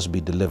shall the just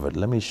be delivered.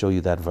 Let me show you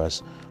that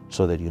verse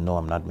so that you know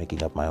I'm not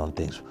making up my own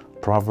things.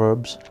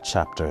 Proverbs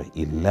chapter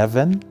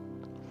 11,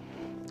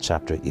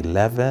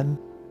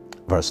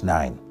 verse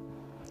 9.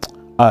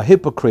 A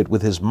hypocrite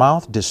with his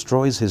mouth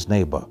destroys his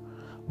neighbor,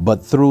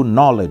 but through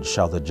knowledge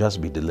shall the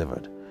just be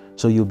delivered.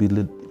 So you'll be,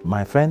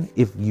 my friend,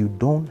 if you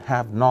don't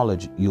have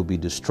knowledge, you'll be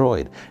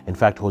destroyed. In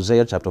fact,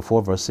 Hosea chapter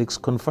 4 verse 6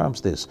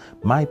 confirms this.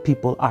 My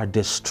people are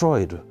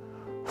destroyed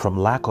from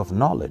lack of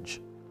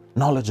knowledge.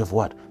 Knowledge of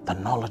what? The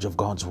knowledge of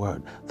God's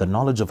word. The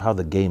knowledge of how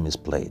the game is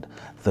played.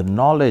 The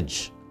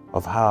knowledge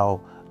of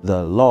how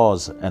the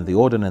laws and the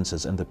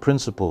ordinances and the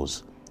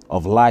principles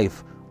of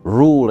life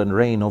rule and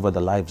reign over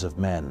the lives of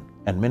men.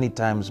 And many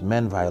times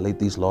men violate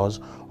these laws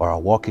or are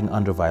walking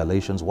under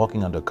violations,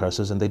 walking under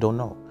curses, and they don't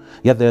know.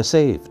 Yet they're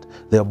saved.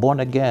 They're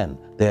born again.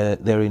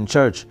 They're in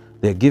church.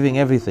 They're giving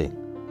everything.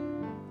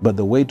 But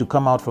the way to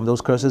come out from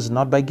those curses is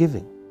not by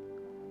giving.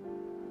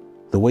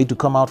 The way to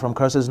come out from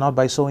curses is not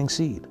by sowing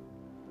seed.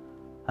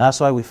 And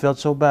that's why we felt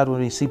so bad when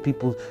we see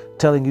people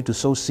telling you to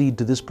sow seed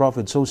to this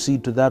prophet, sow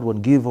seed to that one,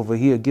 give over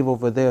here, give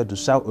over there,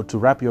 to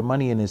wrap your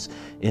money in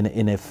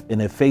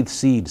a faith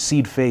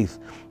seed faith.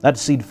 That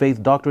seed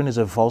faith doctrine is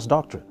a false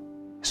doctrine.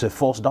 It's a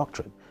false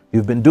doctrine.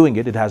 You've been doing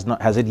it.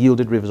 Has it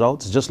yielded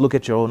results? Just look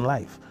at your own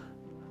life.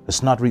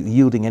 It's not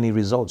yielding any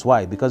results.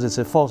 Why? Because it's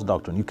a false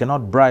doctrine. You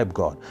cannot bribe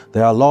God.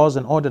 There are laws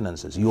and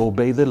ordinances. You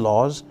obey the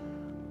laws.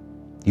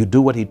 You do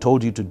what he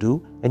told you to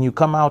do, and you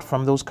come out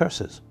from those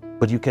curses.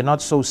 But you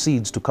cannot sow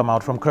seeds to come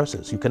out from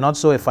curses. You cannot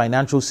sow a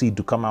financial seed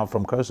to come out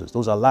from curses.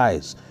 Those are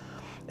lies.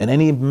 And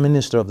any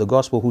minister of the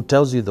gospel who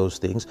tells you those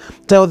things,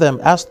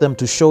 ask them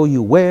to show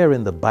you where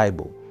in the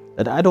Bible.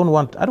 And I don't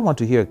want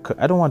to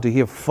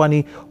hear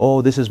funny,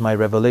 oh, this is my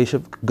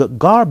revelation.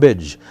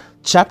 Garbage.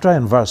 Chapter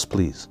and verse,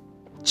 please.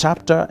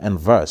 Chapter and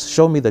verse.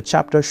 Show me the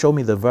chapter, show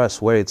me the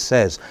verse where it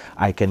says,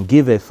 I can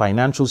give a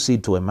financial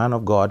seed to a man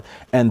of God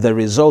and the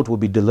result will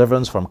be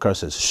deliverance from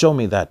curses. Show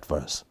me that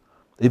verse.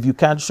 If you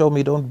can't show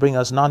me, don't bring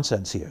us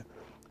nonsense here.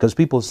 Because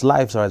people's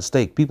lives are at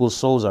stake. People's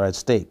souls are at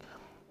stake.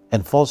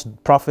 And false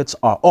prophets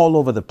are all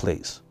over the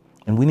place.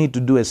 And we need to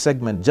do a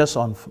segment just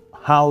on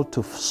how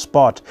to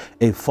spot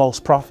a false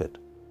prophet.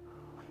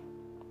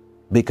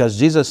 Because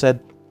Jesus said,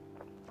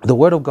 the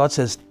word of God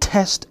says,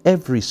 test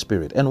every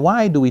spirit. And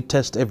why do we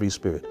test every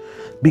spirit?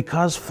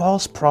 Because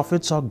false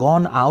prophets are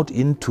gone out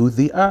into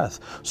the earth.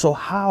 So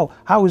how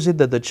is it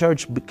that the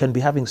church can be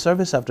having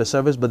service after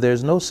service, but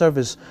there's no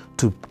service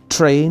to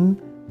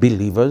train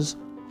believers,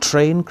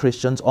 train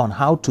Christians on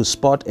how to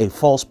spot a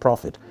false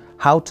prophet,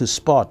 how to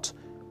spot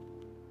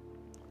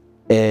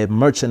a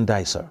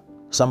merchandiser,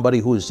 somebody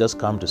who has just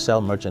come to sell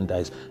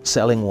merchandise,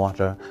 selling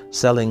water,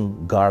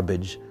 selling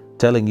garbage,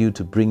 telling you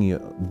to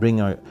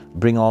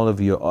bring all of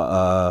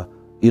your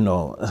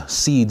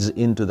seeds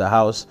into the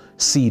house,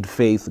 seed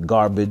faith,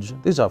 garbage.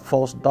 These are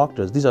false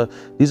doctors. These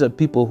are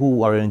people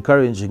who are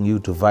encouraging you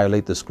to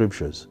violate the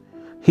scriptures.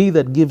 He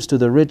that gives to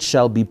the rich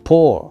shall be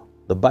poor.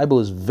 The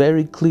Bible is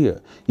very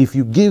clear. If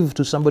you give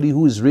to somebody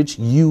who is rich,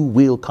 you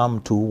will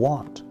come to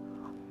want.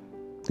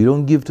 You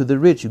don't give to the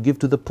rich, you give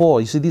to the poor.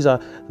 You see, these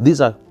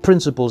are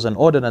principles and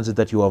ordinances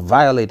that you are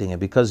violating, and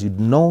because you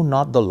know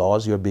not the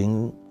laws, you're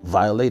being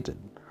violated.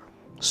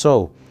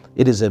 So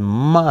it is a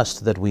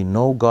must that we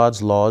know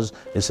God's laws.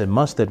 It's a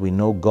must that we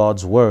know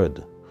God's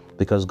word,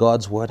 because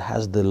God's word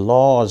has the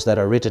laws that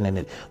are written in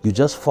it. You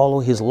just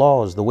follow his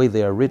laws the way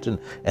they are written,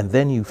 and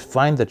then you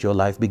find that your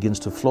life begins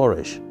to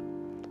flourish.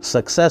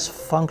 Success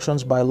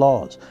functions by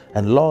laws,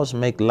 and laws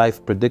make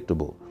life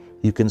predictable.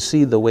 You can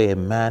see the way a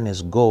man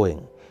is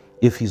going,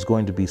 if he's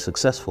going to be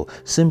successful,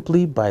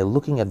 simply by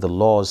looking at the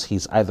laws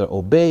he's either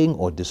obeying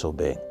or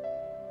disobeying.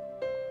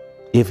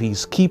 If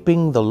he's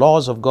keeping the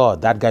laws of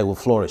God, that guy will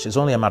flourish. It's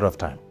only a matter of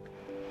time.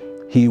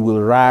 He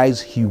will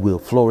rise, he will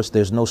flourish.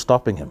 There's no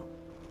stopping him.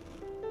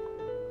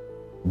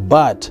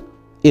 But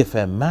if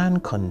a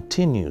man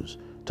continues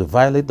to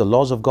violate the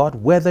laws of God,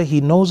 whether he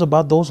knows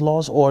about those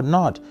laws or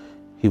not,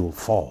 he will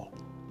fall.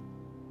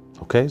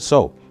 Okay,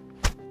 so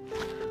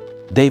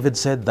David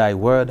said, thy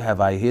word have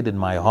I hid in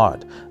my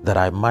heart, that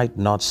I might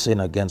not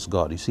sin against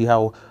God. You see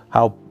how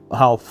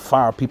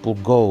far people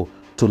go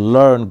to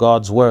learn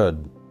God's word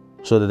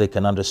so that they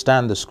can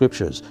understand the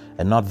scriptures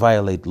and not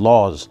violate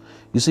laws.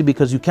 You see,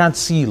 because you can't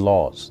see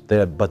laws,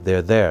 but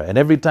they're there. And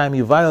every time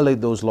you violate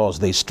those laws,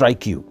 they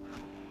strike you.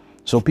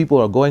 So people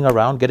are going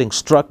around getting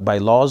struck by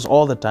laws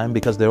all the time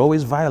because they're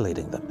always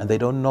violating them. And they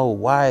don't know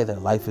why their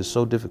life is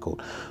so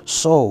difficult.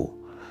 So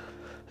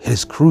it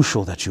is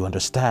crucial that you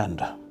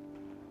understand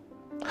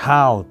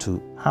how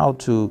to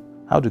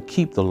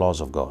keep the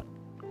laws of God.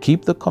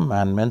 Keep the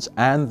commandments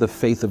and the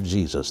faith of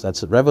Jesus.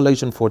 That's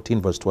Revelation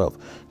 14 verse 12.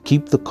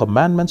 Keep the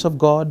commandments of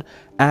God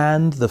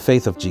and the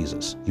faith of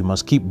Jesus. You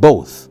must keep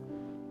both.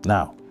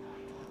 Now,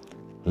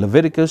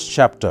 Leviticus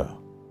chapter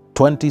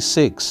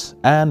 26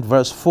 and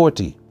verse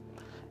 40.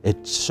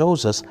 It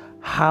shows us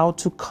how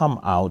to come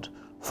out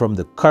from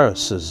the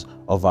curses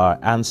of our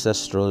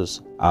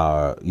ancestors,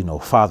 our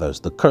fathers,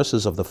 the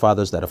curses of the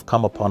fathers that have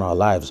come upon our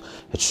lives.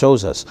 It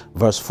shows us,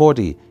 verse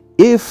 40,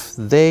 if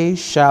they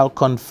shall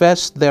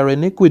confess their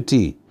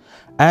iniquity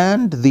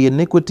and the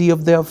iniquity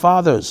of their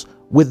fathers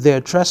with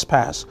their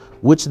trespass,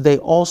 which they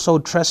also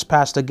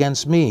trespassed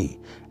against me,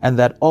 and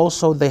that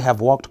also they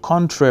have walked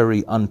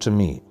contrary unto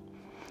me,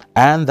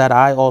 and that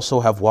I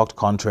also have walked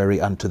contrary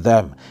unto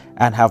them,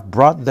 and have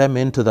brought them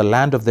into the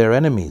land of their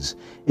enemies.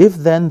 If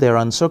then their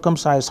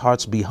uncircumcised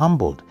hearts be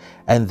humbled,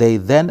 and they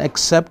then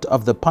accept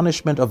of the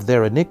punishment of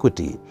their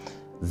iniquity,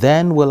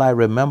 then will I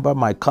remember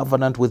my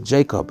covenant with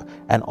Jacob,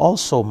 and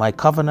also my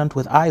covenant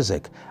with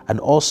Isaac, and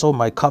also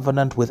my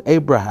covenant with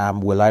Abraham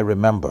will I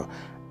remember,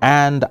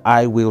 and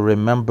I will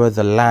remember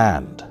the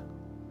land.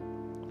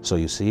 So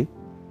you see,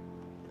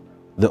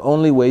 the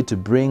only way to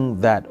bring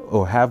that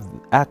or have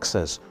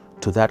access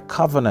to that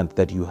covenant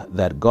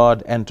that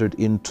God entered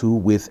into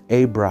with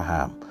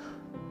Abraham,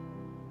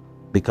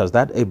 because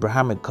that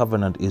Abrahamic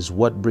covenant is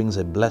what brings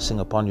a blessing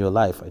upon your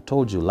life. I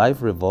told you,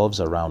 life revolves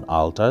around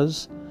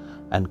altars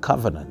and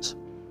covenants.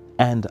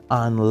 And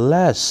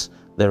unless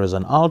there is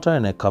an altar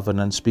and a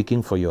covenant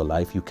speaking for your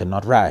life, you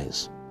cannot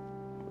rise.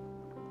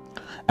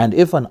 And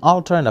if an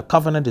altar and a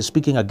covenant is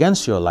speaking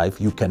against your life,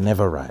 you can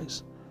never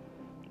rise,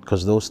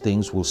 because those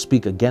things will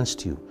speak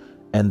against you.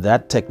 And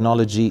that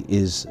technology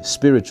is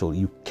spiritual.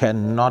 You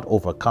cannot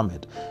overcome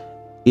it.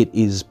 It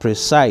is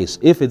precise.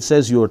 If it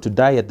says you are to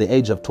die at the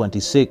age of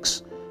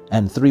 26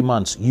 and 3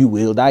 months, you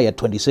will die at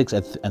 26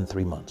 and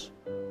 3 months.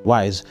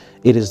 Why?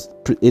 It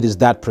is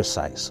that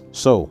precise.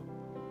 So,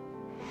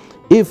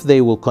 if they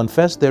will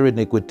confess their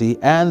iniquity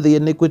and the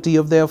iniquity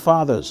of their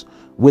fathers,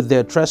 with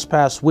their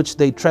trespass which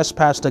they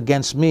trespassed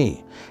against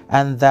me,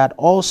 and that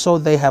also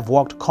they have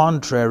walked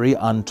contrary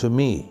unto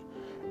me,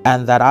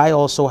 and that I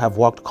also have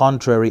walked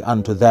contrary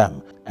unto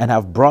them, and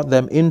have brought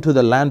them into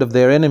the land of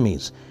their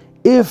enemies.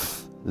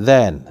 If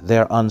then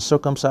their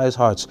uncircumcised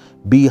hearts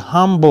be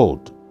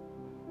humbled,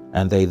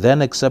 and they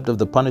then accept of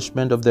the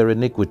punishment of their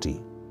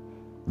iniquity,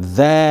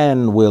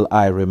 then will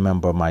I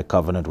remember my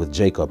covenant with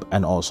Jacob,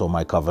 and also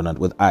my covenant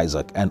with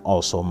Isaac, and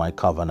also my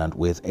covenant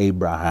with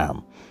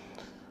Abraham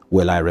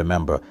will I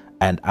remember,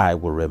 and I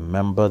will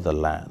remember the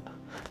land.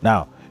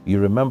 Now, you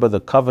remember the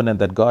covenant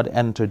that God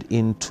entered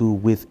into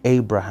with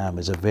Abraham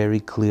is a very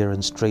clear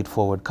and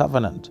straightforward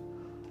covenant.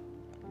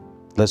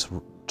 Let's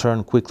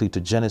turn quickly to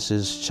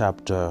Genesis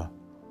chapter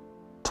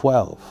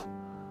 12.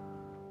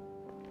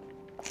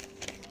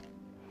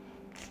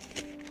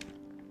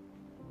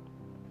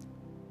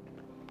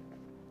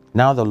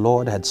 Now the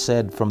Lord had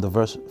said from the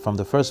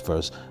first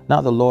verse,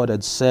 now the Lord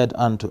had said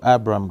unto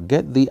Abram,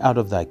 get thee out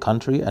of thy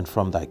country, and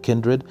from thy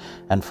kindred,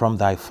 and from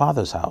thy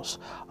father's house,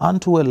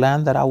 unto a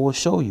land that I will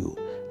show you,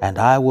 and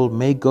I will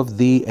make of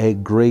thee a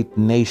great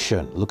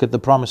nation. Look at the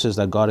promises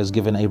that God has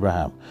given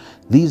Abraham.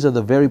 These are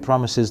the very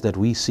promises that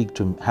we seek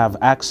to have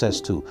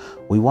access to.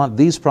 We want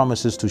these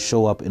promises to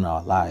show up in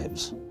our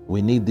lives.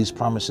 We need these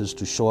promises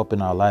to show up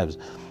in our lives.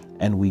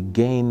 And we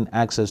gain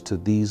access to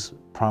these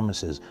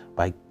promises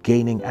by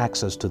gaining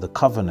access to the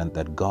covenant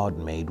that God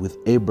made with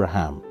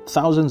Abraham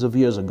thousands of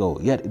years ago,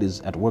 yet it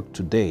is at work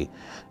today,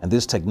 and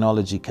this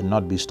technology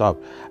cannot be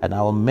stopped. And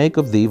I will make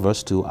of thee,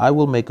 verse 2, I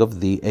will make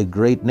of thee a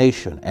great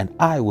nation, and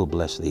I will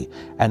bless thee,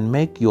 and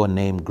make your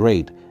name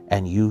great,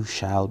 and you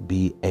shall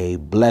be a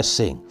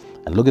blessing.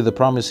 And look at the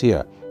promise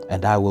here.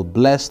 And I will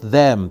bless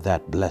them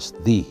that bless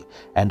thee,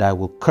 and I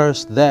will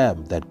curse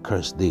them that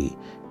curse thee,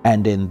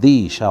 and in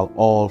thee shall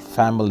all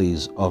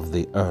families of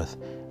the earth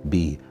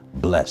be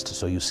blessed.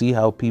 So you see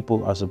how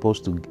people are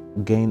supposed to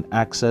gain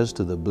access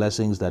to the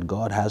blessings that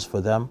God has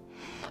for them?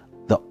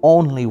 The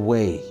only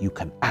way you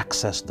can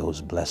access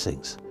those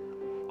blessings,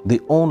 the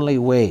only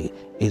way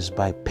is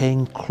by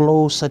paying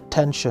close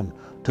attention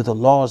to the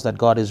laws that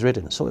God has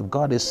written. So if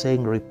God is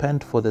saying,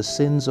 repent for the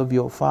sins of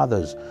your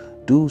fathers,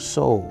 do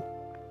so,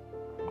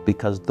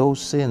 because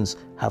those sins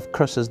have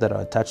curses that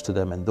are attached to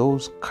them, and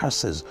those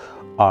curses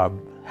are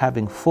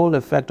having full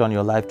effect on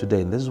your life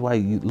today. And this is why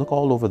you look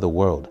all over the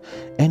world.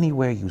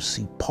 Anywhere you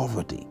see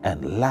poverty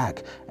and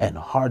lack and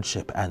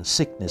hardship and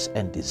sickness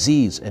and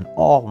disease and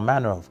all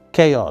manner of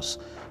chaos,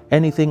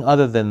 anything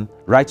other than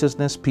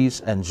righteousness, peace,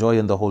 and joy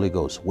in the Holy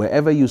Ghost,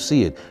 wherever you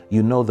see it,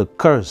 you know the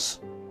curse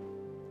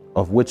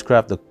of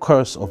witchcraft, the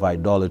curse of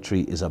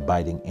idolatry is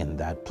abiding in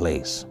that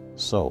place.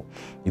 So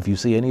if you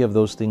see any of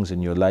those things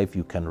in your life,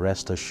 you can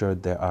rest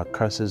assured there are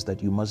curses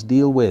that you must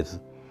deal with.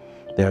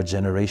 There are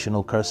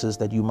generational curses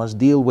that you must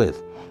deal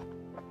with.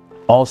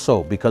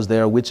 Also, because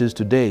there are witches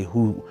today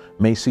who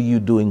may see you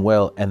doing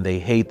well and they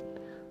hate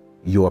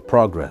your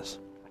progress.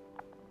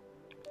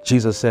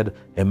 Jesus said,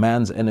 a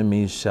man's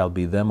enemies shall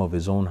be them of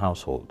his own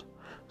household.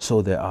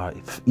 So there are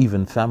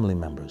even family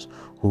members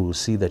who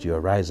see that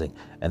you're rising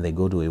and they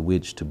go to a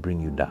witch to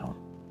bring you down.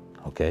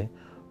 Okay?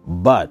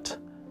 But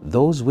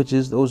those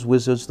witches, those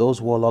wizards,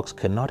 those warlocks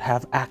cannot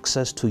have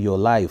access to your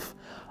life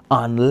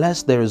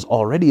unless there is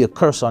already a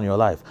curse on your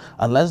life,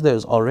 unless there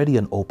is already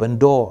an open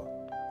door.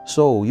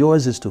 So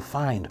yours is to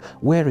find,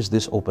 where is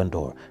this open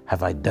door?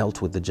 Have I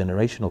dealt with the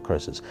generational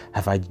curses?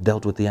 Have I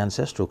dealt with the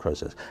ancestral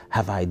curses?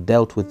 Have I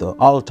dealt with the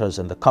altars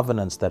and the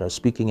covenants that are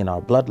speaking in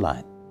our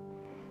bloodline?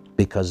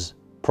 Because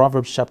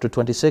Proverbs chapter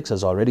 26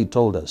 has already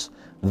told us,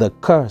 the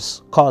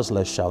curse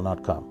causeless shall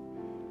not come.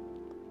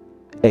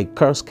 A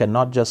curse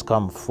cannot just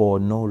come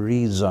for no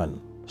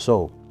reason.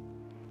 So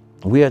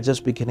we are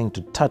just beginning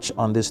to touch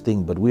on this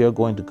thing, but we are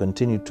going to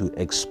continue to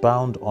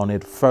expound on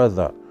it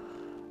further,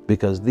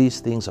 because these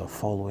things are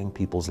following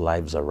people's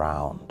lives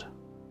around.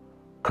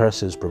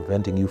 Curses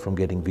preventing you from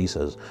getting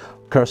visas,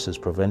 curses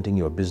preventing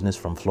your business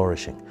from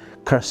flourishing,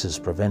 curses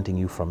preventing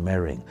you from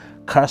marrying,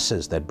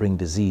 curses that bring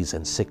disease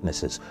and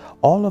sicknesses.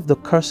 All of the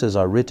curses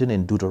are written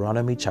in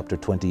Deuteronomy chapter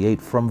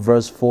 28 from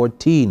verse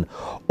 14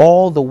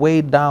 all the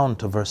way down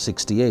to verse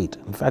 68.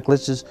 In fact,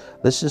 let's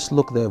just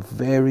look there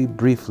very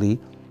briefly.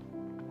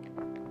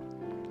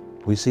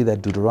 We see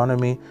that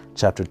Deuteronomy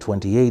chapter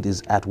 28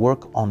 is at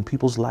work on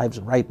people's lives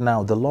right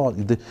now. The law,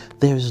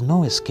 there is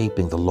no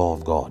escaping the law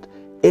of God.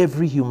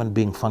 Every human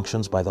being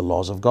functions by the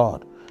laws of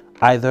God,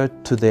 either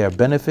to their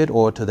benefit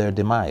or to their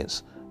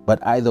demise.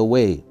 But either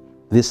way,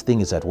 this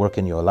thing is at work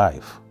in your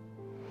life.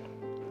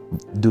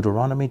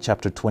 Deuteronomy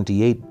chapter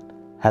 28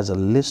 has a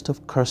list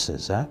of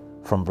curses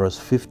from verse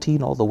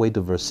 15 all the way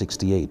to verse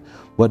 68.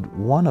 But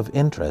one of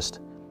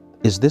interest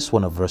is this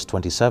one of verse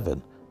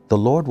 27. The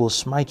Lord will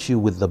smite you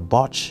with the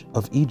botch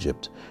of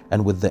Egypt,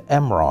 and with the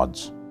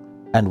emerods,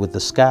 and with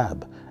the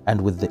scab, and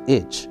with the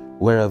itch,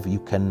 whereof you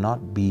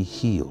cannot be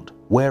healed.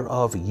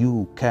 Whereof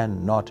you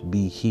cannot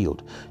be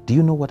healed. Do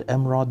you know what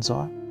emerods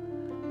are?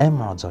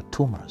 Emerods are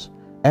tumors.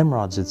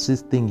 Emerods, it's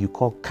this thing you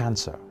call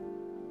cancer.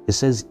 It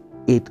says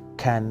it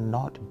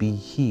cannot be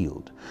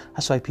healed.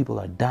 That's why people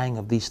are dying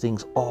of these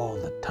things all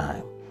the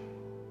time.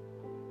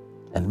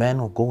 And men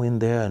will go in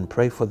there and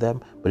pray for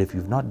them, but if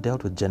you've not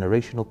dealt with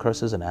generational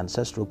curses and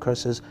ancestral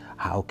curses,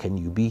 how can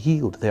you be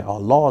healed? There are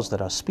laws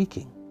that are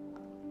speaking.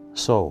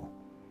 So,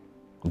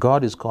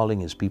 God is calling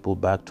his people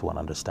back to an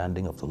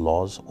understanding of the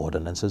laws,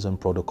 ordinances, and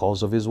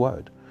protocols of his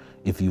word.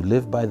 If you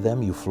live by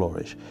them, you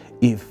flourish.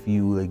 If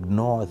you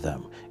ignore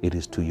them, it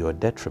is to your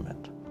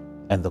detriment.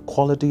 And the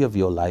quality of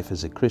your life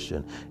as a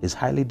Christian is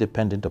highly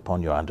dependent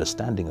upon your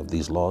understanding of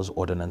these laws,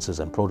 ordinances,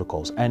 and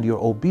protocols, and your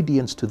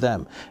obedience to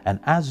them. And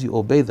as you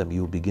obey them,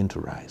 you will begin to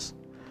rise.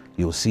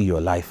 You'll see your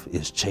life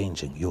is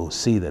changing. You'll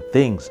see that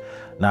things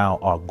now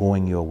are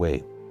going your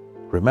way.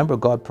 Remember,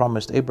 God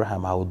promised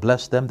Abraham, I will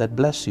bless them that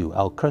bless you.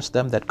 I'll curse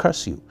them that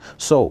curse you.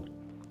 So,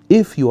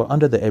 if you are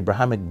under the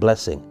Abrahamic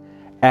blessing,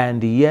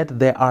 and yet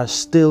there are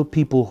still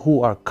people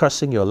who are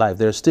cursing your life,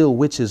 there are still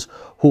witches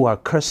who are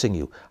cursing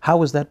you,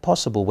 how is that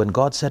possible when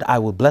God said, I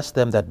will bless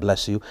them that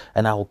bless you,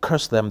 and I will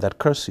curse them that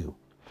curse you?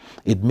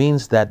 It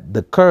means that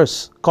the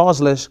curse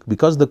causeless,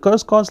 because the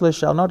curse causeless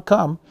shall not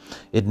come,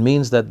 it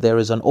means that there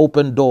is an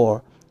open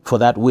door for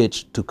that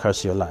witch to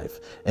curse your life.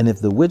 And if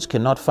the witch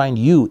cannot find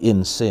you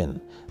in sin,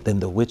 then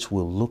the witch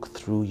will look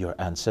through your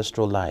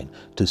ancestral line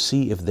to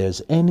see if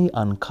there's any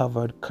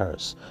uncovered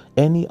curse,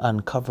 any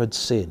uncovered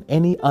sin,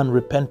 any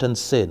unrepentant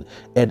sin.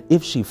 And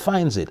if she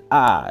finds it,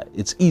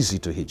 it's easy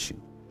to hit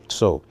you.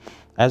 So,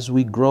 as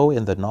we grow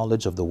in the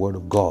knowledge of the Word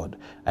of God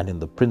and in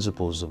the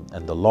principles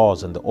and the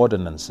laws and the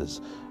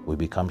ordinances, we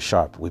become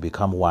sharp, we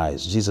become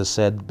wise. Jesus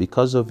said,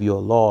 because of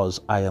your laws,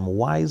 I am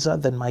wiser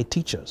than my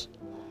teachers.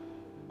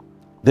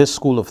 This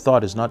school of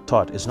thought is not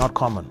taught, it's not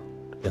common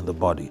in the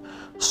body.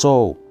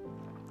 So,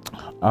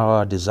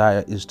 our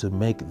desire is to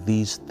make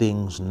these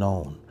things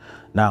known.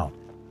 Now,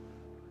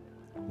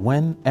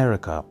 when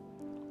Erica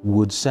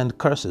would send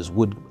curses,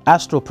 would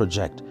astral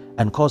project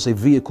and cause a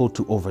vehicle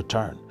to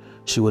overturn,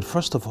 she would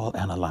first of all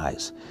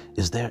analyze,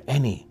 is there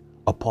any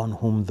upon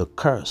whom the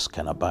curse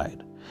can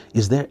abide?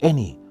 Is there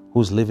any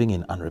who's living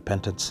in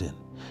unrepentant sin?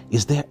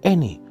 Is there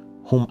any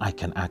whom I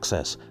can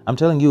access? I'm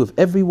telling you, if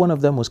every one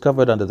of them was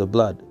covered under the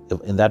blood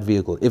in that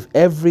vehicle, if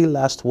every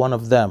last one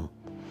of them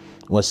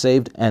was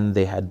saved and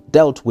they had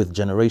dealt with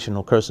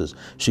generational curses,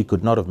 she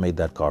could not have made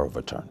that car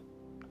overturn.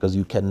 Because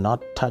you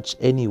cannot touch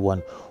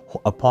anyone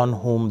upon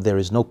whom there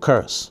is no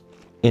curse.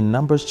 In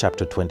Numbers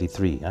chapter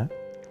 23,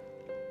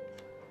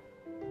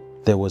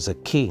 there was a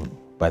king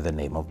by the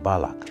name of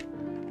Balak.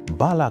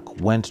 Balak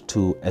went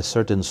to a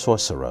certain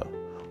sorcerer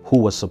who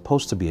was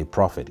supposed to be a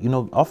prophet. You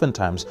know,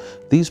 oftentimes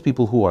these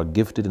people who are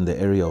gifted in the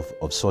area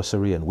of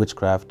sorcery and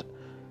witchcraft,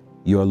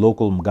 your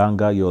local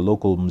mganga, your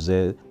local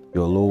mzee,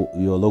 your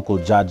local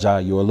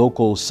jaja, your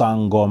local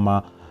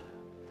sangoma,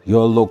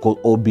 your local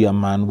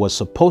obiaman was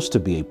supposed to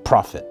be a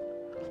prophet,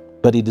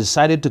 but he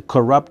decided to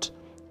corrupt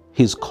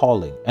his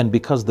calling. And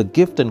because the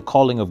gift and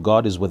calling of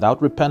God is without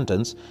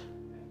repentance,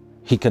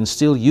 he can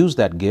still use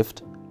that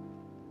gift,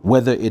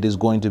 whether it is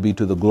going to be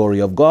to the glory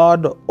of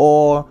God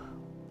or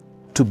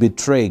to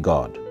betray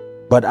God.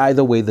 But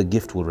either way, the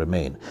gift will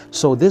remain.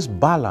 So this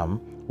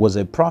Balaam was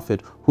a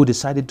prophet who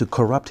decided to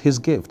corrupt his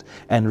gift.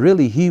 And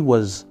really he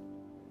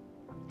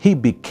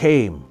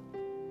became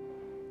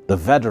the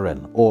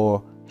veteran,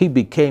 or he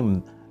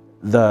became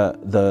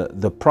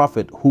the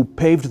prophet who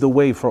paved the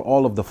way for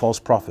all of the false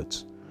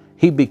prophets.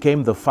 He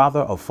became the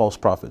father of false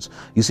prophets.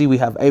 You see, we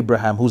have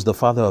Abraham, who's the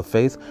father of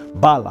faith.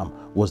 Balaam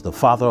was the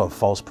father of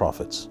false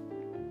prophets.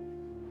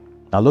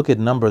 Now look at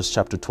Numbers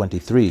chapter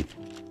 23.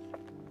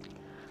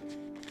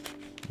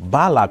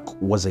 Balak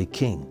was a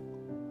king,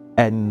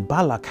 and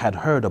Balak had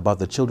heard about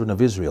the children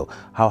of Israel,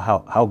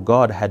 how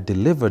God had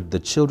delivered the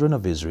children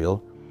of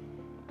Israel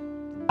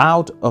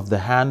out of the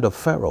hand of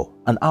Pharaoh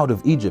and out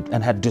of Egypt,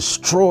 and had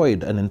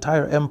destroyed an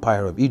entire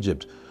empire of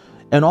Egypt.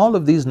 And all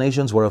of these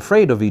nations were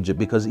afraid of Egypt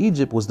because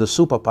Egypt was the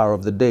superpower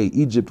of the day.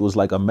 Egypt was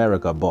like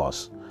America,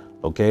 boss.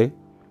 Okay?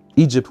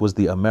 Egypt was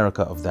the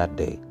America of that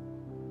day.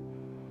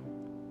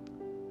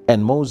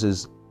 And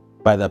Moses,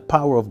 by the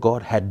power of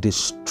God, had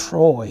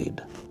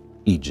destroyed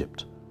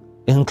Egypt,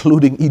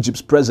 including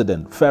Egypt's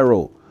president.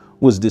 Pharaoh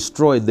was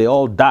destroyed. They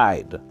all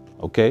died.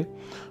 Okay?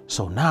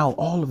 So now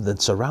all of the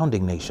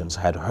surrounding nations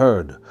had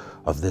heard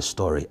of this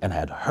story and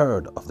had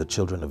heard of the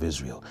children of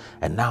Israel.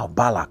 And now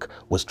Balak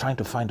was trying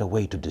to find a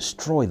way to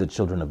destroy the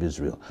children of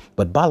Israel.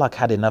 But Balak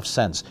had enough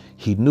sense.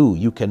 He knew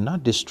you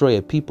cannot destroy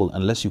a people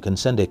unless you can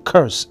send a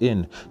curse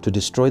in to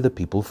destroy the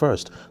people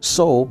first.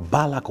 So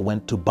Balak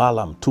went to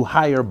Balaam to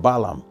hire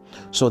Balaam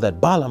so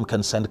that Balaam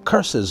can send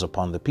curses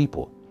upon the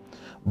people.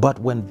 But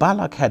when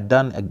Balak had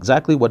done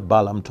exactly what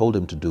Balaam told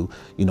him to do,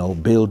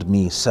 build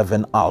me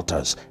 7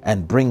 altars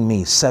and bring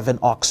me 7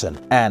 oxen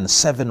and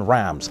 7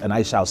 rams, and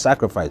I shall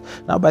sacrifice.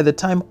 Now, by the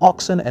time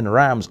oxen and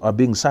rams are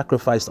being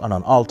sacrificed on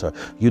an altar,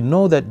 you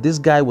know that this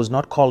guy was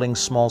not calling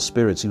small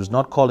spirits. He was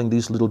not calling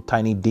these little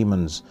tiny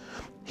demons.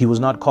 He was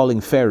not calling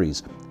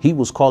fairies. He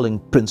was calling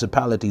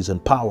principalities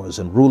and powers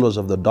and rulers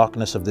of the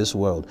darkness of this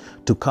world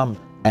to come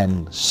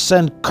and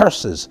send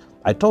curses.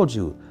 I told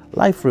you,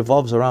 Life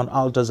revolves around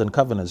altars and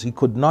covenants. He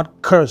could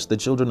not curse the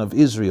children of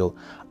Israel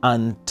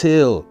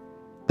until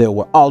there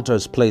were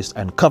altars placed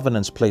and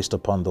covenants placed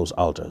upon those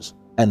altars,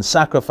 and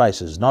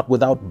sacrifices, not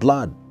without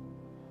blood.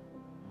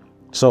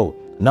 So,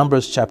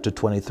 Numbers chapter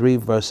 23,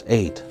 verse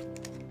 8.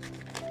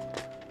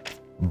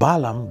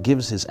 Balaam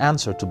gives his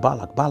answer to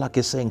Balak. Balak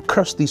is saying,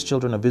 curse these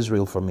children of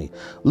Israel for me.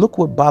 Look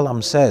what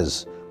Balaam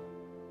says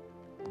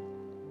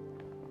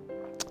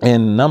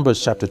in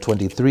Numbers chapter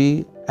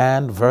 23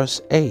 and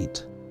verse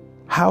 8.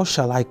 How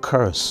shall I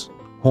curse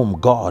whom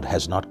God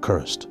has not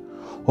cursed?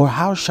 Or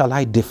how shall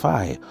I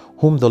defy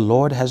whom the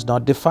Lord has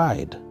not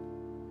defied?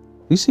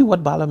 You see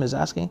what Balaam is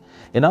asking?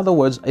 In other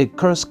words, a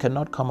curse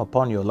cannot come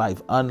upon your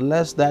life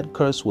unless that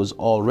curse was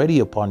already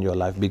upon your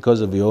life because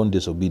of your own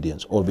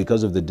disobedience or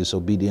because of the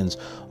disobedience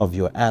of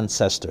your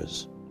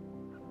ancestors.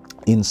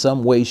 In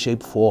some way,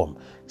 shape, form,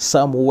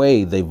 some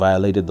way they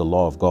violated the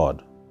law of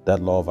God,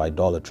 that law of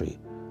idolatry,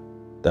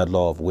 that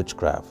law of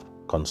witchcraft,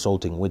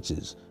 consulting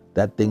witches.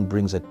 That thing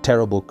brings a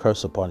terrible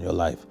curse upon your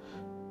life.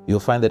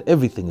 You'll find that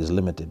everything is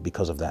limited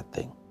because of that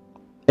thing.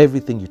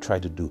 Everything you try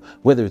to do,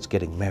 whether it's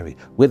getting married,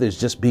 whether it's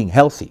just being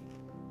healthy,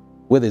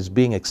 whether it's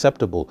being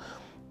acceptable.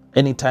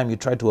 Anytime you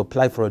try to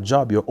apply for a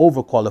job, you're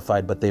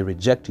overqualified, but they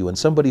reject you. And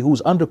somebody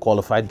who's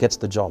underqualified gets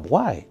the job.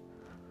 Why?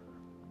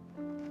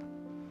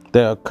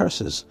 There are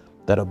curses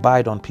that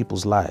abide on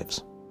people's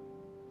lives.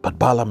 But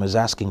Balaam is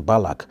asking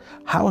Balak,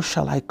 how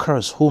shall I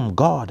curse whom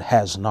God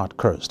has not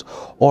cursed?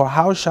 Or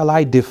how shall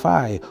I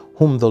defy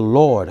whom the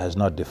Lord has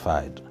not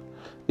defied?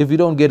 If you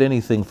don't get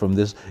anything from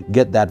this,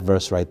 get that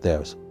verse right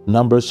there.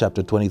 Numbers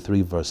chapter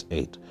 23, verse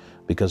 8.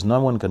 Because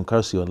no one can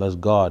curse you unless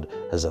God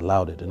has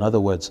allowed it. In other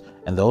words,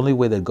 and the only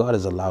way that God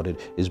has allowed it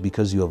is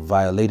because you have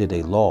violated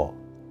a law.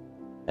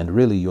 And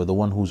really, you're the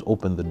one who's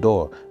opened the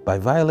door. By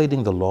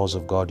violating the laws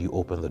of God, you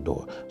open the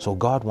door. So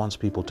God wants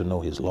people to know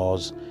his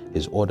laws,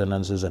 his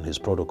ordinances, and his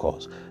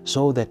protocols,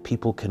 so that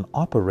people can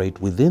operate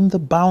within the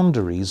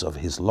boundaries of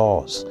his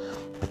laws.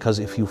 Because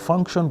if you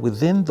function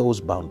within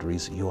those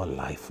boundaries, your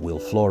life will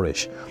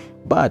flourish.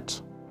 But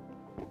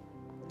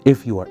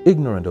if you are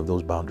ignorant of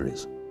those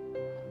boundaries,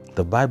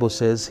 the Bible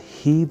says,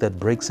 he that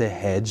breaks a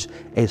hedge,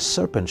 a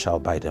serpent shall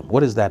bite him.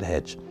 What is that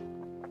hedge?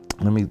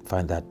 Let me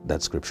find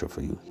that scripture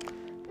for you.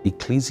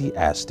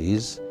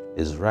 Ecclesiastes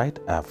is right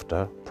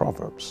after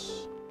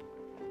Proverbs,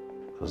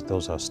 because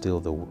those are still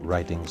the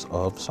writings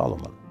of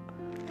Solomon.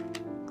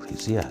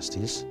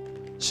 Ecclesiastes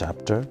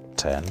chapter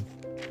 10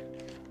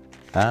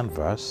 and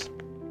verse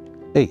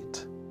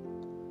 8.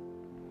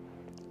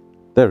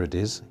 There it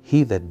is.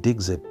 He that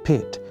digs a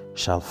pit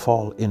shall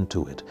fall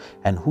into it,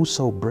 and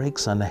whoso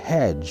breaks an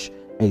hedge,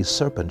 a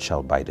serpent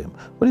shall bite him.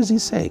 What is he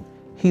saying?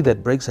 He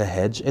that breaks a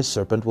hedge, a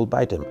serpent will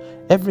bite him.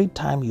 Every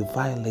time you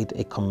violate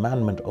a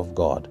commandment of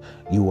God,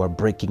 you are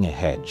breaking a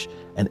hedge.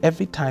 And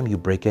every time you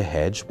break a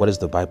hedge, what does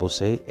the Bible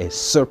say? A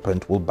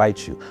serpent will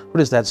bite you. What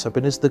is that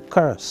serpent? It's the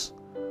curse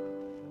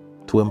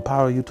to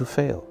empower you to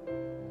fail.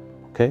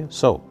 Okay,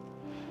 so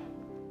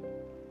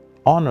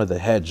honor the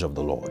hedge of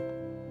the Lord.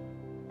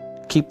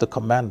 Keep the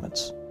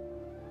commandments.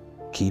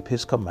 Keep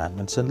his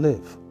commandments and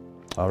live.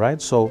 All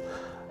right, so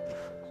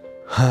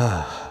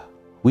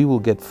we will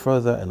get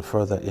further and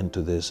further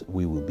into this.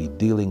 We will be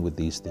dealing with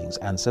these things.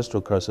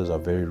 Ancestral curses are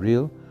very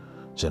real.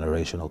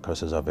 Generational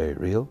curses are very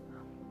real.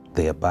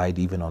 They abide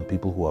even on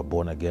people who are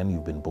born again.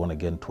 You've been born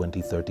again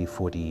 20, 30,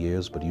 40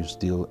 years, but you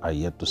still are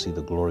yet to see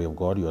the glory of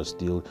God.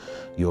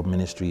 Your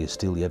ministry is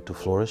still yet to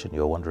flourish, and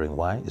you're wondering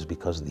why? It's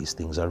because these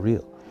things are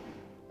real.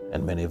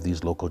 And many of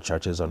these local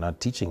churches are not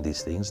teaching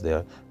these things.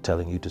 They're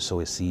telling you to sow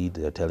a seed.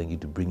 They're telling you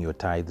to bring your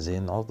tithes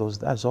in.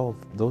 Those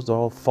are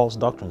all false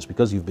doctrines,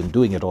 because you've been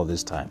doing it all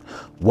this time.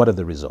 What are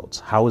the results?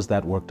 How has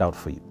that worked out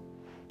for you?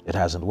 It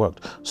hasn't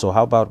worked. So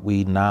how about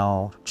we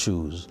now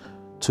choose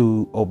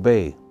to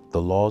obey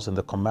the laws and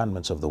the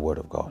commandments of the Word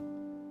of God,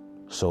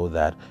 so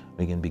that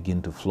we can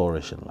begin to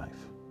flourish in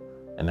life.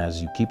 And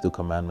as you keep the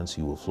commandments,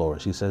 you will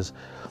flourish. He says,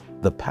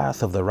 the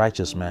path of the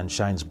righteous man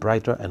shines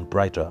brighter and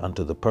brighter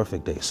unto the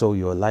perfect day. So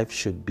your life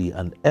should be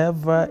an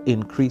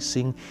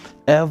ever-increasing,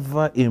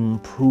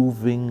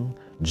 ever-improving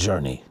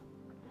journey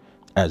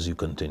as you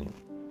continue.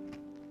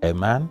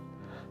 Amen?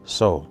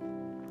 So,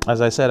 as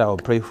I said, I will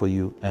pray for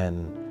you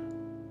and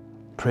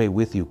pray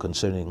with you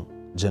concerning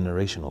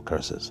generational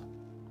curses,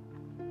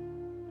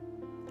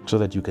 so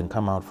that you can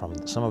come out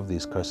from some of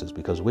these curses,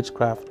 because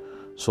witchcraft,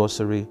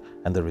 sorcery,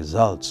 and the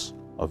results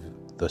of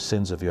the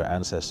sins of your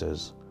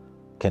ancestors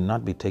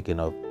cannot be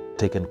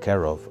taken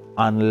care of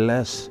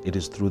unless it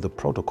is through the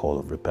protocol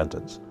of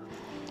repentance.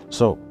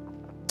 So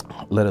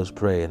let us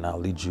pray, and I'll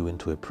lead you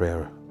into a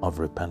prayer of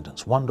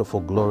repentance.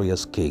 Wonderful,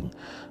 glorious King,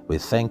 we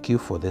thank you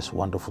for this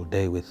wonderful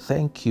day. We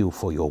thank you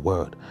for your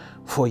word,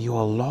 for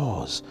your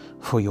laws,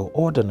 for your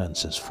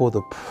ordinances, for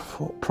the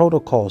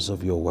protocols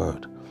of your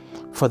word,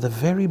 for the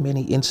very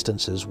many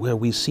instances where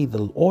we see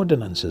the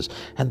ordinances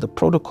and the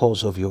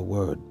protocols of your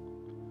word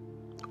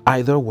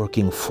either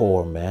working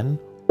for men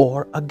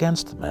or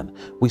against men.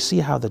 We see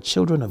how the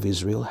children of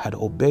Israel had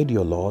obeyed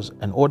your laws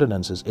and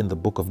ordinances in the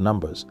book of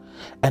Numbers.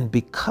 And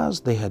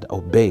because they had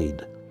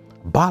obeyed,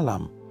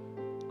 Balaam,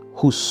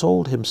 who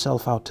sold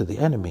himself out to the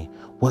enemy,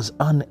 was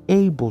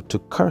unable to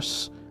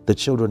curse the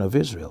children of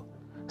Israel,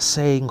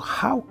 saying,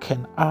 how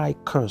can I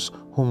curse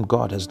whom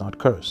God has not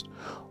cursed?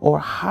 Or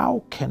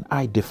how can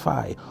I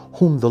defy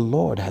whom the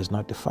Lord has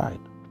not defied?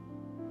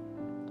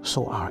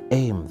 So our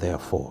aim,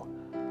 therefore,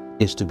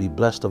 is to be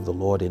blessed of the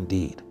Lord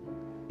indeed,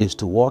 is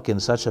to walk in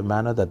such a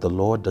manner that the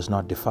Lord does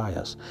not defy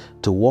us,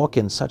 to walk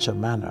in such a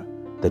manner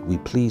that we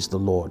please the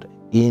Lord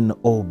in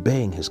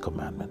obeying his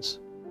commandments.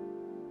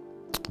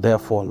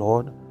 Therefore,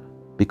 Lord,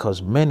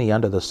 because many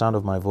under the sound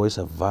of my voice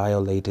have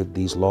violated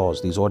these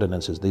laws, these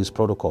ordinances, these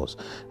protocols,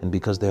 and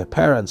because their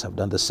parents have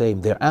done the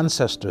same, their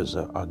ancestors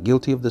are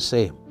guilty of the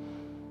same,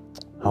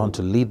 I want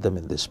to lead them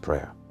in this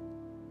prayer.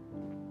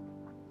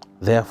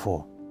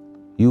 Therefore,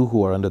 you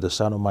who are under the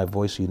sound of my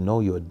voice, you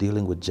know you are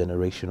dealing with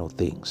generational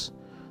things.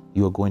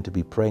 You are going to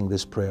be praying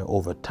this prayer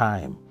over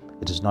time.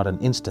 It is not an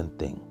instant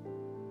thing.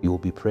 You will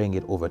be praying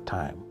it over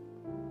time.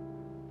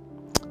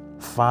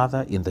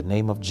 Father, in the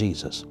name of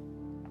Jesus,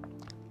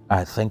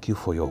 I thank you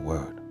for your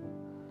word.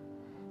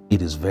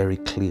 It is very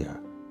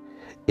clear.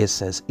 It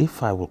says,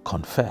 if I will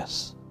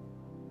confess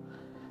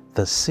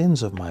the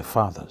sins of my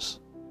fathers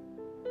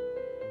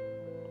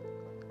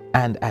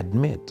and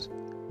admit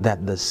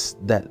that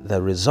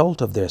the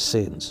result of their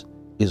sins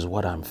is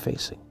what I'm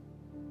facing,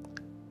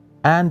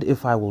 and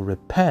if I will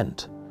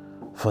repent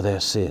for their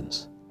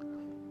sins,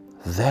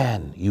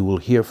 then you will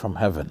hear from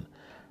heaven,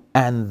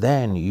 and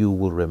then you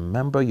will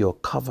remember your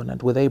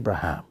covenant with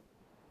Abraham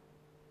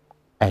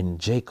and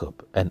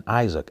Jacob and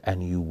Isaac,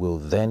 and you will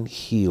then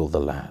heal the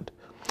land.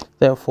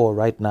 Therefore,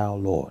 right now,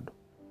 Lord,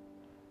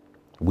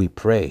 we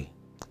pray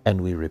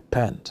and we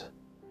repent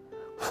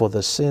for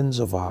the sins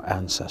of our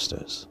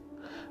ancestors.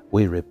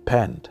 We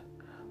repent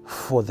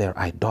for their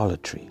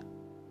idolatry,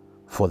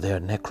 for their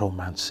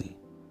necromancy,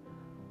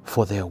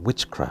 for their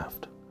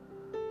witchcraft,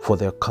 for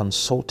their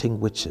consulting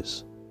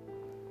witches,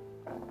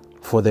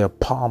 for their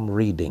palm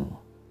reading,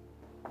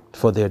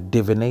 for their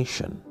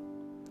divination.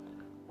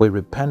 We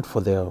repent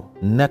for their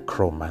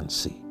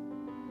necromancy,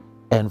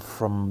 and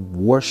from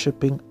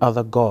worshiping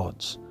other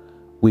gods.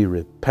 We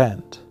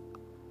repent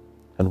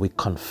and we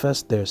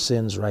confess their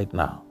sins right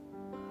now.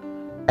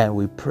 And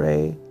we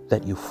pray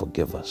that you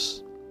forgive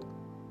us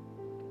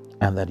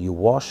and that you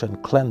wash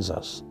and cleanse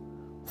us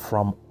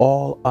from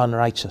all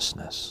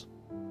unrighteousness,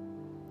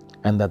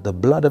 and that the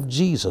blood of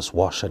Jesus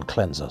wash and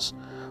cleanse us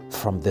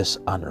from this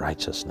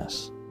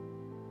unrighteousness.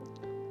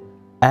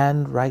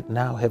 And right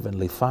now,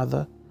 Heavenly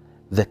Father,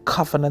 the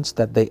covenants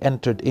that they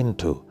entered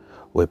into,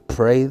 we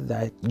pray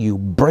that you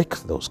break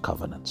those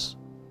covenants.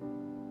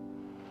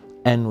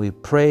 And we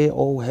pray,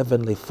 oh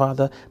Heavenly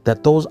Father,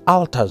 that those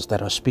altars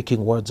that are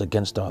speaking words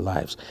against our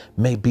lives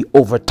may be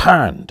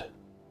overturned.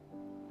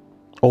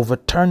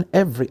 Overturn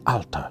every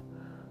altar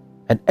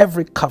and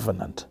every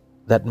covenant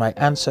that my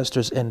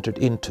ancestors entered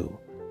into,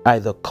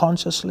 either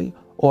consciously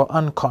or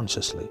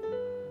unconsciously.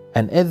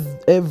 And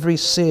every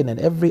sin and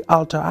every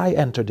altar I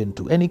entered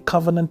into, any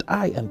covenant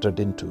I entered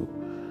into,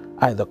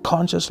 either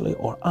consciously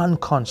or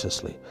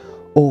unconsciously,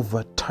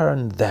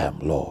 overturn them,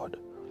 Lord.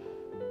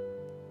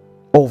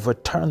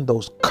 Overturn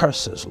those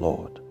curses,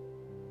 Lord.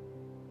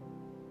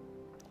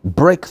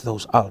 Break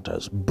those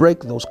altars, break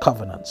those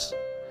covenants.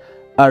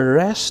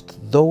 Arrest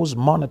those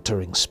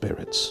monitoring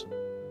spirits.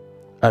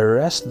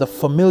 Arrest the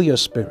familiar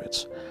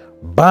spirits.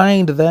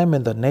 Bind them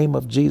in the name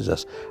of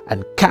Jesus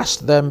and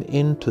cast them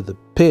into the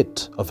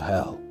pit of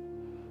hell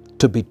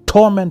to be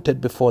tormented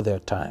before their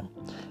time.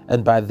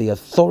 And by the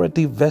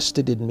authority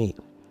vested in me,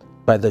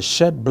 by the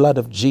shed blood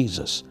of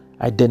Jesus,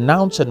 I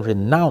denounce and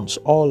renounce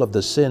all of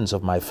the sins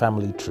of my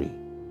family tree.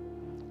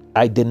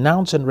 I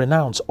denounce and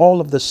renounce all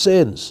of the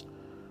sins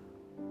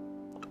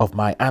of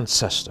my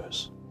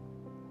ancestors.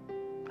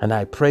 And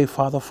I pray,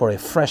 Father, for a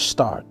fresh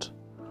start.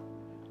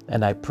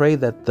 And I pray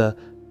that the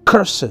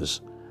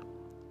curses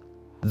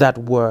that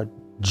were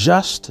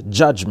just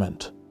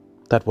judgment,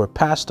 that were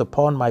passed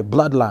upon my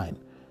bloodline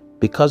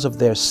because of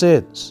their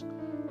sins,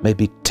 may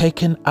be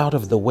taken out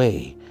of the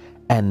way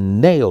and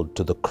nailed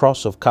to the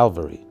cross of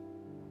Calvary,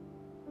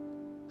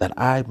 that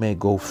I may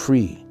go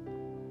free.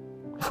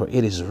 For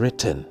it is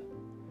written,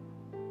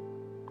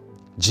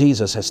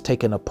 Jesus has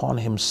taken upon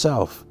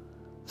himself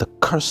the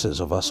curses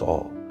of us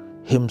all.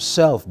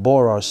 Himself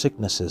bore our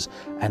sicknesses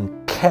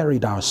and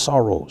carried our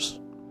sorrows.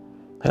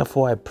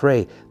 Therefore, I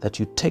pray that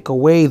you take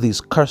away these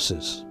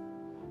curses.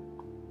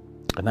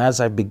 And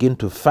as I begin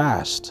to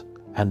fast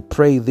and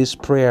pray this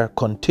prayer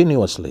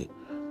continuously,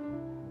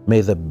 may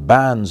the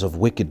bands of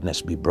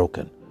wickedness be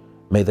broken.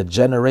 May the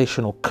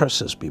generational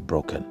curses be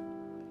broken.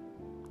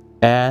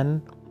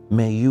 And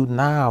may you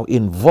now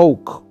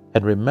invoke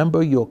and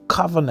remember your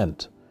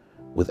covenant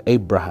with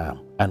Abraham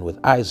and with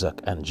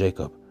Isaac and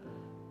Jacob,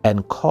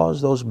 and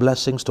cause those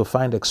blessings to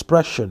find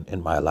expression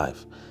in my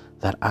life,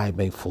 that I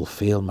may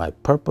fulfill my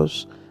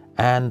purpose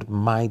and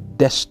my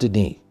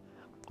destiny,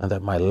 and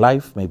that my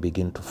life may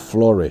begin to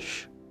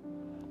flourish.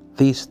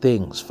 These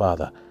things,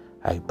 Father,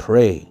 I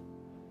pray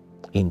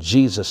in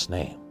Jesus'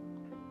 name.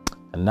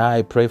 And now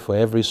I pray for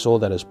every soul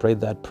that has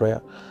prayed that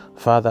prayer.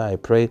 Father, I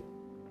pray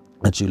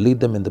that you lead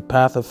them in the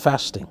path of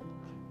fasting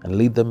and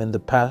lead them in the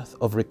path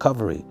of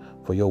recovery.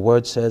 For your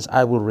word says,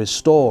 I will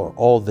restore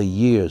all the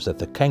years that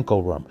the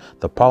cankerworm,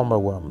 the palmer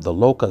worm, the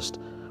locust,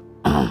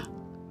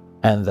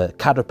 and the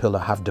caterpillar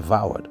have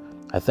devoured.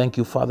 I thank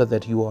you, Father,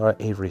 that you are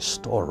a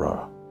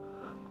restorer.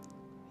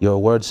 Your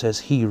word says,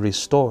 he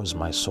restores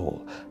my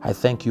soul. I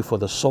thank you for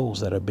the souls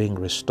that are being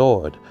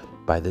restored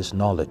by this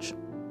knowledge,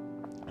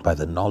 by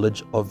the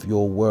knowledge of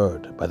your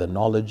word, by the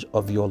knowledge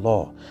of your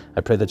law.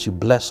 I pray that you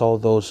bless all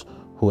those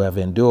who have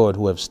endured,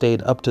 who have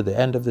stayed up to the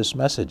end of this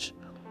message.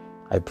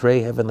 I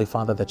pray, Heavenly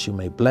Father, that you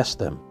may bless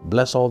them.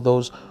 Bless all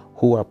those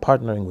who are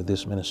partnering with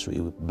this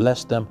ministry. We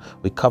bless them.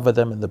 We cover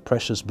them in the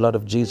precious blood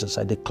of Jesus.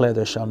 I declare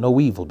there shall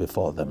no evil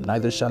befall them,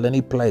 neither shall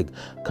any plague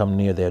come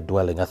near their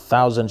dwelling.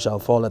 1,000 shall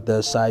fall at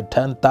their side,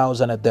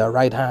 10,000 at their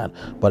right hand,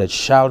 but it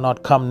shall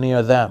not come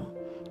near them.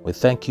 We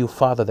thank you,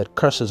 Father, that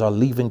curses are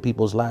leaving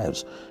people's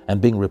lives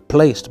and being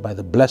replaced by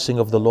the blessing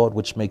of the Lord,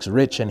 which makes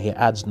rich and he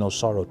adds no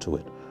sorrow to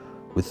it.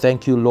 We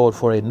thank you, Lord,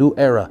 for a new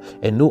era,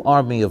 a new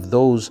army of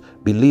those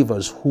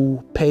believers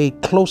who pay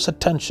close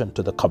attention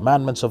to the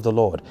commandments of the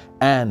Lord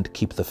and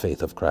keep the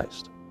faith of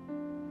Christ.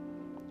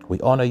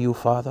 We honor you,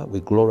 Father.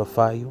 We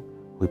glorify you.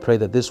 We pray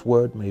that this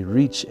word may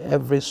reach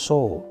every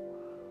soul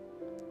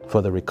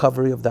for the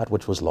recovery of that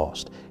which was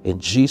lost. In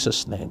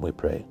Jesus' name we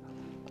pray.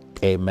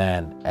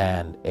 Amen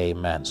and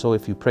amen. So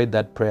if you prayed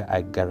that prayer,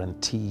 I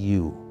guarantee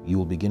you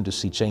will begin to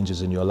see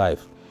changes in your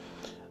life.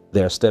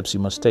 There are steps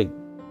you must take.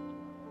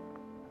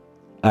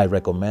 I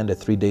recommend a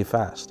 3-day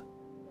fast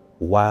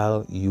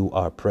while you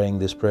are praying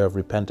this prayer of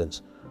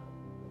repentance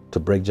to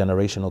break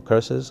generational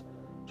curses,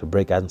 to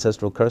break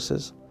ancestral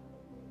curses.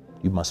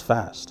 You must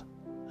fast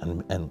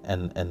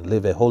and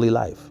live a holy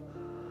life.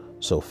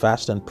 So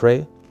fast and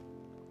pray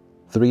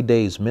 3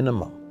 days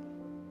minimum.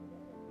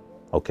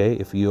 Okay,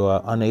 if you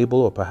are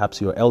unable or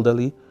perhaps you're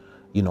elderly,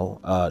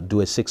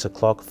 do a 6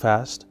 o'clock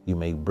fast. You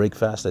may break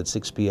fast at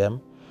 6 p.m.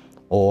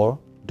 or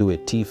do a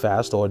tea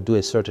fast or do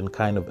a certain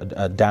kind of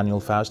a Daniel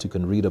fast. You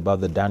can read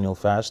about the Daniel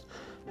fast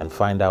and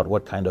find out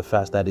what kind of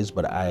fast that is.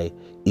 But I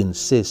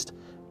insist,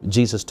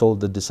 Jesus told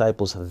the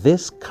disciples,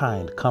 this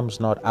kind comes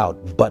not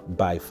out but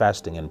by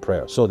fasting and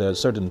prayer. So there are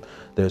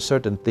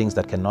certain things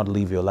that cannot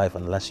leave your life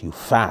unless you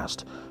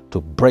fast to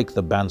break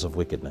the bands of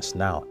wickedness.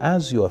 Now,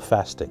 as you are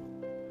fasting,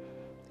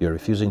 you're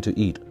refusing to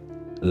eat.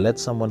 Let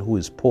someone who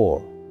is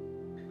poor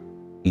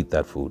eat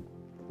that food.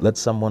 Let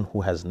someone who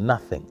has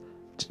nothing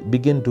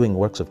begin doing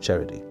works of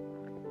charity.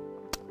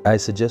 I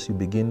suggest you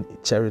begin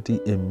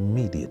charity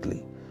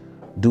immediately.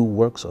 Do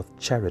works of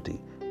charity.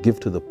 Give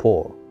to the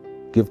poor.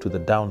 Give to the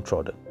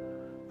downtrodden.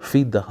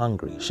 Feed the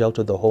hungry.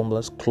 Shelter the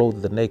homeless.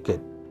 Clothe the naked.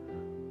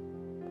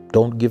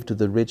 Don't give to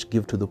the rich.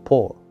 Give to the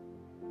poor.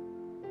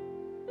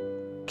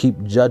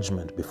 Keep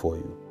judgment before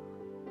you.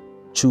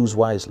 Choose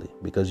wisely,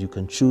 because you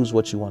can choose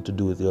what you want to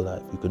do with your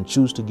life. You can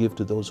choose to give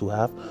to those who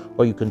have,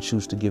 or you can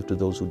choose to give to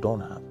those who don't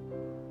have.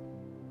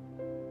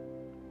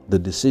 The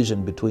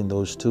decision between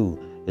those two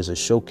is a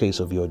showcase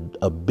of your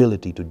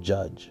ability to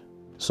judge.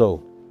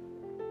 So,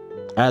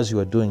 as you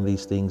are doing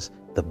these things,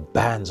 the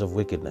bands of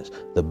wickedness,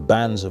 the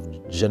bands of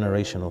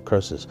generational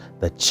curses,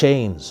 the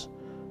chains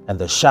and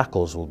the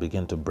shackles will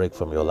begin to break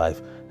from your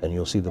life, and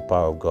you'll see the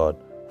power of God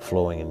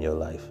flowing in your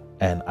life.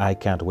 And I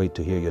can't wait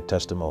to hear your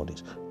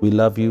testimonies. We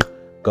love you.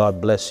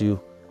 God bless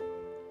you.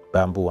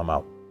 Bamboo, I'm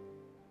out.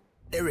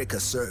 Erica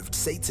served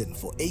Satan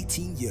for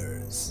 18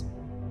 years.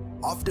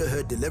 After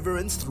her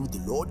deliverance through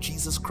the Lord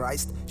Jesus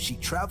Christ, she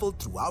traveled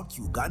throughout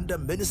Uganda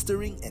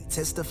ministering and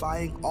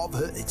testifying of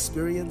her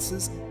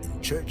experiences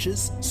in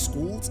churches,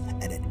 schools,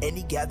 and at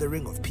any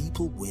gathering of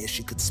people where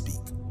she could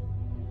speak.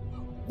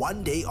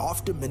 One day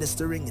after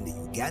ministering in a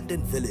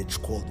Ugandan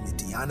village called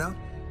Midiana,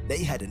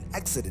 they had an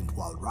accident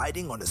while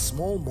riding on a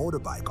small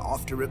motorbike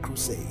after a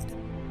crusade.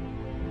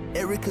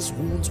 Erica's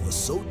wounds were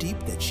so deep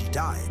that she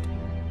died.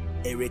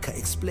 Erica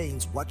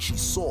explains what she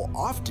saw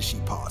after she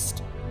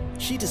passed.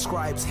 She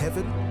describes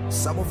heaven,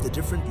 some of the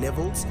different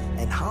levels,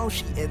 and how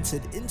she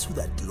entered into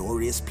that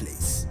glorious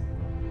place.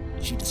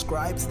 She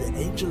describes the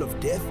angel of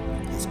death,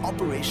 his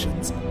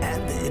operations,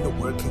 and the inner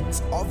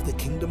workings of the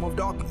kingdom of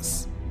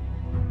darkness.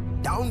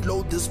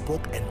 Download this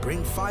book and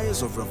bring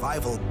fires of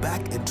revival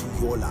back into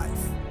your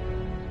life.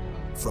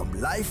 From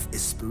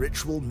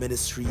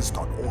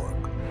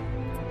lifeisspiritualministries.org.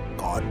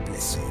 God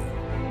bless you.